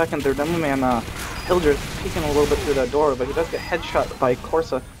to their second. Their demo man, Hildreth, peeking a little bit through that door, but he does get headshot by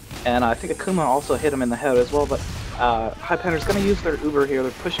Corsa. And I think Akuma also hit him in the head as well. But Highpander is going to use their Uber here.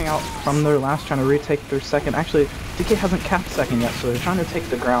 They're pushing out from their last, trying to retake their second. Actually, DK hasn't capped second yet, so they're trying to take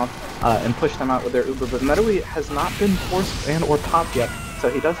the ground and push them out with their Uber. But Meadowy has not been forced and or popped yet, so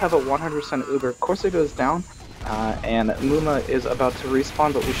he does have a 100% Uber. Corsa goes down. And Muma is about to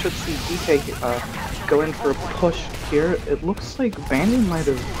respawn, but we should see DK go in for a push here. It looks like Vandy might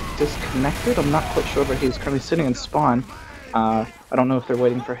have disconnected. I'm not quite sure, but he's currently sitting in spawn. I don't know if they're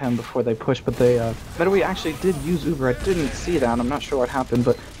waiting for him before they push, but they Meadowy actually did use Uber. I didn't see that. I'm not sure what happened,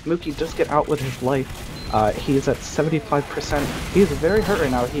 but Mookie does get out with his life. He's at 75%. He's very hurt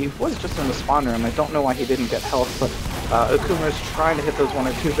right now. He was just in the spawn room. I don't know why he didn't get health, but Akuma is trying to hit those 1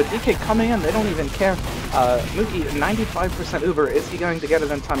 or 2, but DK coming in, they don't even care. Mookie, 95% Uber. Is he going to get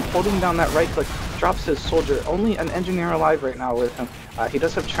it in time? Holding down that right click, drops his soldier. Only an engineer alive right now with him. He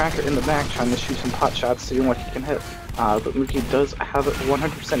does have Tracker in the back, trying to shoot some pot shots, seeing what he can hit. But Mookie does have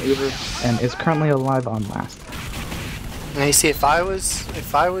 100% Uber and is currently alive on last. Now you see, if I was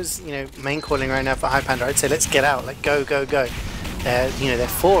main calling right now for Highpander, I'd say let's get out, like go. They're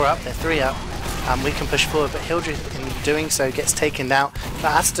 4 up, they're 3 up. We can push forward, but Hildreth in doing so gets taken out.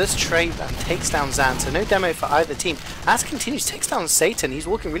 But As does trade and takes down Zan, so no demo for either team. As continues, takes down Satan. He's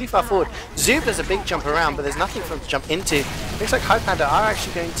walking really far forward. Zoob does a big jump around, but there's nothing for him to jump into. Looks like Highpander are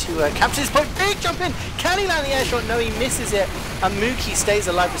actually going to capture this point. Big jump in. Can he land the air shot? No, he misses it. And Mookie stays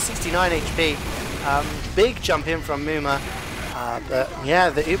alive with 69 HP. Big jump in from Muma, but yeah,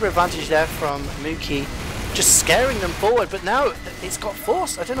 the Uber advantage there from Mookie, just scaring them forward, but now it's got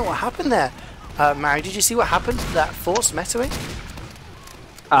forced. I don't know what happened there. Mary, did you see what happened to that forced Meadowy?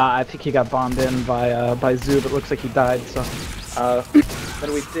 I think he got bombed in by Zoo, but it looks like he died, so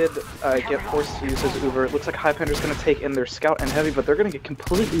Meadowy did get forced to use his Uber. It looks like Highpander's going to take in their Scout and Heavy, but they're going to get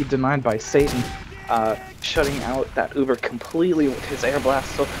completely denied by Satan. Shutting out that Uber completely with his air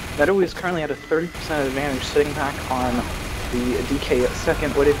blast. So Meadowy is currently at a 30% advantage, sitting back on the DK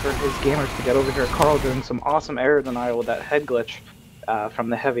second, waiting for his gamers to get over here. Carl doing some awesome air denial with that head glitch from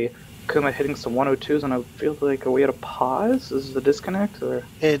the Heavy. Kuma hitting some 102s, and I feel like, are we at a pause? Is the disconnect? Or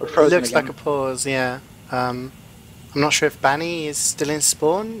it looks again? Like a pause, yeah. I'm not sure if Banny is still in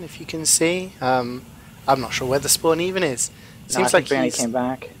spawn, if you can see. I'm not sure where the spawn even is. Seems like Banny came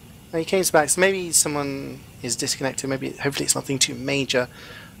back. Oh, he came back, so maybe someone is disconnected, hopefully it's nothing too major.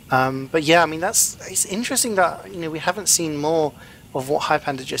 But yeah, I mean, it's interesting that, you know, we haven't seen more of what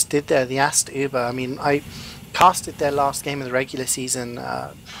Highpander just did there, the Ast Uber. I mean, I casted their last game of the regular season,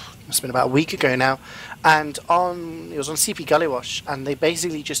 must have been about a week ago now, and it was on CP Gullywash, and they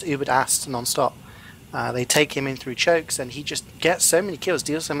basically just Ubered Ast non-stop. They take him in through chokes, and he just gets so many kills,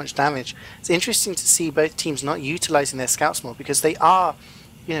 deals so much damage. It's interesting to see both teams not utilizing their scouts more, because they are,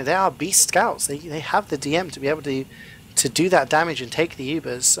 you know, they are beast scouts. They have the DM to be able to do that damage and take the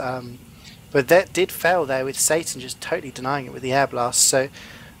Ubers. But that did fail there with Satan just totally denying it with the air blast. So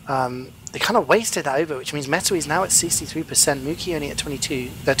they kind of wasted that over, which means Metal is now at 63%, Mookie only at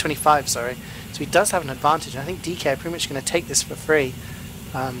 25, sorry. So he does have an advantage. And I think DK are pretty much going to take this for free,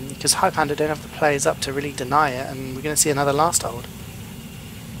 because Highpander don't have the players up to really deny it, and we're going to see another last hold.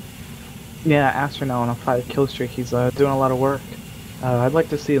 Yeah, Aster now on a 5 kill streak. He's doing a lot of work. I'd like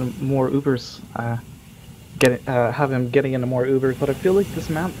to see more Ubers, have him getting into more Ubers, but I feel like this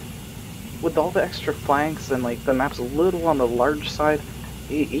map, with all the extra flanks and like the map's a little on the large side,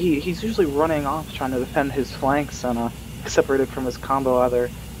 he's usually running off trying to defend his flanks and separated from his combo. Either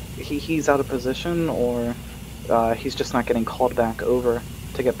he's out of position or he's just not getting called back over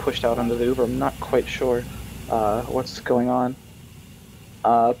to get pushed out under the Uber. I'm not quite sure what's going on,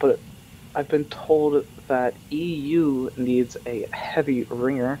 but I've been told that EU needs a heavy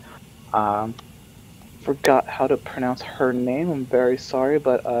ringer. Forgot how to pronounce her name, I'm very sorry,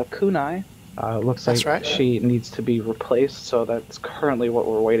 but Kunai, looks like right. She needs to be replaced, so that's currently what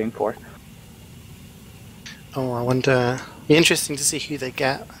we're waiting for. Oh, I wonder, be interesting to see who they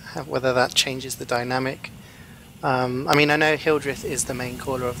get, whether that changes the dynamic. I mean, I know Hildreth is the main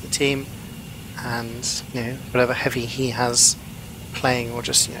caller of the team, and, you know, whatever heavy he has playing, or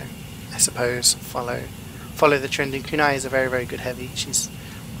just, you know, I suppose follow the trend. And Kunai is a very, very good heavy. She's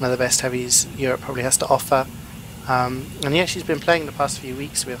one of the best heavies Europe probably has to offer. And yeah, she's been playing the past few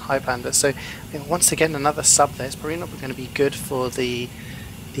weeks with Highpander. So, you know, once again, another sub there. It's probably not going to be good for the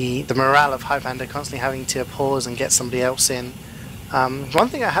morale of Highpander, constantly having to pause and get somebody else in. One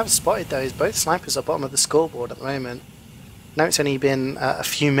thing I have spotted though is both snipers are bottom of the scoreboard at the moment. Now it's only been a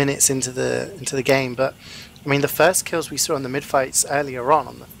few minutes into the game, but I mean, the first kills we saw in the mid fights earlier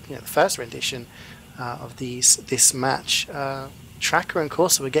on the first rendition of this match, Tracker and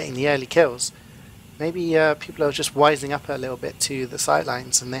Corsa were getting the early kills. Maybe people are just wising up a little bit to the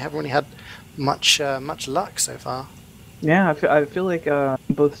sidelines, and they haven't really had much luck so far. Yeah, I feel like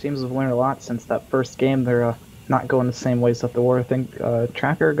both teams have learned a lot since that first game. They're not going the same ways that they were. I think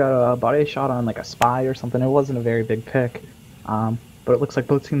Tracker got a body shot on like a spy or something. It wasn't a very big pick, but it looks like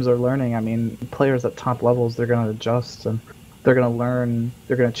both teams are learning. I mean, players at top levels, they're going to adjust and they're going to learn.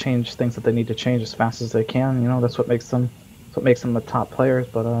 They're going to change things that they need to change as fast as they can. You know, that's what makes them the top players.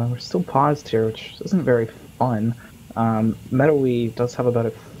 But we're still paused here, which isn't very fun. MetaWii does have about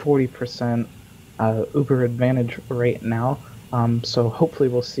a 40% Uber advantage right now. So hopefully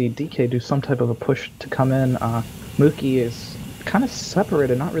we'll see DK do some type of a push to come in. Mookie is kind of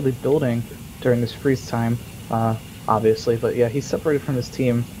separated, not really building during this freeze time, obviously. But yeah, he's separated from his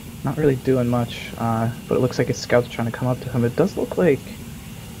team, not really doing much. But it looks like his scouts are trying to come up to him. It does look like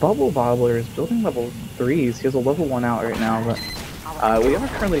Bubble Bobbler is building level 3s. He has a level 1 out right now. But we are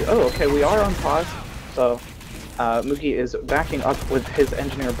currently... Oh, okay, we are on pause. So Mookie is backing up with his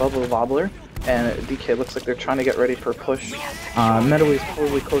engineer Bubble Bobbler. And DK looks like they're trying to get ready for a push. MetaWii is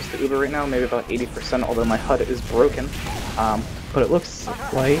probably close to Uber right now, maybe about 80%, although my HUD is broken. But it looks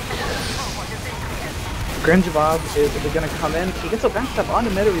like Grenjabab is going to come in. He gets a backstab onto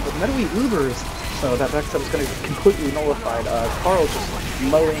MetaWii, but MetaWii Ubers, so that backstab is going to be completely nullified. Carl just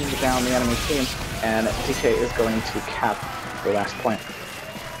mowing down the enemy team, and DK is going to cap the last point.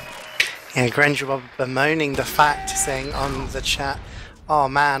 Yeah, Grenjabab bemoaning the fact, saying on the chat, oh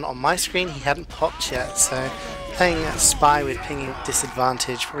man, on my screen he hadn't popped yet, so playing Spy with pinging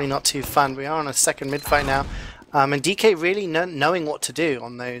disadvantage, probably not too fun. We are on a second mid fight now, and DK really knowing what to do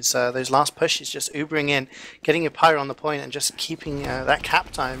on those last pushes, just Ubering in, getting a pyro on the point and just keeping that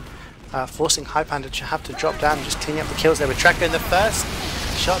cap time, forcing Highpander to have to drop down and just clean up the kills there with Tracker in the first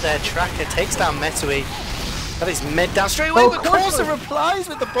shot there. Tracker takes down MetaWii, got his med down straight away, but Corsa replies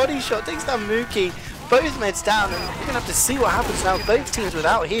with the body shot, takes down Mookie. Both meds down, and we're going to have to see what happens now. Both teams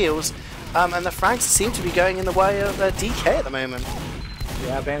without heals, and the Franks seem to be going in the way of DK at the moment.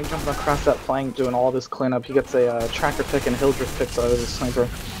 Yeah, Banny jumping across that flank, doing all this cleanup. He gets a Tracker pick and Hildreth picks out of his sniper,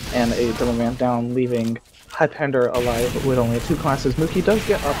 and a double man down, leaving Highpander alive with only 2 classes. Mookie does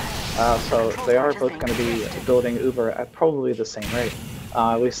get up So they are both going to be building Uber at probably the same rate.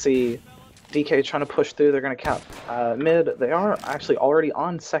 We see DK trying to push through. They're going to cap mid. They are actually already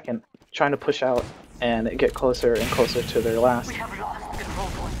on second, trying to push out and get closer and closer to their last.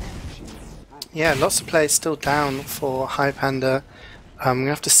 Yeah, lots of players still down for Highpander. We're going to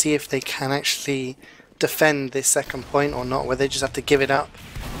have to see if they can actually defend this second point or not, where they just have to give it up.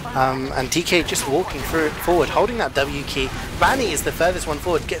 And DK just walking through it forward, holding that W key. Vanny is the furthest one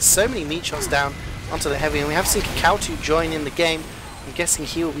forward, gets so many meat shots down onto the heavy, and we have seen Kakautu join in the game. I'm guessing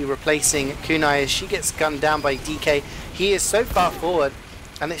he will be replacing Kunai as she gets gunned down by DK. He is so far forward,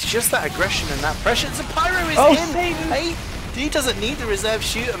 and it's just that aggression and that pressure. So Pyro is in! Hey, he doesn't need the reserve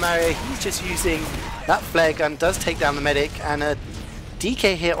shooter, Mario. He's just using that flare gun, does take down the medic, and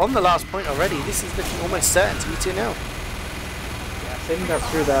DK here on the last point already. This is looking almost certain to be 2-0. Yeah, Satan got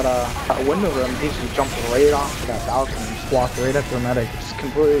through that window room. He just jumped right off that balcony and just walked right up to the medic. Just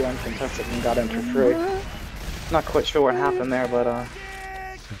completely uncontested and got in for free. Not quite sure what happened there, but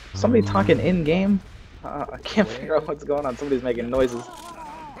somebody talking in-game. I can't figure out what's going on. Somebody's making noises.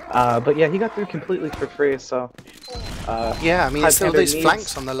 But yeah, he got through completely for free, so... yeah, I mean, it's all those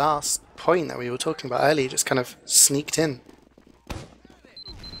flanks on the last point that we were talking about earlier just kind of sneaked in.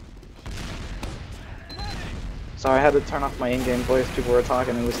 Sorry, I had to turn off my in-game voice. People were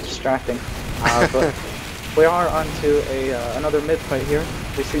talking, it was distracting. But we are on to another mid-fight here.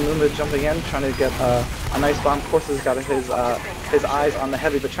 We see Muma jumping in, trying to get a nice bomb. Of course, he's got his eyes on the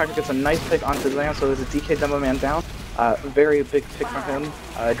heavy, but Tracker gets a nice pick onto Zan, so there's a DK demo man down. Very big pick from him.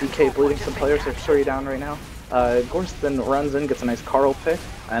 DK bleeding some players, they're 3 down right now. Gorston runs in, gets a nice Carl pick,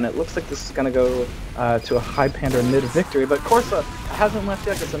 and it looks like this is going to go to a Highpander mid-victory, but Corsa hasn't left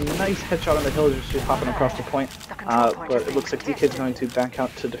yet, gets a nice headshot on the hill, just hopping across the point, but it looks like DK is going to back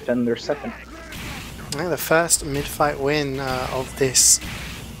out to defend their second. Yeah, the first mid-fight win of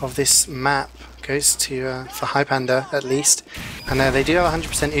this map goes to for Highpander at least, and they do have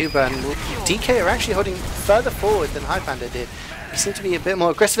 100% Uber, and DK are actually holding further forward than Highpander did. They seem to be a bit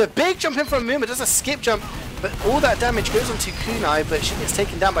more aggressive. A big jump in from Muma, does a skip jump, but all that damage goes onto Kunai, but she gets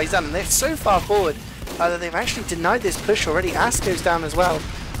taken down by Zan, and they're so far forward that they've actually denied this push already. Ass goes down as well,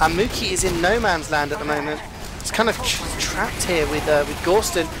 and Mookie is in no man's land at the moment. It's kind of trapped here with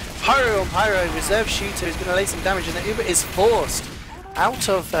Gorston. Pyro on Pyro, reserve shooter is going to lay some damage, and the Uber is forced out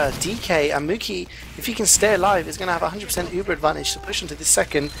of DK, and Mookie, if he can stay alive, is going to have 100% Uber advantage to push into the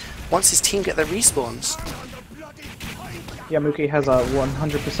second once his team get their respawns. Yeah, Mookie has a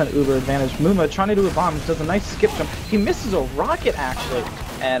 100% Uber advantage. Muma trying to do a bomb, does a nice skip jump. He misses a rocket actually,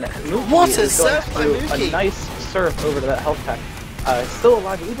 and Mookie is going to do a nice surf over to that health pack. Still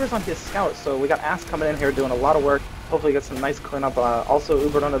alive. Uber's on his scout, so we got Ass coming in here doing a lot of work. Hopefully get some nice cleanup. Also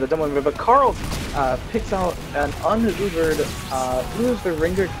Ubered onto the demo Uber, but Carl picks out an un-Ubered, who is the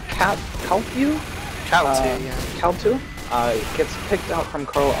ringer? Kaltu? Kaltu, yeah. Kaltu gets picked out from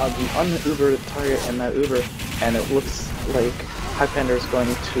Carl on the un-Ubered target in that Uber, and it looks like Highpander is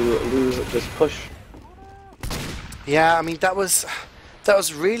going to lose this push. Yeah, I mean that was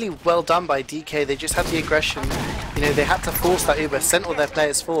really well done by DK. They just had the aggression. You know, they had to force that Uber, sent all their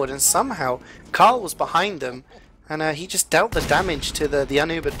players forward, and somehow Carl was behind them. And he just dealt the damage to the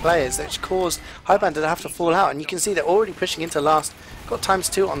un-Ubered players, which caused Highpander to have to fall out. And you can see they're already pushing into last. Got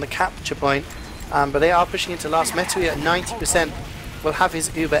 ×2 on the capture point, but they are pushing into last. Metui at 90% will have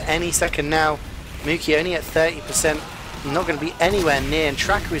his Uber any second now. Mookie only at 30%. Not going to be anywhere near. And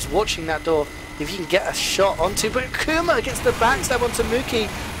Tracker is watching that door if he can get a shot onto. But Kuma gets the backstab onto Mookie.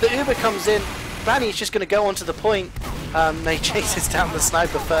 The Uber comes in. Vanny's just going to go onto the point. They chases down the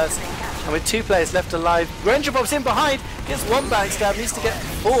sniper first. And with 2 players left alive, Ranger Bob's in behind, gets 1 backstab, needs to get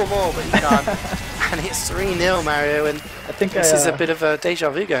 4 more, but he can't. And it's 3-0, Mario, and I think this is a bit of a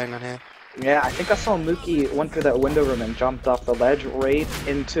deja vu going on here. Yeah, I think I saw Mookie went through that window room and jumped off the ledge right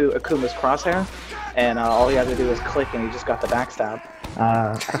into Akuma's crosshair, and all he had to do was click and he just got the backstab.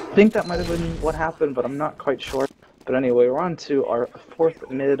 I think that might have been what happened, but I'm not quite sure. But anyway, we're on to our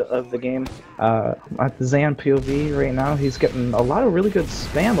 4th mid of the game. At the Zan POV right now, he's getting a lot of really good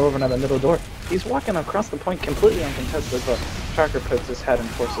spam over at the middle door. He's walking across the point completely uncontested, but Tracker puts his head and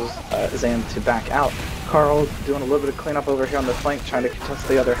forces Zan to back out. Carl doing a little bit of cleanup over here on the flank, trying to contest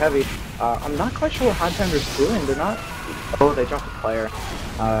the other heavy. I'm not quite sure what Highpander's doing. They're not... Oh, they dropped a player.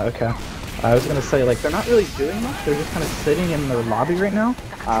 Okay. I was going to say, like, they're not really doing much. They're just kind of sitting in their lobby right now.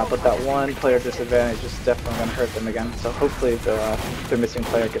 But that 1 player disadvantage is definitely going to hurt them again. So hopefully their missing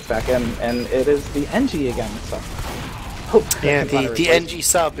player gets back in. And it is the NG again. So hopefully yeah, the NG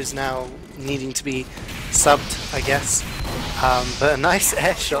sub is now needing to be subbed, I guess. But a nice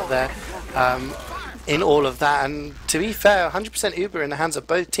air shot there. in all of that. And to be fair, 100% Uber in the hands of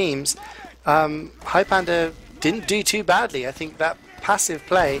both teams. Highpander didn't do too badly. I think that passive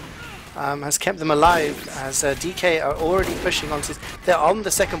play has kept them alive, as DK are already pushing onto. They're on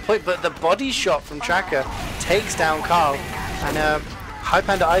the second point, but the body shot from Tracker takes down Carl, and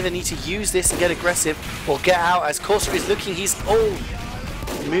Highpander either need to use this and get aggressive or get out, as Corsair is looking. He's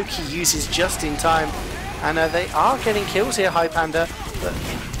Mookie uses just in time, and they are getting kills here, Highpander. But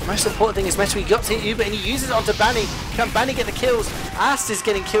the most important thing is Metui got to hit Uber and he uses it onto Banny. Can Banny get the kills? Ast is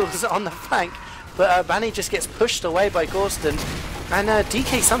getting kills on the flank, but Banny just gets pushed away by Gorston. And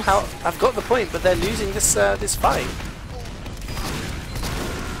DK somehow have got the point, but they're losing this this fight.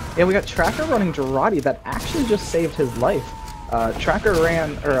 Yeah, we got Tracker running Girardi that actually just saved his life. Satan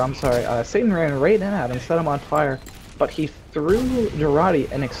ran right in at him, set him on fire, but he threw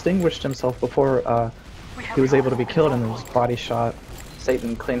Girardi and extinguished himself before he was able to be killed, and there was a body shot.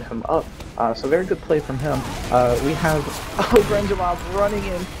 Satan cleaned him up, so very good play from him. We have Grenjamob running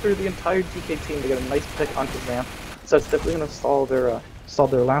in through the entire DK team to get a nice pick onto Zamp. So it's definitely going to stall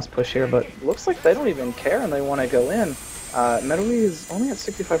their last push here, but looks like they don't even care and they want to go in. Metui is only at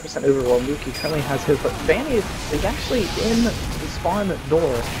 65% Uber, while Mookie currently has his, but Vanny is actually in the spawn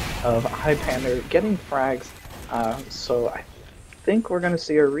door of Highpander getting frags, so I think we're going to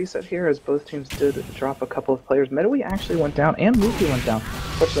see a reset here, as both teams did drop a couple of players. Metui actually went down, and Mookie went down.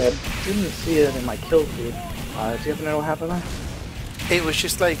 Fortunately, I didn't see it in my kill feed. Do you happen to know what happened there? It was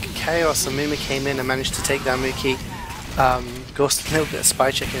just like chaos, and Muma came in and managed to take down Mookie. Ghost a little bit of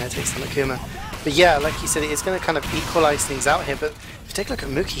spy checking there, takes down Akuma. But yeah, like you said, it is going to kind of equalize things out here. But if you take a look at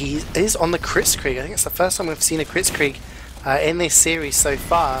Mookie, he is on the Kritzkrieg. I think it's the first time we've seen a Kritzkrieg in this series so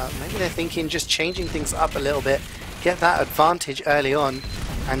far. Maybe they're thinking just changing things up a little bit, get that advantage early on,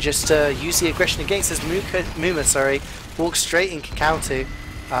 and just use the aggression against as Muma walks straight in Kakao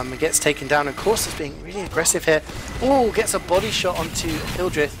and gets taken down. Of course, is being really aggressive here. Oh, gets a body shot onto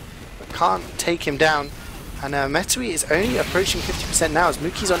Hildreth, but can't take him down. And Metui is only approaching 50% now, as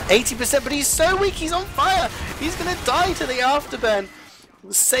Mookie's on 80%, but he's so weak, he's on fire! He's going to die to the afterburn.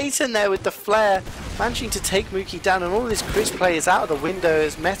 Satan there with the flare, managing to take Mookie down, and all this Chris play is out of the window,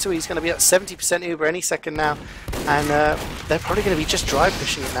 as Metui's going to be at 70% Uber any second now. And they're probably going to be just dry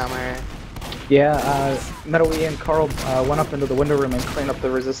pushing it now, Mario. Yeah, Metui and Carl went up into the window room and cleaned up the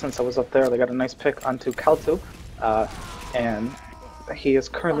resistance that was up there. They got a nice pick onto Kaltu, and he is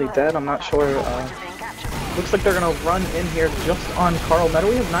currently dead. I'm not sure. Looks like they're going to run in here just on Carl.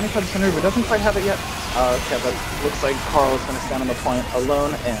 Metui has 95% Uber, doesn't quite have it yet. Okay, but looks like Carl is going to stand on the point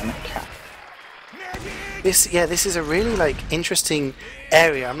alone and cap. This is a really interesting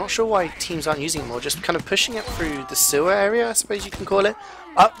area. I'm not sure why teams aren't using it more. Just kind of pushing it through the sewer area, I suppose you can call it,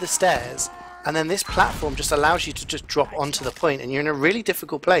 up the stairs, and then this platform just allows you to just drop onto the point, and you're in a really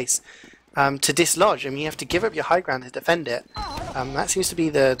difficult place to dislodge. I mean, you have to give up your high ground to defend it. That seems to be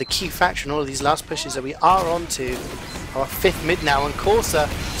the key factor in all of these last pushes that we are on to our 5th mid now, and Corsair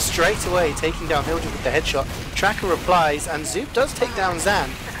straight away taking down Hildreth with the headshot. Tracker replies, and Zoop does take down Zan.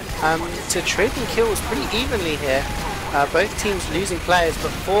 To trading kills pretty evenly here. Both teams losing players,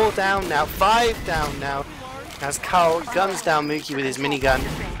 but 4 down now, 5 down now, as Carl guns down Mookie with his minigun,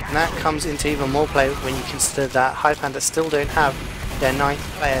 and that comes into even more play when you consider that Highpander still don't have their 9th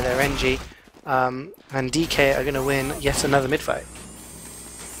player, their NG, and DK are going to win yet another mid-fight.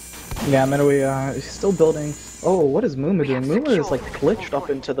 Yeah, Metui is still building. Oh, what is Muma doing? Muma is glitched up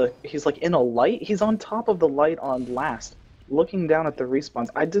into the, he's in a light, he's on top of the light on last, looking down at the respawns.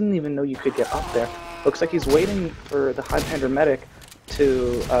 I didn't even know you could get up there. Looks like he's waiting for the Highpander medic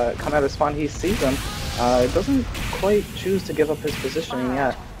to come out of spawn. He sees him, doesn't quite choose to give up his positioning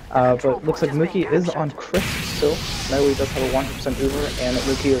yet. But looks like Mookie is on Chris still. Metui does have a 100% Uber, and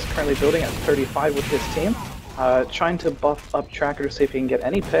Mookie is currently building at 35 with his team. Trying to buff up Tracker to see if he can get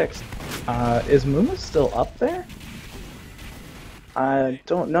any picks. Is Muma still up there? I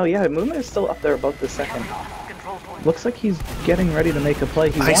don't know. Yeah, Muma is still up there above the second. Looks like he's getting ready to make a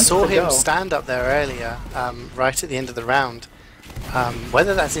play. I saw him stand up there earlier, right at the end of the round.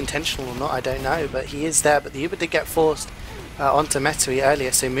 Whether that's intentional or not, I don't know, but he is there. But the Uber did get forced onto Metui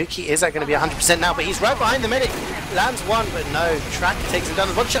earlier, so Mookie is going to be 100% now, but he's right behind the medic. Lands one, but no. Tracker takes him down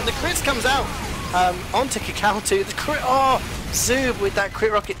the body shot. The crit comes out onto Kakao. The crit. Oh, Zoob with that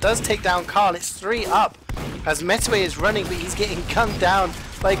crit rocket does take down Carl. It's 3 up as Metui is running, but he's getting gunned down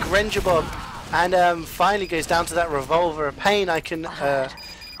by Grenjabob, and finally goes down to that revolver of pain. I can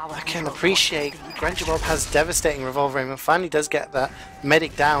appreciate Grenjabob has devastating revolver aim and finally does get that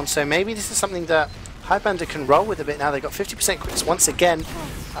medic down. So maybe this is something that Highpander can roll with a bit now. They got 50% crits once again.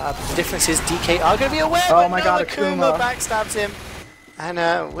 But the difference is DK are going to be aware. Oh my god, Akuma backstabs him, and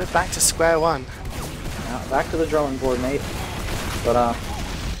we're back to square one. Back to the drawing board, mate. But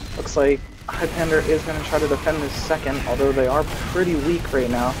looks like Highpander is going to try to defend this second, although they are pretty weak right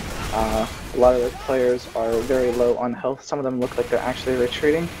now. A lot of the players are very low on health. Some of them look like they're actually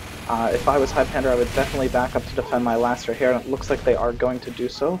retreating. If I was Highpander, I would definitely back up to defend my last right here, and it looks like they are going to do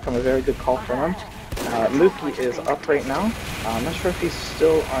so from a very good call from them. Mookie is up right now. I'm not sure if he's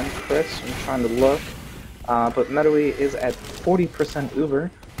still on crits. I'm trying to look. But Medowi is at 40%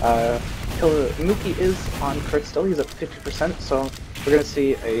 Uber. Mookie is on crit still. He's at 50%, so we're going to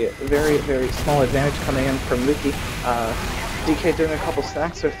see a very, very small advantage coming in from Mookie. DK doing a couple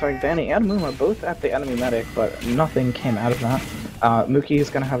stacks with Vanny and Mooma both at the enemy medic, but nothing came out of that. Mookie is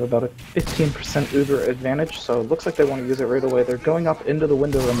going to have about a 15% Uber advantage, so it looks like they want to use it right away. They're going up into the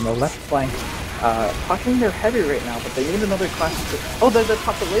window room in the left flank. Pocketing their heavy right now, but they need another class to... Oh, they're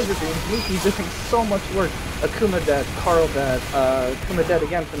top the laser beam. Mookie doing so much work. Akuma dead, Carl dead, Akuma dead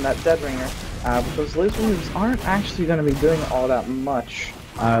again from that dead ringer. But those laser beams aren't actually going to be doing all that much.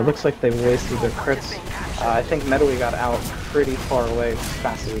 It looks like they wasted their crits. I think Medowi got out pretty far away as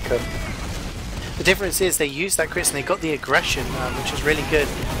fast as he could. The difference is they used that crits and they got the aggression, which is really good.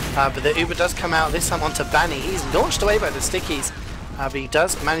 But the Uber does come out this time onto Banny. He's launched away by the stickies. But he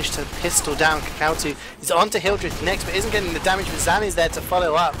does manage to pistol down Kakautu. He's onto Hildreth next, but isn't getting the damage, but Zan is there to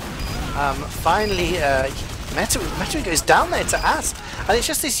follow up. Finally, Medowi goes down there to Ast, and it's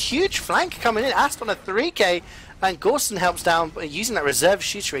just this huge flank coming in. Ast on a 3k, and Gorston helps down using that reserve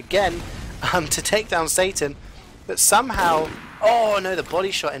shooter again to take down Satan. But somehow, oh no, the body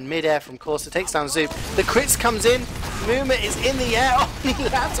shot in mid-air from Corsa takes down Zoop. The crits comes in, Mooma is in the air, oh, and he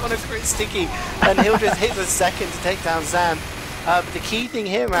lands on a crit sticky, and Hildreth hits a second to take down Zan. But the key thing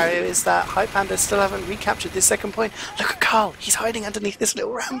here, Mario, is that Highpander still haven't recaptured this second point. Look at Carl, he's hiding underneath this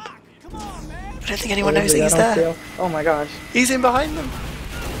little ramp. I don't think anyone knows that he's there. Oh my gosh. He's in behind them.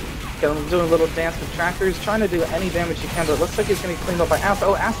 Doing a little dance with trackers, trying to do any damage he can, but it looks like he's going to be cleaned up by Ast.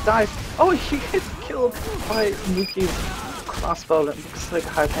 Oh, Ast dies. Oh, he gets killed by Mookie's crossbow. It looks like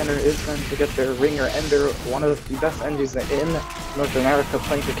Highpander is going to get their Ringer Ender, one of the best engines in North America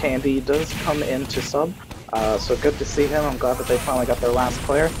playing for K&D, does come into sub. So good to see him. I'm glad that they finally got their last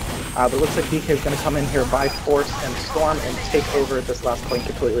player. But it looks like DK is going to come in here by force and storm and take over this last point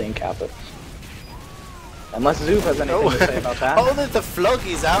completely and cap it. Unless Zoop has anything to say about that. Oh, the flog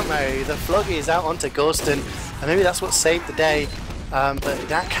is out, Mary. The flog is out onto Gorston, and maybe that's what saved the day. But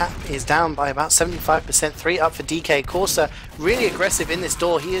that cap is down by about 75%. 3 up for DK. Corsa really aggressive in this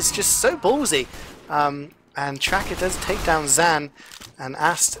door. He is just so ballsy. And Tracker does take down Zan, and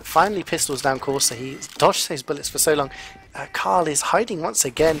Ast finally pistols down Corsa. He dodged his bullets for so long. Carl is hiding once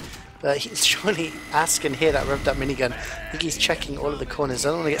again, but he's surely Ast can hear that revved up minigun. I think he's checking all of the corners.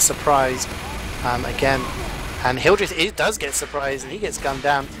 Doesn't want to get surprised again. And Hildreth does get surprised, and he gets gunned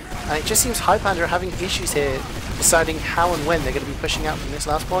down. And it just seems Highpander are having issues here, deciding how and when they're going to be pushing out from this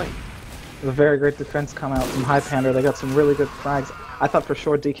last point. A very great defense come out from Highpander. They got some really good frags. I thought for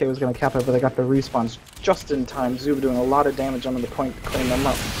sure DK was going to cap it, but they got the respawns just in time. Zub doing a lot of damage on the point to clean them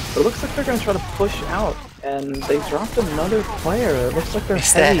up. But it looks like they're going to try to push out, and they dropped another player. It looks like they're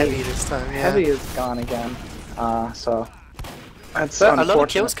heavy this time. Yeah. Heavy is gone again. So that's a lot of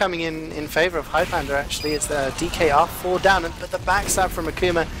kills coming in favor of Highpander. Actually, it's the DK are 4 down, but the backstab from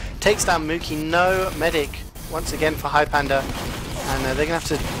Akuma takes down Mookie. No medic once again for Highpander, and they're going to have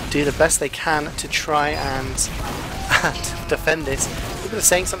to do the best they can to try and defend this. People are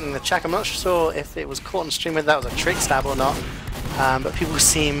saying something in the chat. I'm not sure if it was caught on stream whether that was a trick stab or not, but people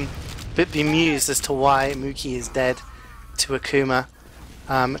seem a bit bemused as to why Mookie is dead to Akuma.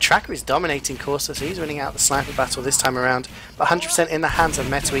 Tracker is dominating Corsa, so he's winning out the sniper battle this time around. But 100% in the hands of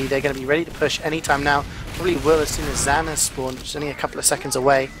Medowi. They're going to be ready to push anytime now. Probably will as soon as Zan has spawned, which is only a couple of seconds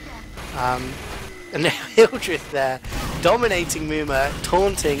away. And now Hildreth there, dominating Mooma,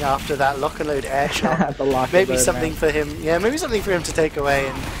 taunting after that lock and load air shot. Maybe something for him, yeah, maybe something for him to take away,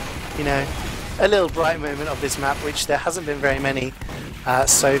 and you know, a little bright moment of this map, which there hasn't been very many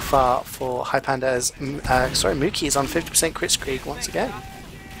so far for Highpander. As Mookie is on 50% crit streak once again.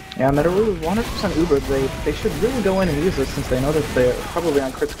 Yeah, Medowi 100% Uber. They should really go in and use it since they know that they're probably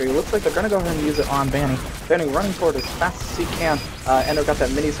on crit streak. It looks like they're going to go ahead and use it on Banny. Banny running forward as fast as he can. Endo got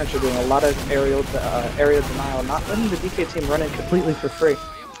that mini sentry doing a lot of area denial, not letting the DK team run in completely for free.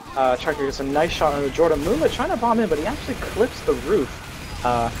 Tracker gets a nice shot on the Jordan. Mooma trying to bomb in, but he actually clips the roof.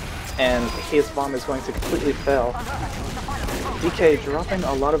 And his bomb is going to completely fail. DK dropping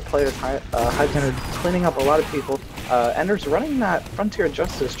a lot of players, Highpander cleaning up a lot of people. Ender's running that Frontier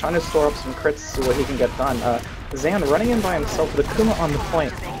Justice, trying to store up some crits so what he can get done. Zan running in by himself with Akuma on the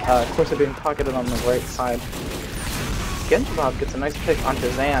point. Of course, they're being pocketed on the right side. Genjibob gets a nice pick onto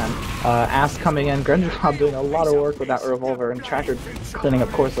Zan. Ass coming in, Genjibob doing a lot of work with that revolver, and Tracker cleaning up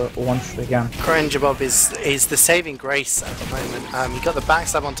Corsa once again. Genjibob is the saving grace at the moment. He got the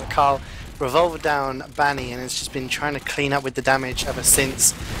backstab onto Carl, revolver down Banny, and has just been trying to clean up with the damage ever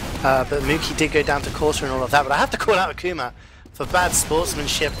since. But Mookie did go down to Corsa and all of that, but I have to call out Akuma for bad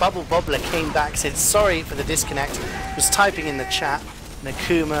sportsmanship. Bubble Bobbler came back, said sorry for the disconnect, was typing in the chat.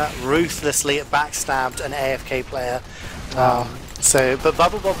 Nakuma ruthlessly backstabbed an AFK player. But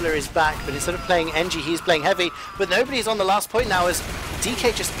Bubble Bobbler is back, but instead of playing NG, he's playing heavy. But nobody's on the last point now as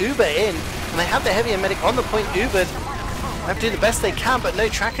DK just Uber in, and they have the heavy and medic on the point Ubered. They have to do the best they can, but no,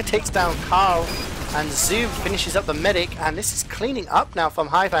 Tracker takes down Carl, and Zoom finishes up the medic, and this is cleaning up now from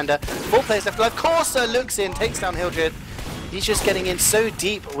Highpander. 4 players left alive. Corsa looks in, takes down Hildred. He's just getting in so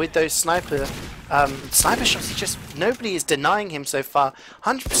deep with those sniper shots. Nobody is denying him so far.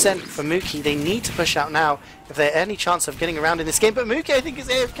 100% for Mookie. They need to push out now if they're any chance of getting around in this game. But Mookie, I think, is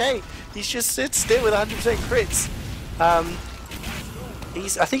AFK. He's just sits still with 100% crits.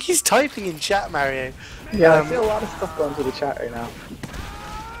 I think he's typing in chat, Mario. Yeah, I see a lot of stuff going through the chat right now.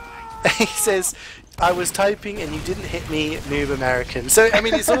 He says, "I was typing and you didn't hit me, noob American." So I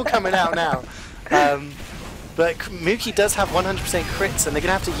mean, it's all coming out now. But Mookie does have 100% crits, and they're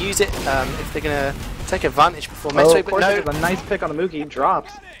going to have to use it if they're going to take advantage before Metro. But no, a nice pick on the Mookie,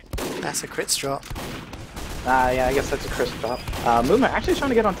 drops. That's a crits drop. Yeah, I guess that's a crits drop. Movement actually trying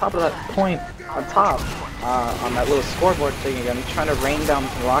to get on top of that point on top, on that little scoreboard thing again, trying to rain down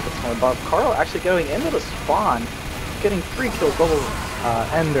some rockets from above. Carl actually going into the spawn, getting 3 kills. Bubble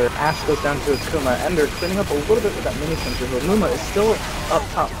Ender, Ash goes down to Akuma. Ender cleaning up a little bit with that mini sensor, but Muma is still up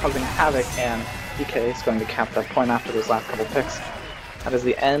top causing havoc, and DK is going to cap that point after those last couple picks. That is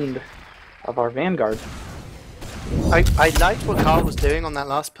the end of our Vanguard. I liked what Carl was doing on that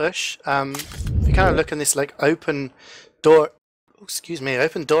last push. If you kind of look in this like open door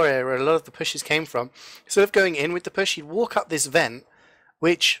area where a lot of the pushes came from, instead of going in with the push, he'd walk up this vent,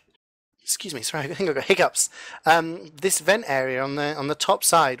 which, excuse me, sorry, I think I got hiccups. This vent area on the top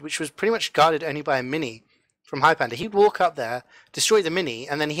side, which was pretty much guarded only by a mini from Highpander. He'd walk up there, destroy the mini,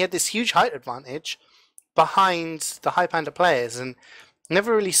 and then he had this huge height advantage behind the Highpander players, and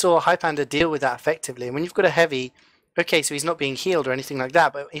never really saw Highpander deal with that effectively. And when you've got a heavy, okay, so he's not being healed or anything like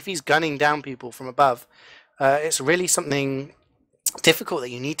that, but if he's gunning down people from above, it's really something difficult that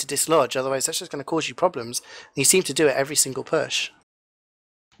you need to dislodge, otherwise that's just going to cause you problems. And you seem to do it every single push.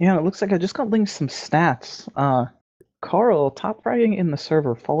 Yeah, it looks like I just got linked some stats. Carl top fragging in the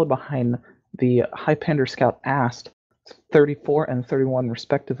server, followed behind the Highpander scout Ast, 34 and 31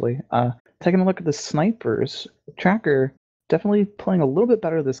 respectively. Taking a look at the snipers, Tracker definitely playing a little bit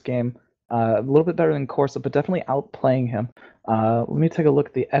better this game, a little bit better than Corsa, but definitely outplaying him. Let me take a look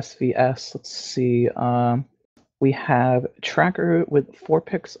at the SVS. Let's see. We have Tracker with 4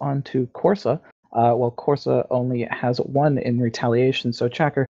 picks onto Corsa, while Corsa only has 1 in retaliation. So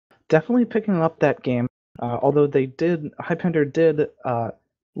Tracker definitely picking up that game. Although Highpander did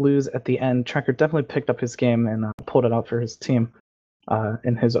lose at the end, Tracker definitely picked up his game and pulled it out for his team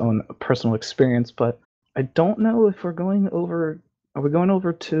in his own personal experience. But I don't know if we're going over. Are we going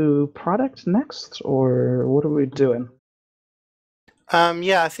over to product next, or what are we doing?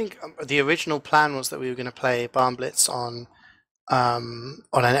 Yeah, I think the original plan was that we were going to play Barn Blitz on an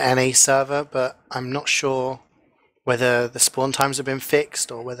NA server, but I'm not sure whether the spawn times have been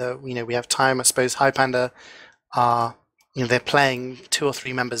fixed or whether we have time. I suppose Highpander are they're playing 2 or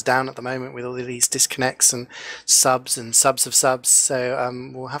 3 members down at the moment with all of these disconnects and subs of subs.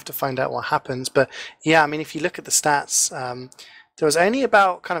 So we'll have to find out what happens. But yeah, I mean, if you look at the stats, there was only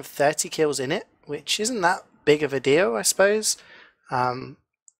about kind of 30 kills in it, which isn't that big of a deal, I suppose. In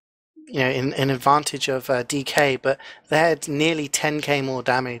advantage of DK, but they had nearly 10k more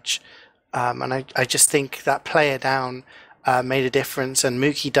damage, and I just think that player down made a difference, and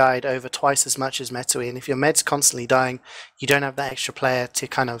Mookie died over twice as much as Metui, and if your med's constantly dying, you don't have that extra player to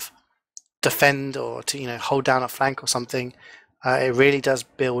kind of defend or to hold down a flank or something. It really does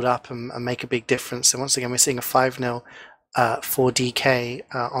build up and make a big difference, and once again we're seeing a 5-0 for DK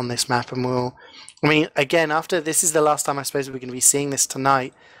on this map, and again, after this is the last time I suppose we're going to be seeing this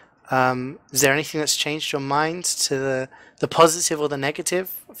tonight. Is there anything that's changed your mind to the positive or the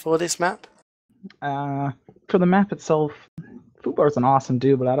negative for this map? For the map itself, Fubar's an awesome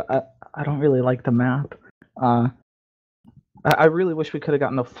dude, but I don't really like the map. I really wish we could have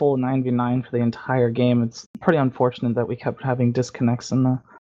gotten a full 9v9 for the entire game. It's pretty unfortunate that we kept having disconnects and the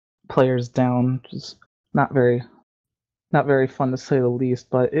players down, which is not very fun to say the least,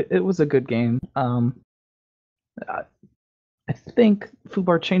 but it was a good game. I think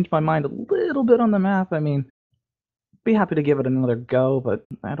Fubar changed my mind a little bit on the map. I mean, be happy to give it another go, but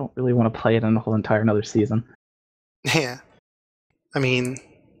I don't really want to play it in the whole entire another season. Yeah. I mean,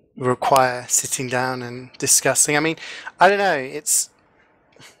 require sitting down and discussing. I mean, I don't know. It's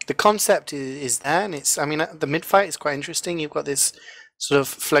the concept is there, and it's. I mean, the mid fight is quite interesting. You've got this sort of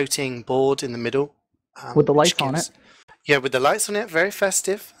floating board in the middle With the which lights on it. Yeah, with the lights on it, very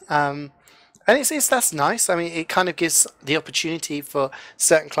festive. And that's nice. I mean, it kind of gives the opportunity for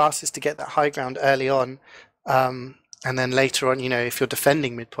certain classes to get that high ground early on, and then later on, if you're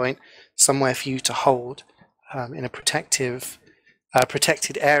defending midpoint, somewhere for you to hold in a protected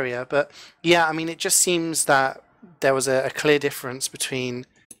area. But yeah, I mean, it just seems that there was a clear difference between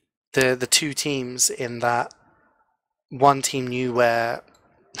the two teams in that one team knew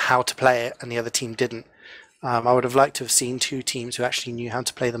how to play it and the other team didn't. I would have liked to have seen two teams who actually knew how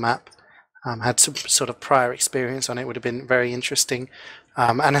to play the map, had some sort of prior experience on it. Would have been very interesting.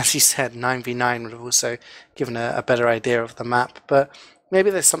 And as you said, 9v9 would have also given a better idea of the map. But maybe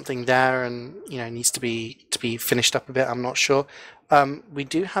there's something there, and needs to be finished up a bit. I'm not sure. We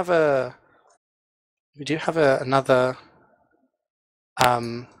do have another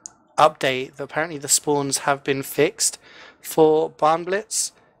update. Apparently, the spawns have been fixed for Barn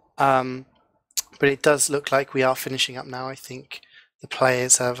Blitz. But it does look like we are finishing up now. I think the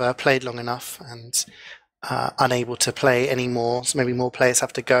players have played long enough and unable to play anymore. So maybe more players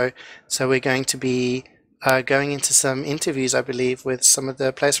have to go. So we're going to be going into some interviews, I believe, with some of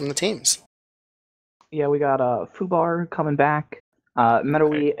the players from the teams. Yeah, we got Fubar coming back.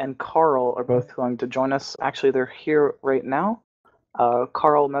 Meadowy and Carl are both going to join us. Actually, they're here right now.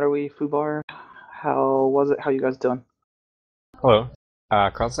 Carl, Meadowy, Fubar, how was it? How you guys doing? Hello.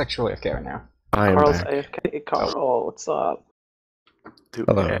 Carl's actually AFK right now. Carl's AFK. Carl, what's up?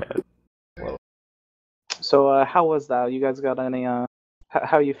 Hello. Hello. So, how was that? You guys got any? How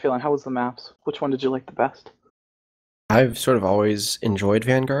are you feeling? How was the maps? Which one did you like the best? I've sort of always enjoyed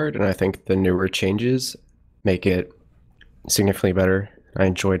Vanguard, and I think the newer changes make it significantly better. I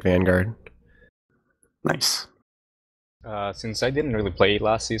enjoyed Vanguard. Nice. Since I didn't really play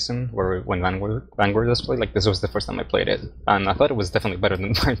last season, when Vanguard was played, this was the first time I played it, and I thought it was definitely better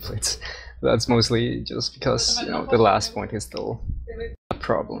than my plates. That's mostly just because the last point is still a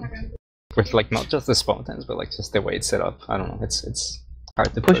problem with not just the spawn times, but just the way it's set up. I don't know. It's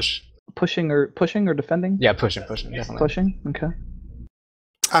hard to push. Pushing or defending? Yeah, pushing, definitely. Pushing. Okay.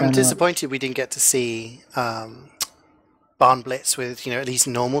 I'm disappointed we didn't get to see Barn Blitz with at least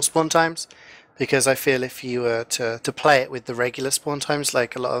normal spawn times. Because I feel if you were to play it with the regular spawn times,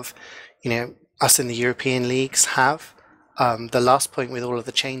 like a lot of, us in the European leagues have, the last point with all of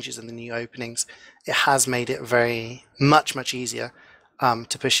the changes and the new openings, it has made it very much easier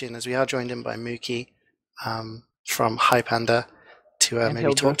to push in. As we are joined in by Mookie from Highpander to maybe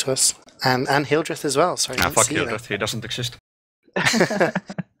Hildreth. Talk to us, and Hildreth as well. Sorry, fuck Hildreth, he doesn't exist.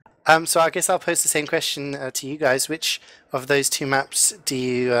 So I guess I'll pose the same question to you guys. Which of those two maps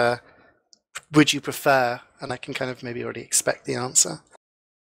would you prefer? And I can kind of maybe already expect the answer.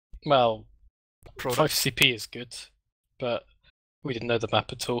 Well, 5CP is good, but we didn't know the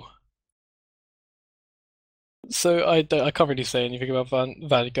map at all. So I can't really say anything about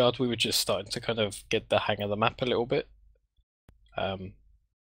Vanguard. We were just starting to kind of get the hang of the map a little bit.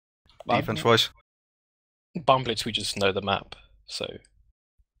 Defense-wise? Barn Blitz, we just know the map, so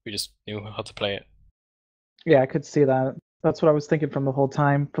we just knew how to play it. Yeah, I could see that. That's what I was thinking from the whole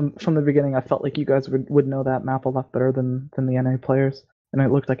time. From the beginning, I felt like you guys would know that map a lot better than the NA players, and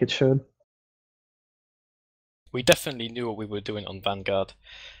it looked like it should. We definitely knew what we were doing on Vanguard.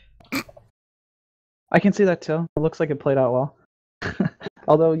 I can see that too. It looks like it played out well.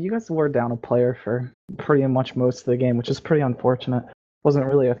 Although you guys were down a player for pretty much most of the game, which is pretty unfortunate. Wasn't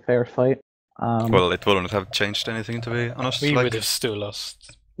really a fair fight. Well, it wouldn't have changed anything, to be honest. We would have still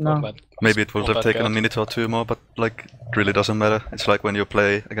lost. No. Maybe it would have taken a minute or two more, but it really doesn't matter. It's like when you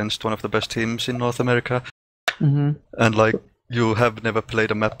play against one of the best teams in North America, and you have never played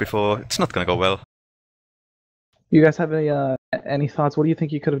a map before, it's not gonna go well. You guys have any thoughts? What do you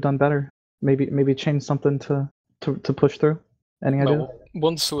think you could have done better? Maybe change something to push through? Any idea? Well,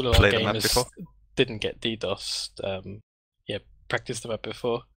 once all of our gamers didn't get DDoSed, practiced the map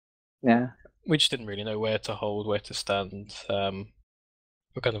before. Yeah. We just didn't really know where to hold, where to stand.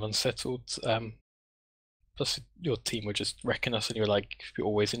 We're kind of unsettled. Plus, your team were just wrecking us, and you're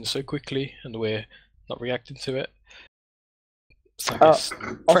always in so quickly, and we're not reacting to it. So also,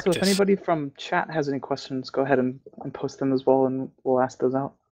 if anybody from chat has any questions, go ahead and post them as well, and we'll ask those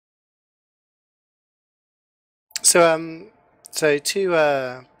out. So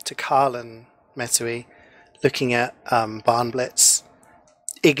to Carl and Metui, looking at Barn Blitz,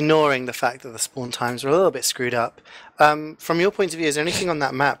 ignoring the fact that the spawn times are a little bit screwed up. From your point of view, is there anything on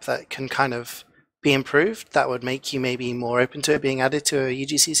that map that can kind of be improved that would make you maybe more open to it being added to a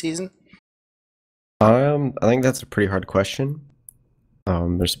UGC season? I think that's a pretty hard question.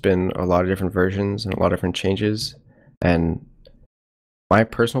 There's been a lot of different versions and a lot of different changes, and my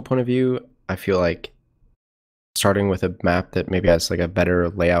personal point of view, I feel like starting with a map that maybe has like a better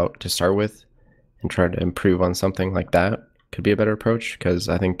layout to start with and try to improve on something like that could be a better approach, because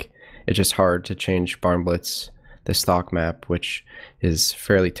I think it's just hard to change Barn Blitz, the stock map, which is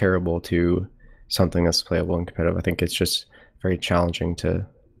fairly terrible, to something that's playable and competitive. I think it's just very challenging to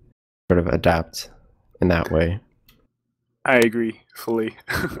sort of adapt in that way. I agree fully.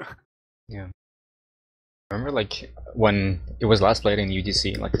 Yeah. I remember like when it was last played in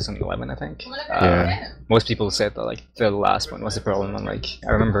UGC, like 2011, I think. Yeah. Most people said that like the last one was the problem. And like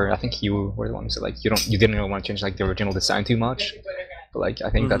I remember, I think you were the one who said like you didn't really want to change like the original design too much. But like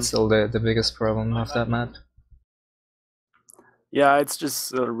I think that's still the biggest problem of that map. Yeah, it's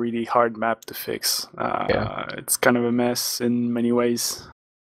just a really hard map to fix. It's kind of a mess in many ways.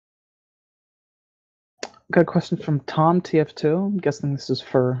 Got a question from Tom TF2. I'm guessing this is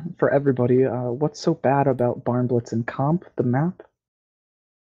for everybody. What's so bad about Barn Blitz and Comp, the map?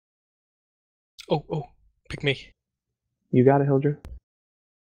 Oh, pick me. You got it, Hildred.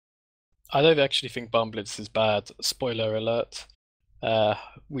 I don't actually think Barn Blitz is bad. Spoiler alert.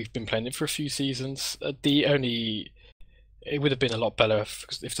 We've been playing it for a few seasons. It would have been a lot better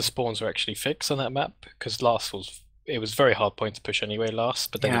if the spawns were actually fixed on that map, because it was very hard point to push anyway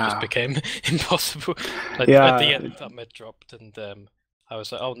last, but then it just became impossible. Like, at the end, that med dropped, and I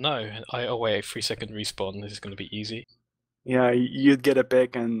was like, oh no, wait, 3-second respawn, this is going to be easy. Yeah, you'd get a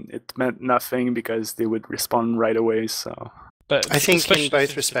pick and it meant nothing because they would respawn right away, so... But I think in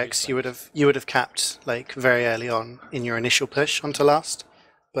both respects you would have capped like very early on in your initial push onto last,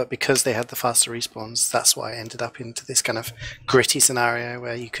 but because they had the faster respawns, that's why I ended up into this kind of gritty scenario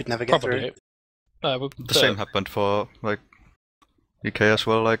where you could never get through. The same happened for like UK as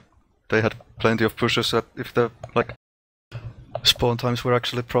well. Like they had plenty of pushes that if the like spawn times were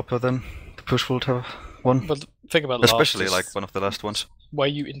actually proper, then the push would have won. But the thing about especially like one of the last ones. Why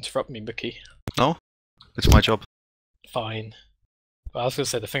you interrupt me, Mickey? No, it's my job. Fine. But I was going to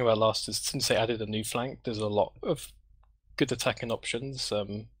say the thing about last is since they added a new flank, there's a lot of good attacking options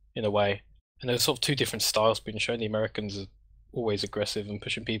in a way, and there's sort of two different styles being shown. The Americans are always aggressive and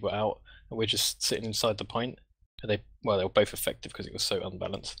pushing people out, and we're just sitting inside the point. And they were both effective because it was so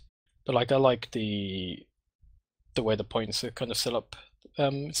unbalanced. But like I like the way the points are kind of set up.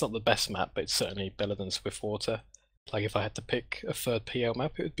 It's not the best map, but it's certainly better than Swiftwater. Like if I had to pick a third PL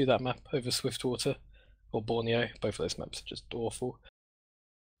map, it would be that map over Swiftwater or Borneo. Both of those maps are just awful.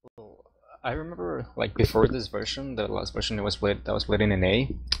 I remember like before this version, the last version that was played in NA,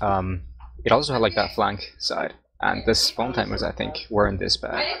 it also had like that flank side. And the spawn timers, I think, weren't this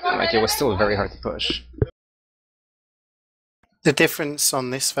bad. Like, it was still very hard to push. The difference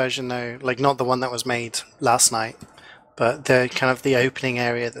on this version, though, like not the one that was made last night, but the kind of the opening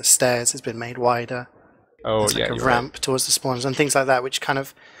area, the stairs, has been made wider. Oh, There's like a ramp towards the spawns and things like that, which kind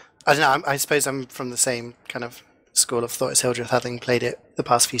of, I don't know, I suppose I'm from the same kind of school of thought as Hildreth, having played it the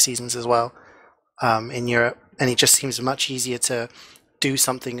past few seasons as well in Europe, and it just seems much easier to do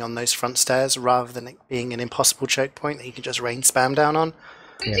something on those front stairs rather than it being an impossible choke point that you can just rain spam down on.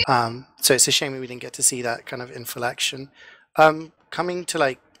 Yeah. So it's a shame we didn't get to see that kind of in full action. Coming to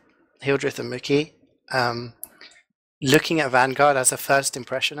like Hildreth and Mookie, looking at Vanguard as a first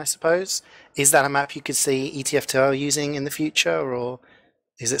impression, I suppose, is that a map you could see ETF2L using in the future, or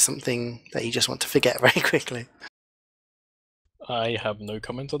is it something that you just want to forget very quickly? I have no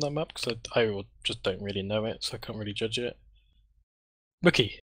comment on that map because I just don't really know it, so I can't really judge it.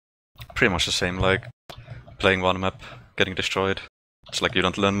 Mookie? Pretty much the same, like playing one map, getting destroyed. It's like you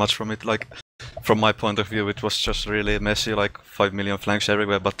don't learn much from it. Like from my point of view, it was just really messy, like 5 million flanks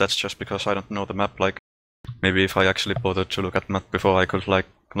everywhere, but that's just because I don't know the map. Like maybe if I actually bothered to look at map before, I could like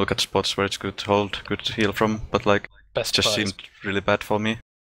look at spots where it's good to hold, good to heal from, but like it just seemed really bad for me.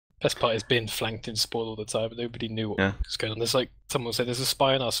 Best part is being flanked in spawn all the time, but nobody knew what was going on. There's like someone said there's a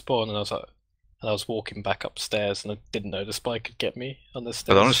spy in our spawn, and I was walking back upstairs, and I didn't know the spy could get me on the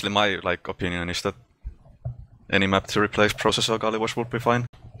stairs. But honestly, my like opinion is that any map to replace Process or Gullywash would be fine.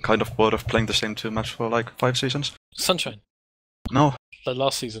 Kind of bored of playing the same two maps for like 5 seasons. Sunshine. No. The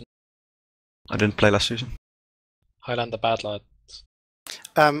last season. I didn't play last season. Highlander Bad Lads.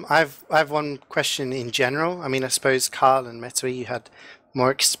 I've one question in general. I mean, I suppose Carl and Metui, you had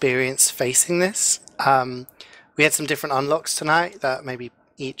more experience facing this. We had some different unlocks tonight that maybe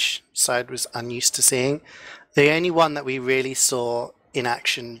each side was unused to seeing. The only one that we really saw in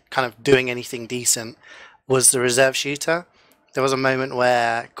action, kind of doing anything decent, was the reserve shooter. There was a moment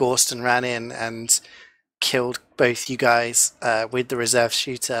where Gorston ran in and killed both you guys with the reserve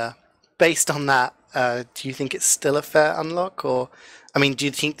shooter. Based on that, do you think it's still a fair unlock, or I mean, do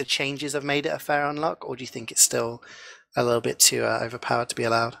you think the changes have made it a fair unlock, or do you think it's still a little bit too overpowered to be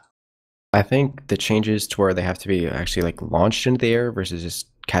allowed? I think the changes to where they have to be actually like launched into the air versus just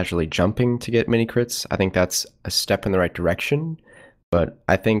casually jumping to get mini crits, I think that's a step in the right direction. But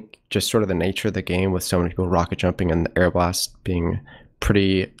I think just sort of the nature of the game with so many people rocket jumping and the air blast being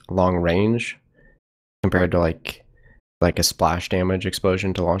pretty long range compared to like a splash damage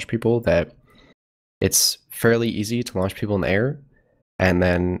explosion to launch people, that it's fairly easy to launch people in the air, and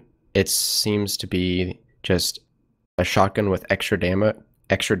then it seems to be just a shotgun with extra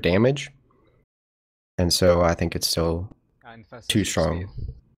damage, and so I think it's still too strong.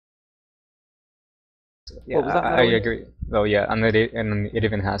 Yeah, I agree. Well, yeah, and it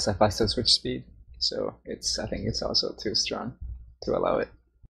even has a faster switch speed, so I think it's also too strong to allow it.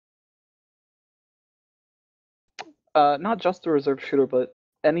 Not just the reserve shooter, but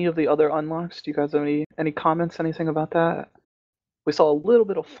any of the other unlocks. Do you guys have any comments, anything about that? We saw a little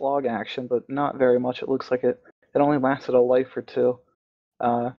bit of flog action, but not very much. It looks like it only lasted a life or two.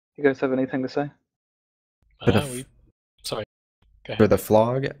 You guys have anything to say? Sorry. For the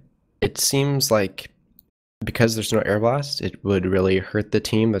flog, it seems like because there's no air blast, it would really hurt the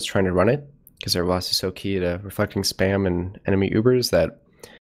team that's trying to run it, because air blast is so key to reflecting spam and enemy Ubers that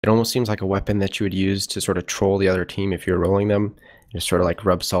it almost seems like a weapon that you would use to sort of troll the other team if you're rolling them, just sort of like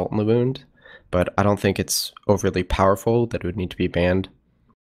rub salt in the wound. But I don't think it's overly powerful that it would need to be banned.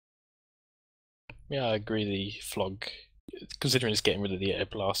 Yeah, I agree. The flog, considering it's getting rid of the air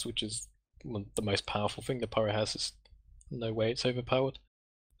blast, which is the most powerful thing the pyro has, is no way it's overpowered.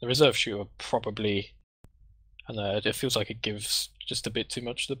 The reserve shooter probably, I don't know, it feels like it gives just a bit too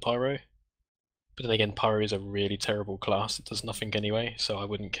much to the pyro. But then again, pyro is a really terrible class. It does nothing anyway, so I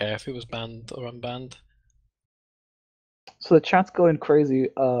wouldn't care if it was banned or unbanned. So the chat's going crazy.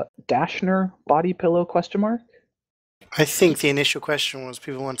 Dashner body pillow ? I think the initial question was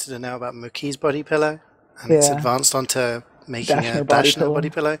people wanted to know about Mookie's body pillow, and it's advanced onto making a Dashner body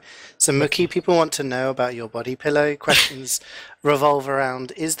pillow. So Mookie, people want to know about your body pillow. Questions revolve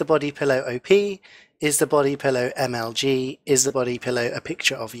around: is the body pillow OP? Is the body pillow MLG? Is the body pillow a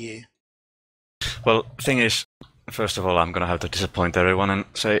picture of you? Well, thing is, first of all, I'm gonna have to disappoint everyone and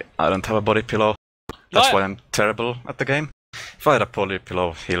say I don't have a body pillow. That's why I'm terrible at the game. If I had a body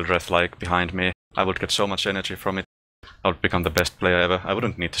pillow Hildreth like behind me, I would get so much energy from it. I would become the best player ever. I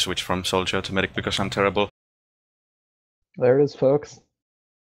wouldn't need to switch from soldier to medic because I'm terrible. There it is, folks.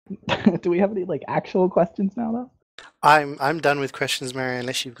 Do we have any actual questions now, though? I'm done with questions, Mary,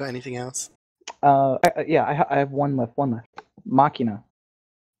 unless you've got anything else. I have one left. Machina.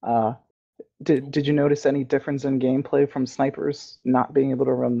 Did you notice any difference in gameplay from snipers not being able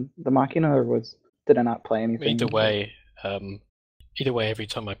to run the Machina, or did I not play anything? Either way, every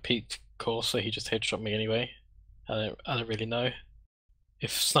time I peeked Corsa, he just headshot me anyway. I don't really know.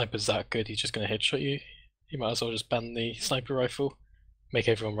 If sniper's that good, he's just going to headshot you. You might as well just ban the sniper rifle. Make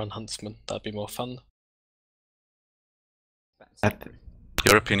everyone run Huntsman. That'd be more fun.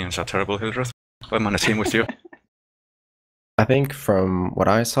 Your opinions are terrible, Hildreth. I'm on a team with you. I think from what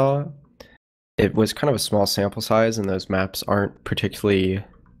I saw, it was kind of a small sample size, and those maps aren't particularly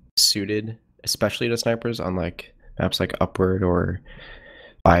suited, especially to snipers, unlike maps like Upward or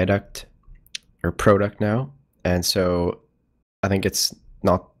Viaduct or Product now. And so I think it's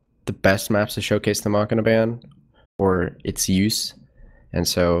not the best maps to showcase the Machina ban or its use. And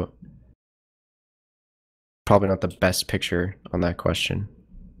so probably not the best picture on that question.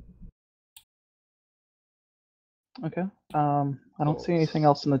 Okay. I don't see anything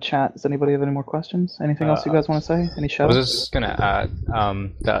else in the chat. Does anybody have any more questions? Anything else you guys want to say? Any shout-outs? I was just gonna add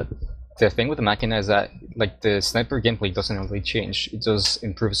that the thing with the Machina is that the sniper gameplay doesn't really change. It just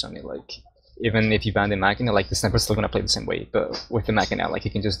improves on it. Even if you ban the Machina, the sniper's still gonna play the same way. But with the Machina, you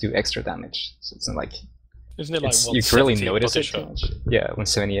can just do extra damage. So it's not Isn't it you can really notice it too much. Yeah,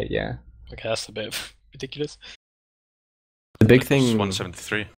 178. Yeah. Okay, that's a bit ridiculous. The big thing.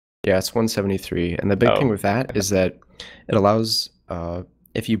 173. Yeah, it's 173, and the big thing with that is that it allows,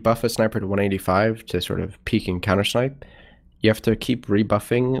 if you buff a sniper to 185 to sort of peek and counter snipe, you have to keep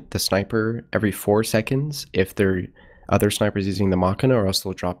rebuffing the sniper every 4 seconds if they're other snipers using the Machina, or else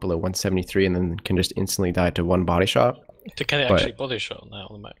they'll drop below 173 and then can just instantly die to one body shot. Can it actually body shot now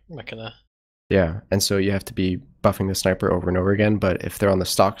on the Machina? Yeah, and so you have to be buffing the sniper over and over again, but if they're on the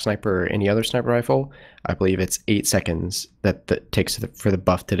stock sniper or any other sniper rifle, I believe it's 8 seconds that takes for the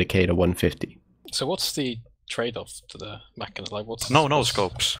buff to decay to 150. So what's the trade-off to the mechanic? Like, what's No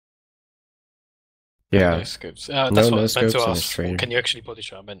scopes. Yeah. no scopes? That's No what I meant to scopes in this ask. trade. Can you actually body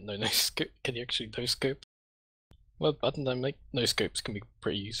shot? I meant no scope. Can you actually no scope? Well, I don't know. No scopes can be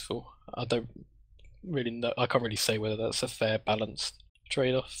pretty useful. I don't really know. I can't really say whether that's a fair, balanced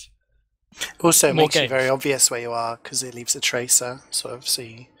trade-off. Also, it More makes you very games. obvious where you are because it leaves a tracer, sort of. So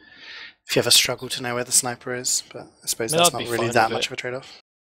if you ever struggle to know where the sniper is, but I suppose that's I'd not be really fine that with much it. of a trade-off.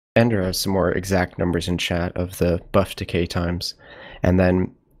 Ender has some more exact numbers in chat of the buff decay times. And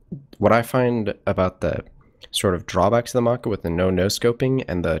then what I find about the sort of drawbacks of the market with the no scoping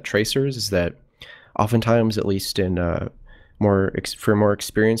and the tracers is that oftentimes, at least in for more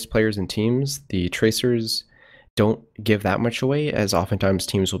experienced players and teams, the tracers don't give that much away, as oftentimes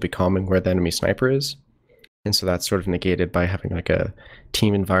teams will be calming where the enemy sniper is. And so that's sort of negated by having like a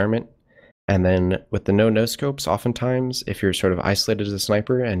team environment. And then with the no scopes, oftentimes if you're sort of isolated as a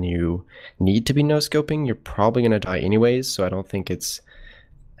sniper and you need to be no scoping, you're probably going to die anyways. So I don't think it's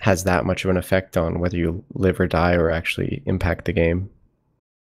has that much of an effect on whether you live or die or actually impact the game.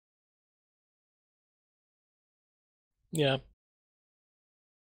 Yeah.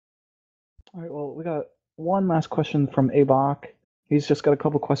 All right, well, we got one last question from Abok. He's just got a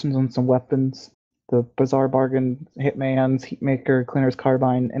couple questions on some weapons. The Bazaar Bargain, Hitman's, Heatmaker, Cleaner's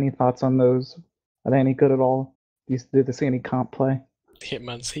Carbine. Any thoughts on those? Are they any good at all? Did they see any comp play?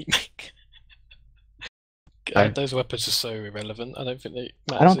 Hitman's Heatmaker. I- Those weapons are so irrelevant. I don't think they.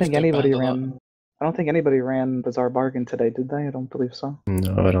 I don't think anybody ran. I don't think anybody ran Bazaar Bargain today, did they? I don't believe so.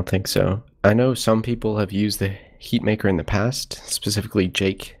 No, I don't think so. I know some people have used the Heatmaker in the past. Specifically,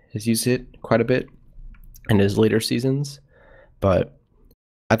 Jake has used it quite a bit in his later seasons. But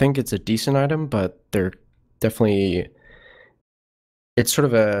I think it's a decent item, but they're definitely... It's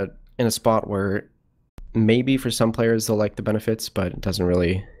sort of in a spot where maybe for some players they'll like the benefits, but it doesn't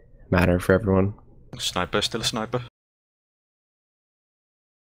really matter for everyone. Sniper is still a sniper.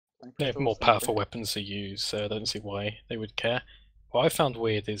 They have more powerful weapons to use, so I don't see why they would care. What I found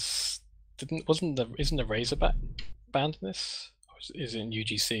weird is isn't the Razorback banned in this? Or is it in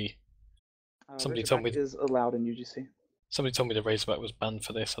UGC? Somebody told me is allowed in UGC. Somebody told me the Razorback was banned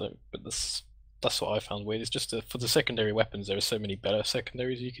for this. But that's what I found weird. It's just for the secondary weapons, there are so many better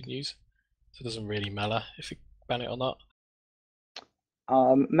secondaries you can use, so it doesn't really matter if you ban it or not.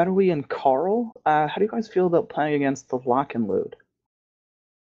 Metalwe and Carl, how do you guys feel about playing against the lock and load?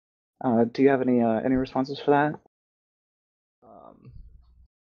 Do you have any responses for that?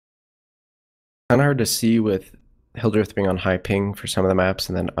 Kind of hard to see with Hildreth being on high ping for some of the maps,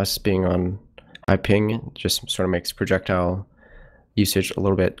 and then us being on high ping. It just sort of makes projectile usage a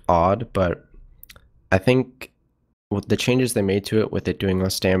little bit odd, but I think with the changes they made to it, with it doing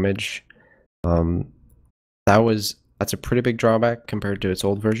less damage, that's a pretty big drawback compared to its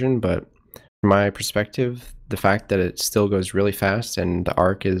old version. But from my perspective, the fact that it still goes really fast and the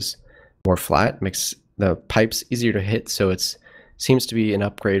arc is more flat makes the pipes easier to hit, so it seems to be an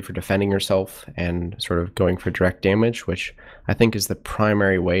upgrade for defending yourself and sort of going for direct damage, which I think is the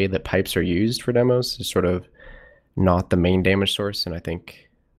primary way that pipes are used for demos, is sort of not the main damage source, and I think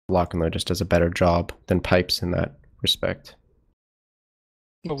Lock and Load just does a better job than pipes in that respect.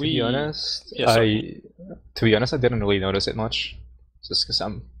 Well, To be honest, Yeah, sorry. I didn't really notice it much, just because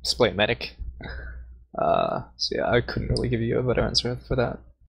I'm split medic. So yeah, I couldn't really give you a better answer for that.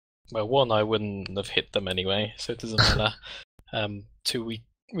 Well, one, I wouldn't have hit them anyway, so it doesn't matter. Two,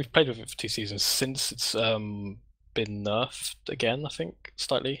 we've played with it for 2 seasons since it's been nerfed again. I think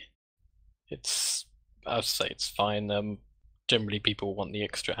slightly. I'd say it's fine. Generally, people want the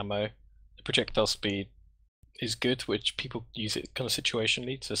extra ammo. The projectile speed is good, which people use it kind of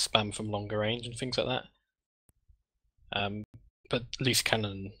situationally to spam from longer range and things like that. But loose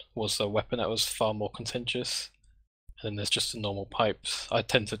cannon was a weapon that was far more contentious. And then there's just the normal pipes. I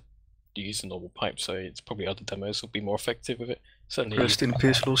tend to use the normal pipe, so it's probably other demos will be more effective with it. Certainly, Rest in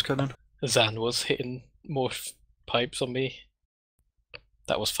peace, loose cannon. Zan was hitting more pipes on me.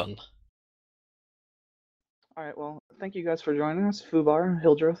 That was fun. All right, well, thank you guys for joining us, Fubar,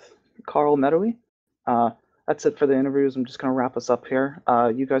 Hildreth, Carl, Metalwe. That's it for the interviews. I'm just going to wrap us up here.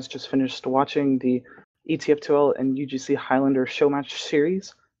 You guys just finished watching the ETF2L and UGC Highlander Showmatch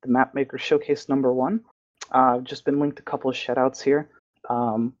series, the Mapmaker Showcase #1. I've just been linked a couple of shoutouts here.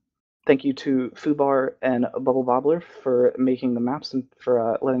 Thank you to Fubar and Bubble Bobbler for making the maps and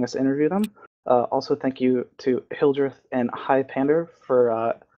for letting us interview them. Also, thank you to Hildreth and Highpander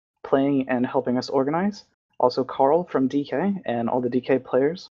for playing and helping us organize. Also, Carl from DK and all the DK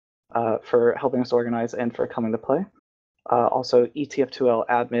players for helping us organize and for coming to play. Also, ETF2L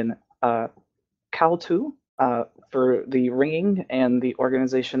admin Cal2 for the ringing and the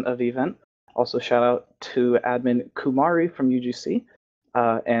organization of the event. Also, shout out to admin Kumari from UGC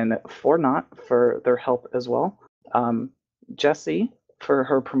and Fornot for their help as well. Jesse for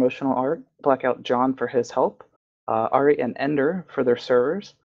her promotional art, Blackout John for his help, Ari and Ender for their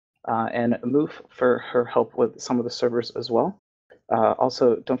servers, and Moof for her help with some of the servers as well.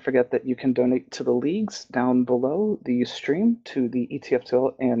 Also, don't forget that you can donate to the leagues down below the stream to the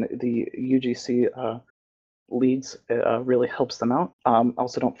ETF2L and the UGC leagues. It really helps them out.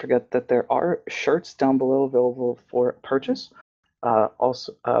 Also, don't forget that there are shirts down below available for purchase.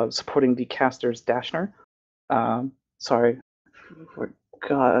 Also, supporting the casters Dashner. Sorry,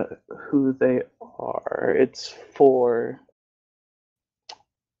 forgot who they are. It's for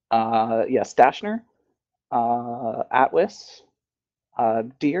yes, Dashner, Atlas,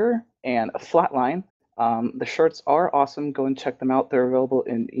 Deer, and Flatline. The shirts are awesome. Go and check them out. They're available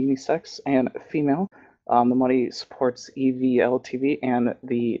in unisex and female. The money supports EVLtv and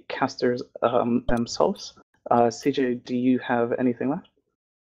the casters themselves. CeeJaey, do you have anything left?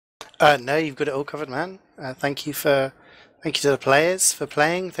 No, you've got it all covered, man. Thank you to the players for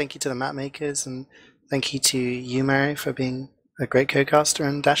playing. Thank you to the map makers, and thank you to you, Mary, for being a great co-caster,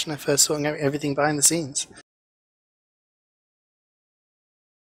 and Dashner for sorting out everything behind the scenes.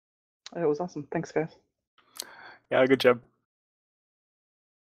 It was awesome. Thanks, guys. Yeah, good job.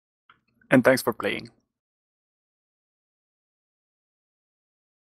 And thanks for playing.